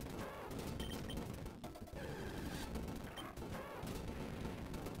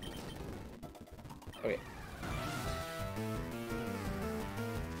 Okay.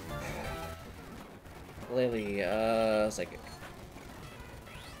 Lily, psychic.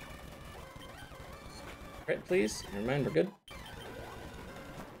 Crit, please. Never mind, we're good.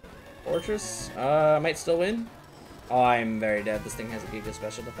 Fortress, might still win. Oh, I'm very dead. This thing has a Giga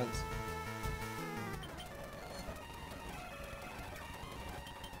special defense.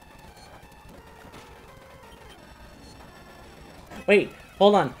 Wait,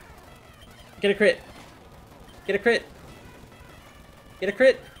 hold on. Get a crit. Get a crit. Get a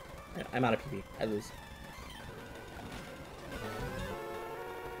crit. I'm out of PP. I lose.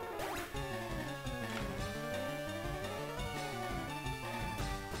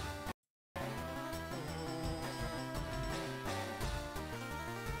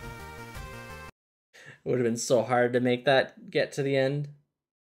 It would have been so hard to make that get to the end.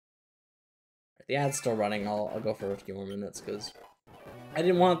 The ad's still running. I'll go for a few more minutes because I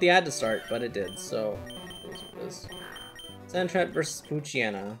didn't want the ad to start, but it did. So here's what it is. Sandtrap versus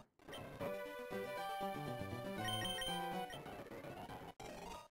Puchiana.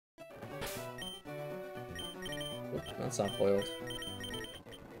 Oops, that's not boiled.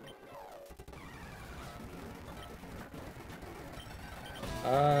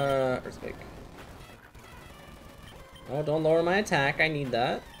 Earthquake. Oh, don't lower my attack. I need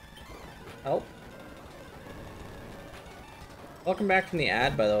that. Help. Welcome back from the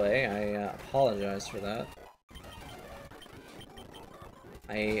ad, by the way. I apologize for that.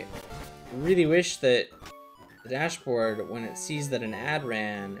 I really wish that the dashboard, when it sees that an ad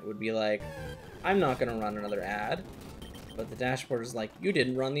ran, it would be like, I'm not going to run another ad. But the dashboard is like, you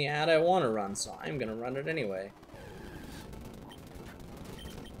didn't run the ad I want to run, so I'm going to run it anyway.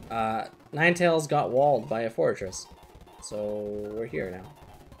 Ninetales got walled by a fortress. So we're here now.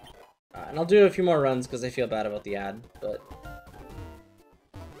 And I'll do a few more runs because I feel bad about the ad, but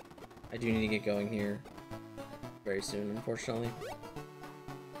I do need to get going here very soon, unfortunately.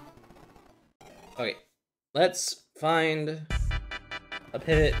 Okay, let's find a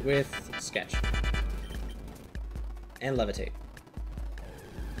pivot with sketch. And levitate.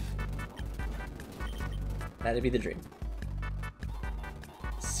 That'd be the dream.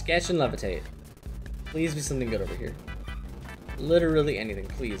 Sketch and levitate. Please be something good over here. Literally anything,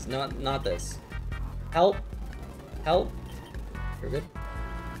 please. Not this. Help. Help. We're good.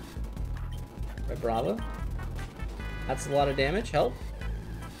 Right, bravo. That's a lot of damage. Help.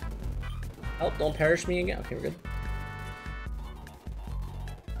 Help, don't perish me again. Okay, we're good.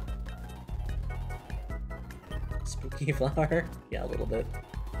 Spooky flower. Yeah, a little bit.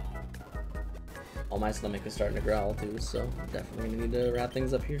 Oh, my stomach is starting to growl too, so definitely gonna need to wrap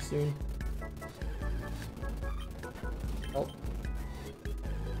things up here soon. Help.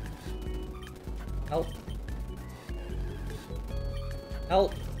 Help.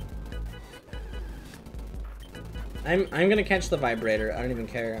 Help. I'm gonna catch the vibrator. I don't even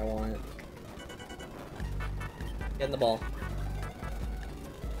care. I want it. Get in the ball.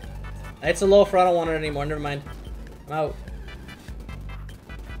 It's a loafer. I don't want it anymore. Never mind. I'm out.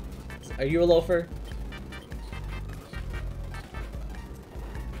 Are you a loafer?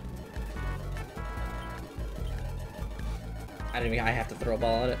 I have to throw a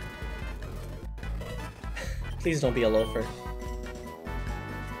ball at it. Please don't be a loafer.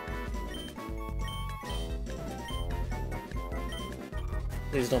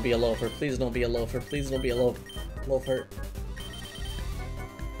 Please don't be a loafer. Please don't be a loafer. Please don't be a loafer.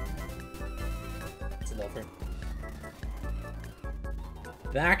 It's a loafer.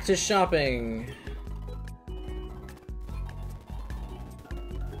 Back to shopping.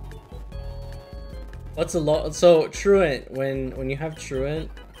 What's a so truant, when you have truant,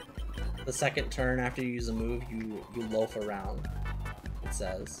 the second turn after you use a move, you loaf around, it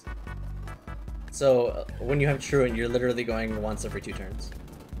says. So when you have truant, you're literally going once every 2 turns.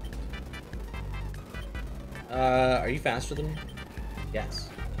 Are you faster than me? Yes.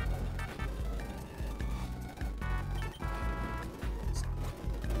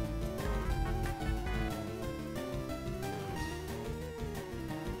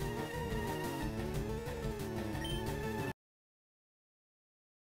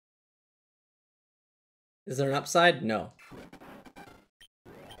 Is there an upside? No.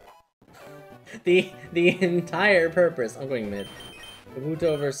 The entire purpose. I'm going mid.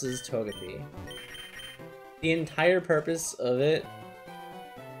 Kabuto versus Togepi. The entire purpose of it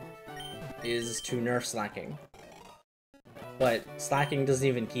is to nerf slacking. But slacking doesn't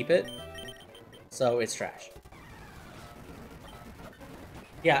even keep it, so it's trash.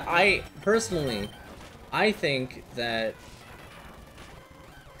 Yeah, I personally think that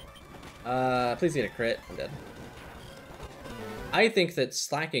please get a crit. I'm dead. I think that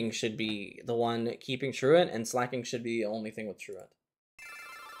slacking should be the one keeping truant, and slacking should be the only thing with truant.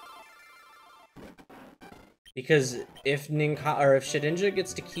 Because if Shedinja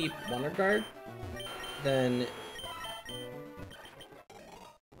gets to keep Wonder Guard, then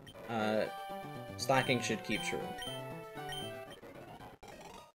slacking should keep truant.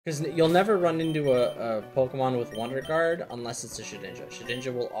 Because you'll never run into a Pokemon with Wonder Guard unless it's a Shedinja.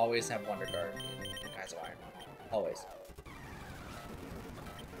 Shedinja will always have Wonder Guard in Kaizo Ironmon. Always.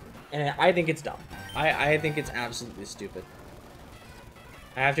 And I think it's dumb. I think it's absolutely stupid.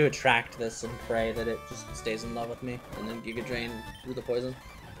 I have to attract this and pray that it just stays in love with me, and then Giga Drain through the poison.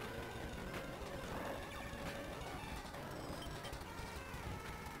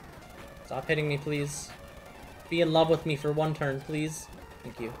 Stop hitting me, please. Be in love with me for 1 turn, please.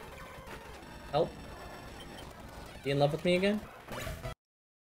 Thank you. Help. Be in love with me again?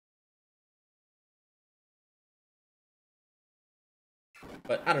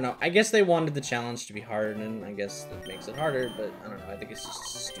 But I don't know. I guess they wanted the challenge to be hard, and I guess that makes it harder, but I don't know. I think it's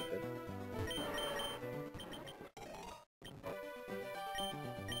just stupid.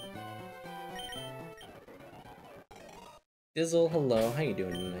 Dizzle, hello. How you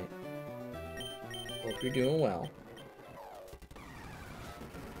doing tonight? Hope you're doing well.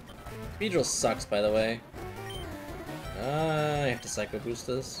 Speedrill sucks, by the way. I have to Psycho Boost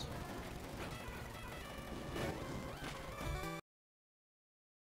this.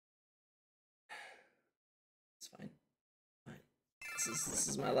 It's fine. Fine. This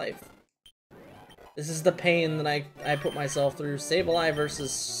is my life. This is the pain that I put myself through. Sableye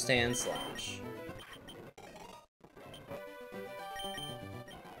versus Stand Slash.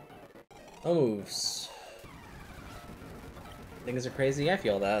 No moves. Things are crazy. I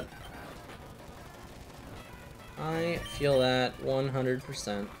feel that. I feel that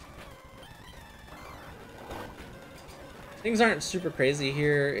 100%. Things aren't super crazy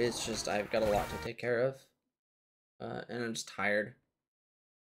here. It's just I've got a lot to take care of. And I'm just tired.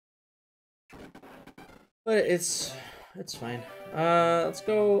 But it's fine. Let's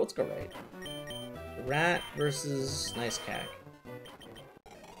go right. Rat versus nice cack.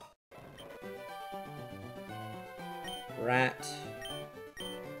 Rat.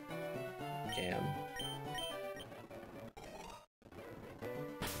 Jam.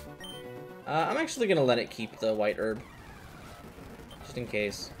 I'm actually gonna let it keep the white herb. Just in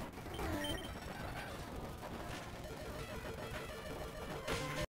case.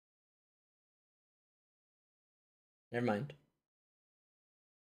 Never mind.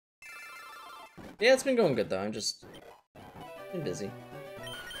 Yeah, it's been going good though. I'm just been busy.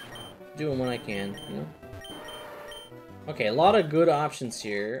 Doing what I can, you know? Okay, a lot of good options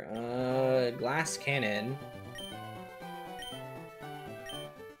here. Glass cannon.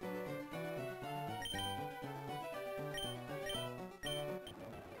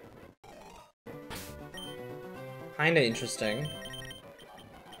 Kinda interesting.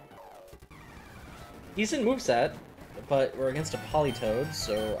 Decent moveset, but we're against a Polytoad,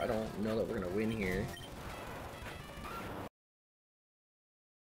 so I don't know that we're gonna win here.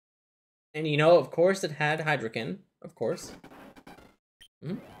 And you know, of course it had Hydrokin. Of course.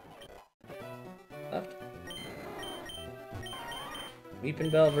 Left.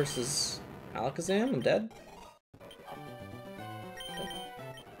 Weepinbell versus Alakazam? I'm dead.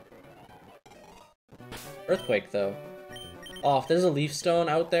 Earthquake, though. Oh, if there's a Leaf Stone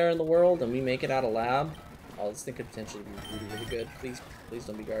out there in the world and we make it out of lab, oh, this thing could potentially be really, really good. Please, please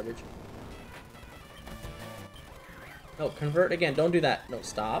don't be garbage. No, convert again. Don't do that. No,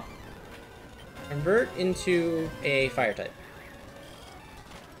 stop. Convert into a fire type.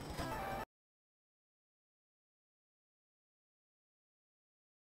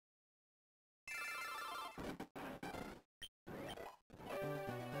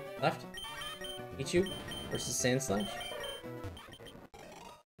 Left. Ichu versus Sand Slash.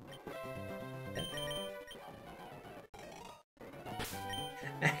 Dead.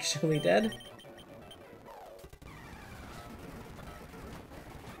 Actually dead.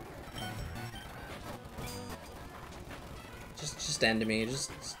 Just end me.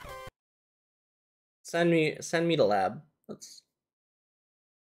 Just send me to lab. It's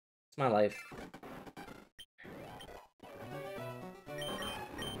my life.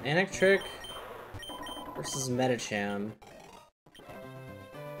 Manectric versus Metacham.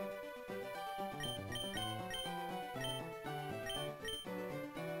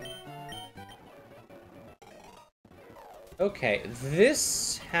 Okay,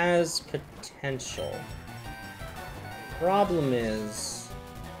 this has potential. Problem is,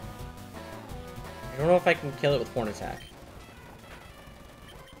 I don't know if I can kill it with Horn Attack.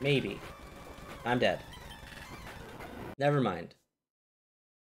 Maybe. I'm dead. Never mind.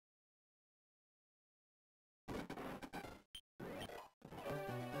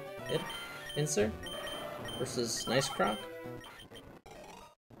 Pinsir versus Nice Croc.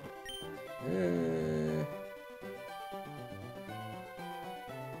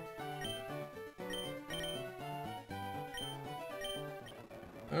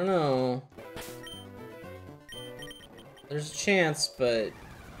 I don't know. There's a chance, but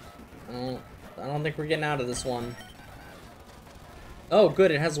I don't think we're getting out of this one. Oh,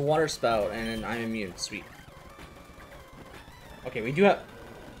 good, it has a water spout, and I'm immune. Sweet. Okay, we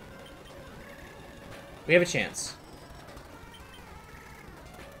have a chance.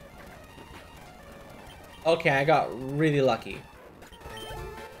 Okay, I got really lucky.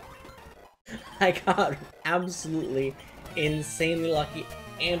 I got absolutely insanely lucky,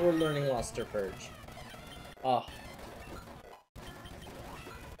 and we're learning Luster Purge. Oh.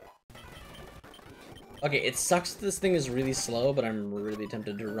 Okay, it sucks that this thing is really slow, but I'm really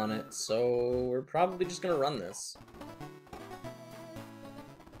tempted to run it, so we're probably just gonna run this.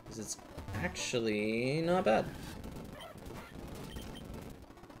 Because it's actually not bad.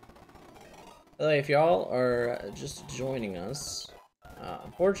 By the way, if y'all are just joining us,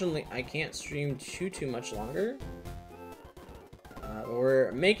 unfortunately I can't stream too much longer. But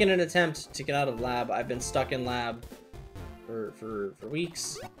we're making an attempt to get out of lab. I've been stuck in lab for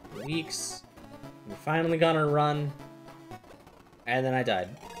weeks and weeks. We finally got on a run, and then I died.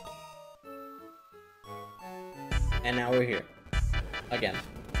 And now we're here again.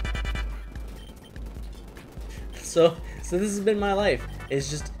 So this has been my life. It's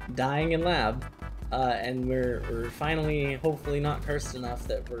just dying in lab, and we're finally, hopefully, not cursed enough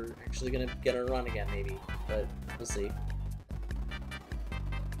that we're actually gonna get a run again, maybe. But we'll see.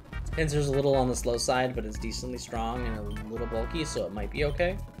 Pinsir's a little on the slow side, but it's decently strong and a little bulky, so it might be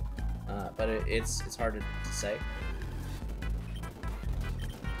okay. But it's hard to say.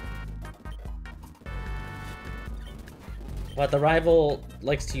 But the rival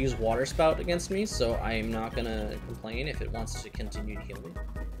likes to use water spout against me, so I'm not gonna complain if it wants to continue to heal me.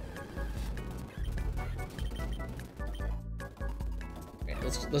 Okay,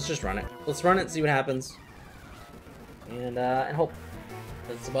 let's just run it. Let's run it, see what happens, and hope.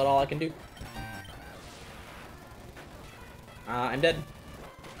 That's about all I can do. I'm dead.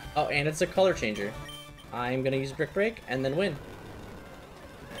 Oh, and it's a color changer. I'm gonna use Brick Break and then win.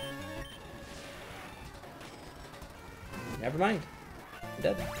 Never mind. I'm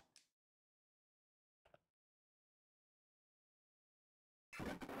dead.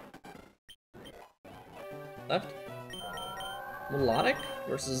 Left. Melodic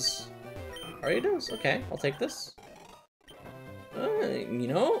versus Ariados. Okay, I'll take this. You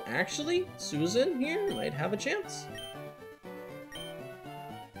know, actually, Susan here might have a chance.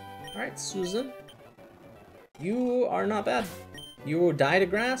 Alright, Susan. You are not bad. You die to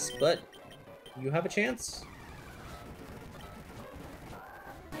grass, but you have a chance.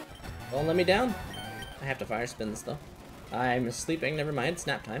 Don't let me down. I have to fire spin this though. I'm sleeping, never mind, it's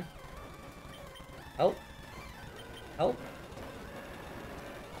nap time. Help. Help.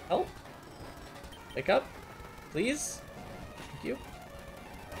 Help. Wake up. Please. Thank you.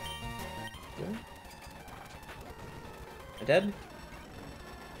 Am I dead?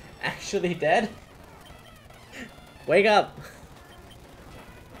 Actually dead? Wake up!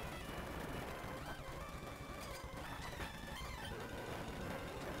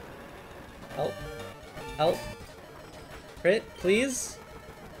 Help. Help. Crit, please?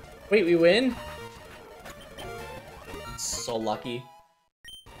 Wait, we win? So lucky.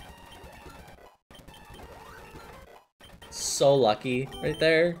 So lucky right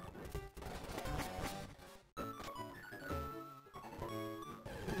there.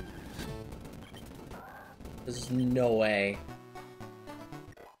 There's no way.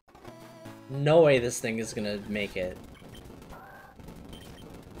 No way this thing is gonna make it.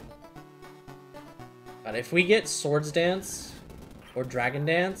 But if we get Swords Dance or Dragon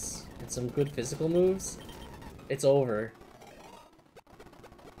Dance and some good physical moves, it's over.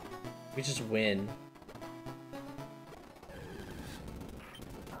 We just win.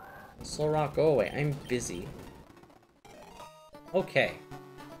 Slow Rock, go away. I'm busy. Okay.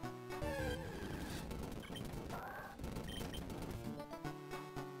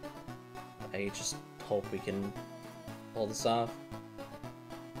 I just hope we can pull this off.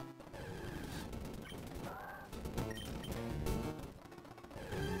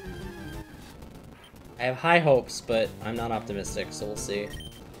 I have high hopes, but I'm not optimistic, so we'll see.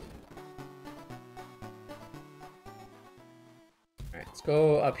 Alright, let's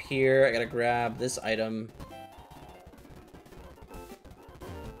go up here. I gotta grab this item.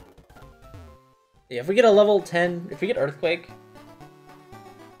 Yeah, if we get a level 10, if we get Earthquake,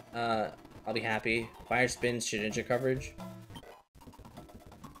 I'll be happy. Fire spins, Shedinja coverage.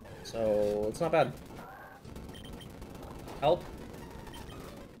 So, it's not bad. Help.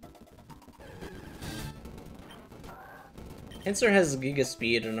 Pinsir has Giga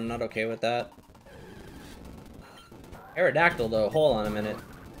Speed, and I'm not okay with that. Aerodactyl, though. Hold on a minute.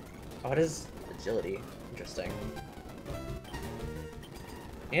 Oh, it is Agility. Interesting.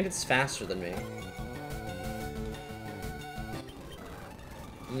 And it's faster than me.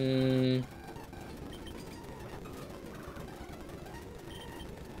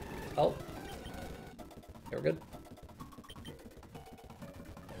 Oh. Okay, we're good.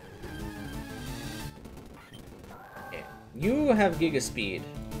 Okay. You have Giga Speed.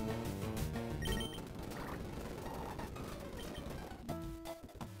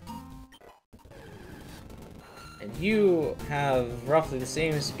 And you have roughly the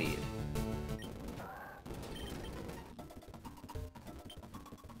same speed.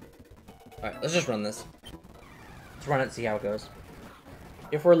 Alright, let's just run this. Let's run it and see how it goes.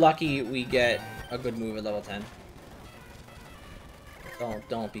 If we're lucky, we get a good move at level 10.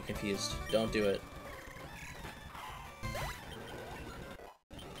 Don't be confused. Don't do it.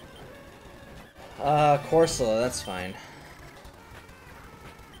 Corsola, that's fine.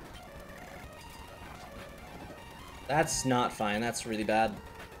 That's not fine, that's really bad.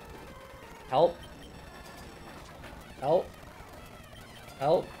 Help. Help.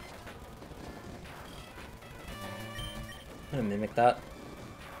 Help. I'm gonna mimic that.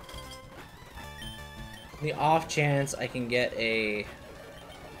 In the off chance I can get a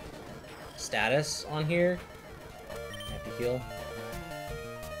status on here, I have to heal.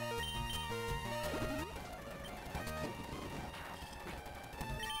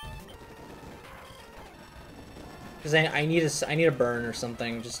 Because I need a burn or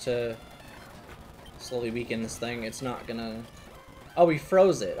something just to slowly weaken this thing. It's not gonna... Oh, we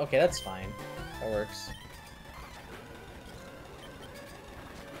froze it. Okay, that's fine. That works.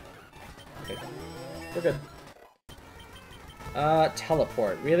 Okay. We're good.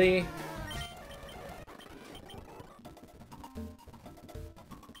 Teleport. Really?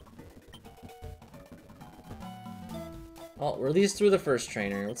 Oh, we're at least through the first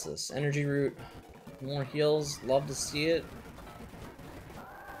trainer. What's this? Energy root. More heals. Love to see it.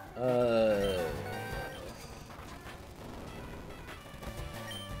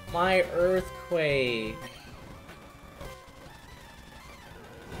 My earthquake.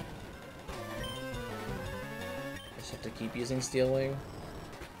 Just have to keep using Steel Wing.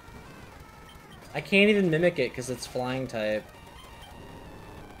 I can't even mimic it because it's flying type.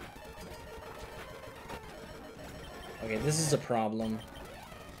 Okay, this is a problem.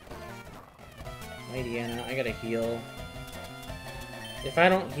 Mighty Anna, I gotta heal. If I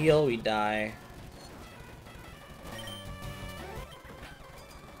don't heal, we die.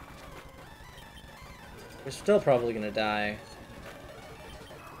 We're still probably gonna die.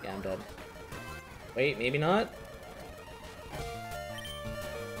 Yeah, I'm dead. Wait, maybe not?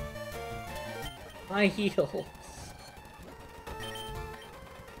 My heals.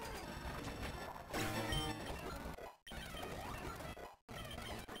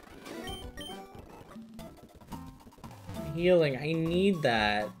 Healing, I need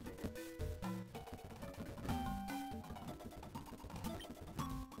that.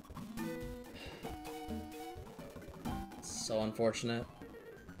 So unfortunate.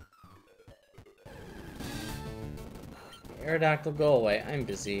 Aerodactyl, go away. I'm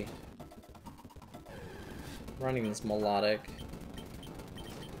busy. Running this melodic.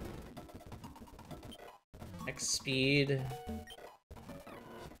 X speed.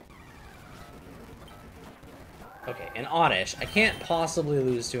 Okay, an Oddish. I can't possibly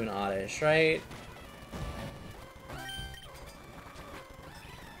lose to an Oddish, right?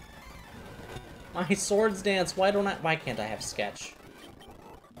 My Swords Dance, why can't I have Sketch?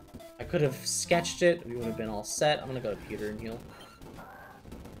 I could have sketched it, we would have been all set. I'm gonna go to Peter and heal.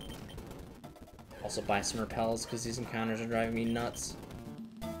 Also buy some repels, because these encounters are driving me nuts.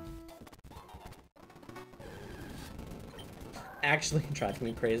 Actually driving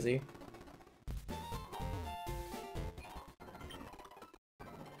me crazy.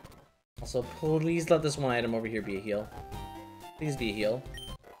 Also, please let this one item over here be a heal. Please be a heal.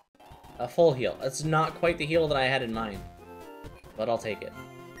 A full heal. That's not quite the heal that I had in mind, but I'll take it.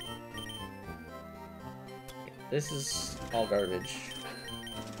 This is all garbage.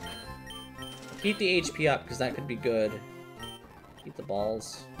 Keep the HP up, because that could be good. Keep the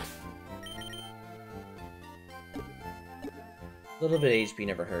balls. A little bit of HP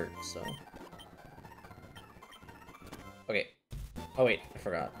never hurt, so... Okay. Oh wait, I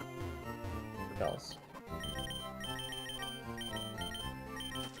forgot. Repels.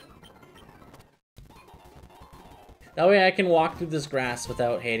 That way I can walk through this grass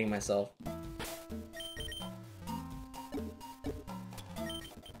without hating myself.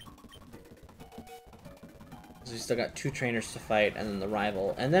 So we still got 2 trainers to fight, and then the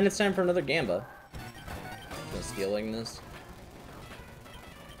rival. And then it's time for another Gamba. Just stealing this.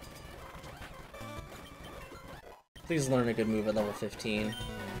 Please learn a good move at level 15.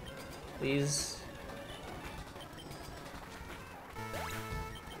 Please.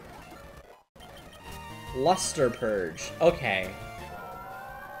 Luster Purge. Okay.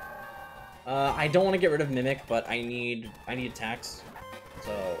 I don't want to get rid of Mimic, but I need attacks,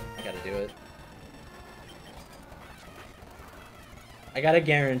 so I gotta do it. I gotta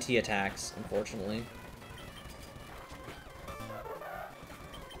guarantee attacks, unfortunately.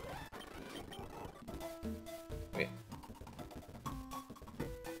 Okay.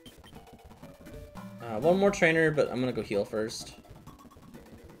 One more trainer, but I'm gonna go heal first.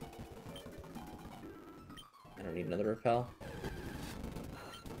 I don't need another repel.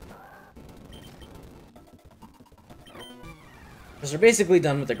 Because we're basically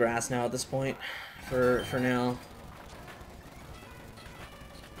done with the grass now at this point, for now.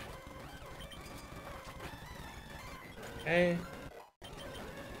 Okay.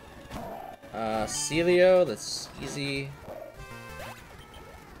 Celio, that's easy.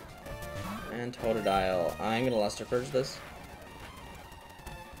 And Totodile. I'm gonna Luster Purge this.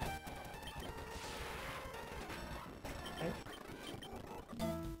 Okay.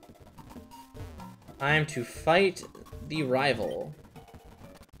 Time to fight the rival.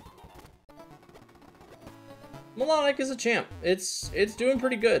 Melodic is a champ. It's doing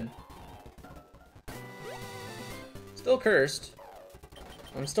pretty good. Still cursed.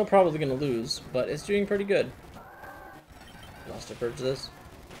 I'm still probably gonna lose, but it's doing pretty good. Luster Purge this.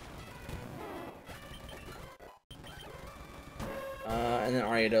 And then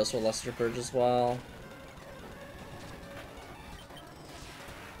Ariados will Luster Purge as well.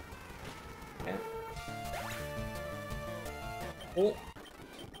 Cool.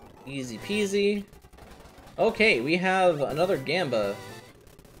 Easy peasy. Okay, we have another Gamba.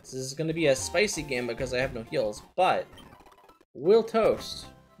 This is gonna be a spicy Gamba because I have no heals, but will Toast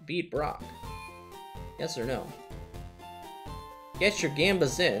beat Brock? Yes or no? Get your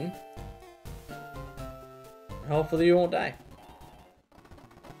Gambas in. Hopefully you won't die.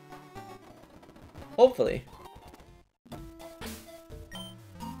 Hopefully.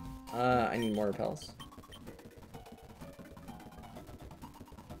 I need more repels.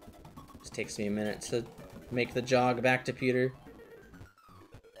 Just takes me a minute to make the jog back to Peter.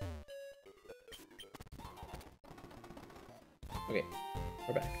 Okay,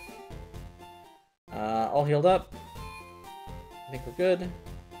 we're back. All healed up. I think we're good.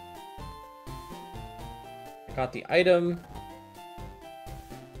 I got the item.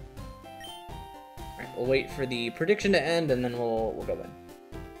 Alright, we'll wait for the prediction to end and then we'll go in.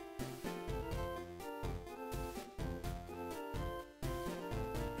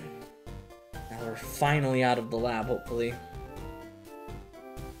 Now we're finally out of the lab, hopefully.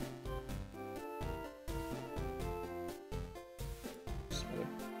 Just gonna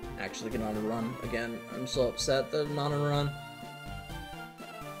actually get on a run again. I'm so upset that I'm not on a run.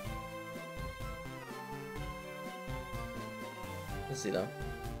 Let's see though.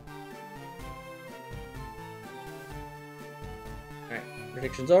 Alright,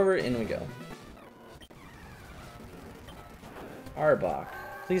 prediction's over, in we go. Arbok,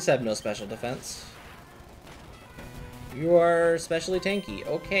 please have no special defense. You are specially tanky.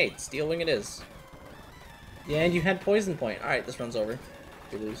 Okay, Steel Wing it is. Yeah, and you had Poison Point. Alright, this run's over.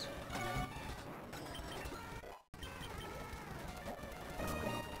 We lose.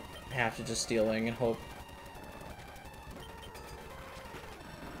 I have to just Steel Wing and hope.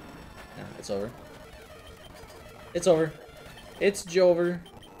 No, it's over. It's over. It's Jover.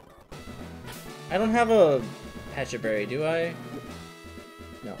 I don't have a Hatchet Berry, do I?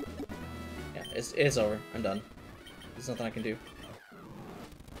 No. Yeah, it's over. I'm done. There's nothing I can do.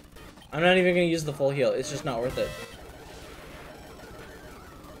 I'm not even gonna use the full heal. It's just not worth it.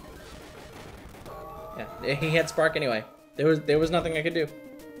 Yeah, he had Spark anyway. There was nothing I could do.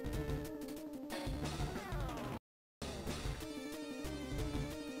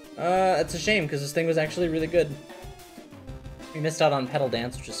 It's a shame because this thing was actually really good. We missed out on Petal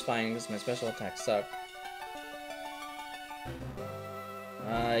Dance, which is fine because my special attacks suck.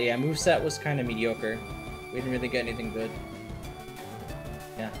 Yeah, moveset was kind of mediocre. We didn't really get anything good.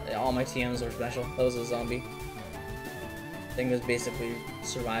 Yeah, all my TMs were special. That was a zombie. Thing was basically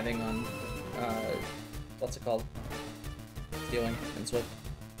surviving on, what's it called? Stealing and Swift.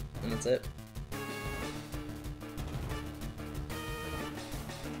 And that's it.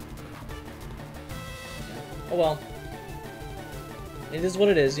 Oh well. It is what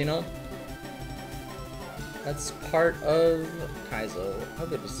it is, you know? That's part of Kaizo. How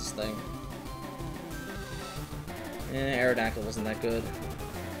good was this thing? Aerodactyl wasn't that good.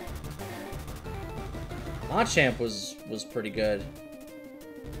 Machamp was pretty good.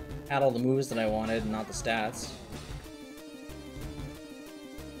 Had all the moves that I wanted, not the stats.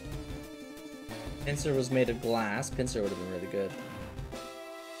 Pinsir was made of glass. Pinsir would have been really good.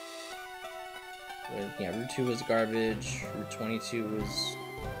 Yeah, Route 2 was garbage. Route 22 was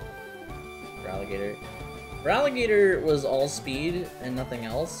Ralligator. Ralligator was all speed and nothing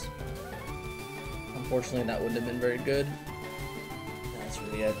else. Unfortunately, that wouldn't have been very good. That's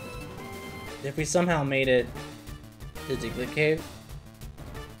really it. If we somehow made it to Diglett Cave,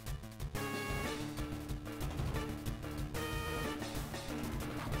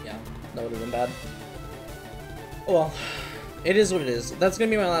 yeah, that would have been bad. Oh well. It is what it is. That's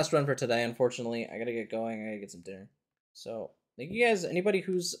gonna be my last run for today, unfortunately. I gotta get going, I gotta get some dinner. So, thank you guys, anybody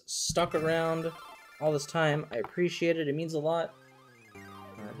who's stuck around all this time, I appreciate it, it means a lot.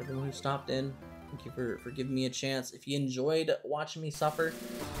 Everyone who stopped in, thank you for giving me a chance. If you enjoyed watching me suffer,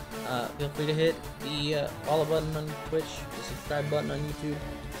 feel free to hit the follow button on Twitch, the subscribe button on YouTube.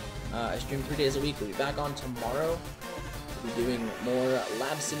 I stream 3 days a week, we'll be back on tomorrow. We'll be doing more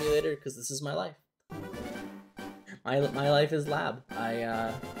Lab Simulator, because this is my life. My life is lab.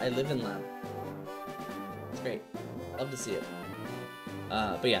 I live in lab. It's great. Love to see it.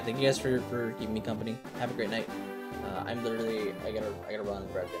 But yeah, thank you guys for keeping me company. Have a great night. I'm literally I gotta run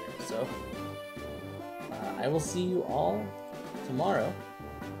and grab dinner. So I will see you all tomorrow.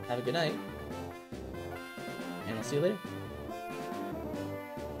 Have a good night, and I'll see you later.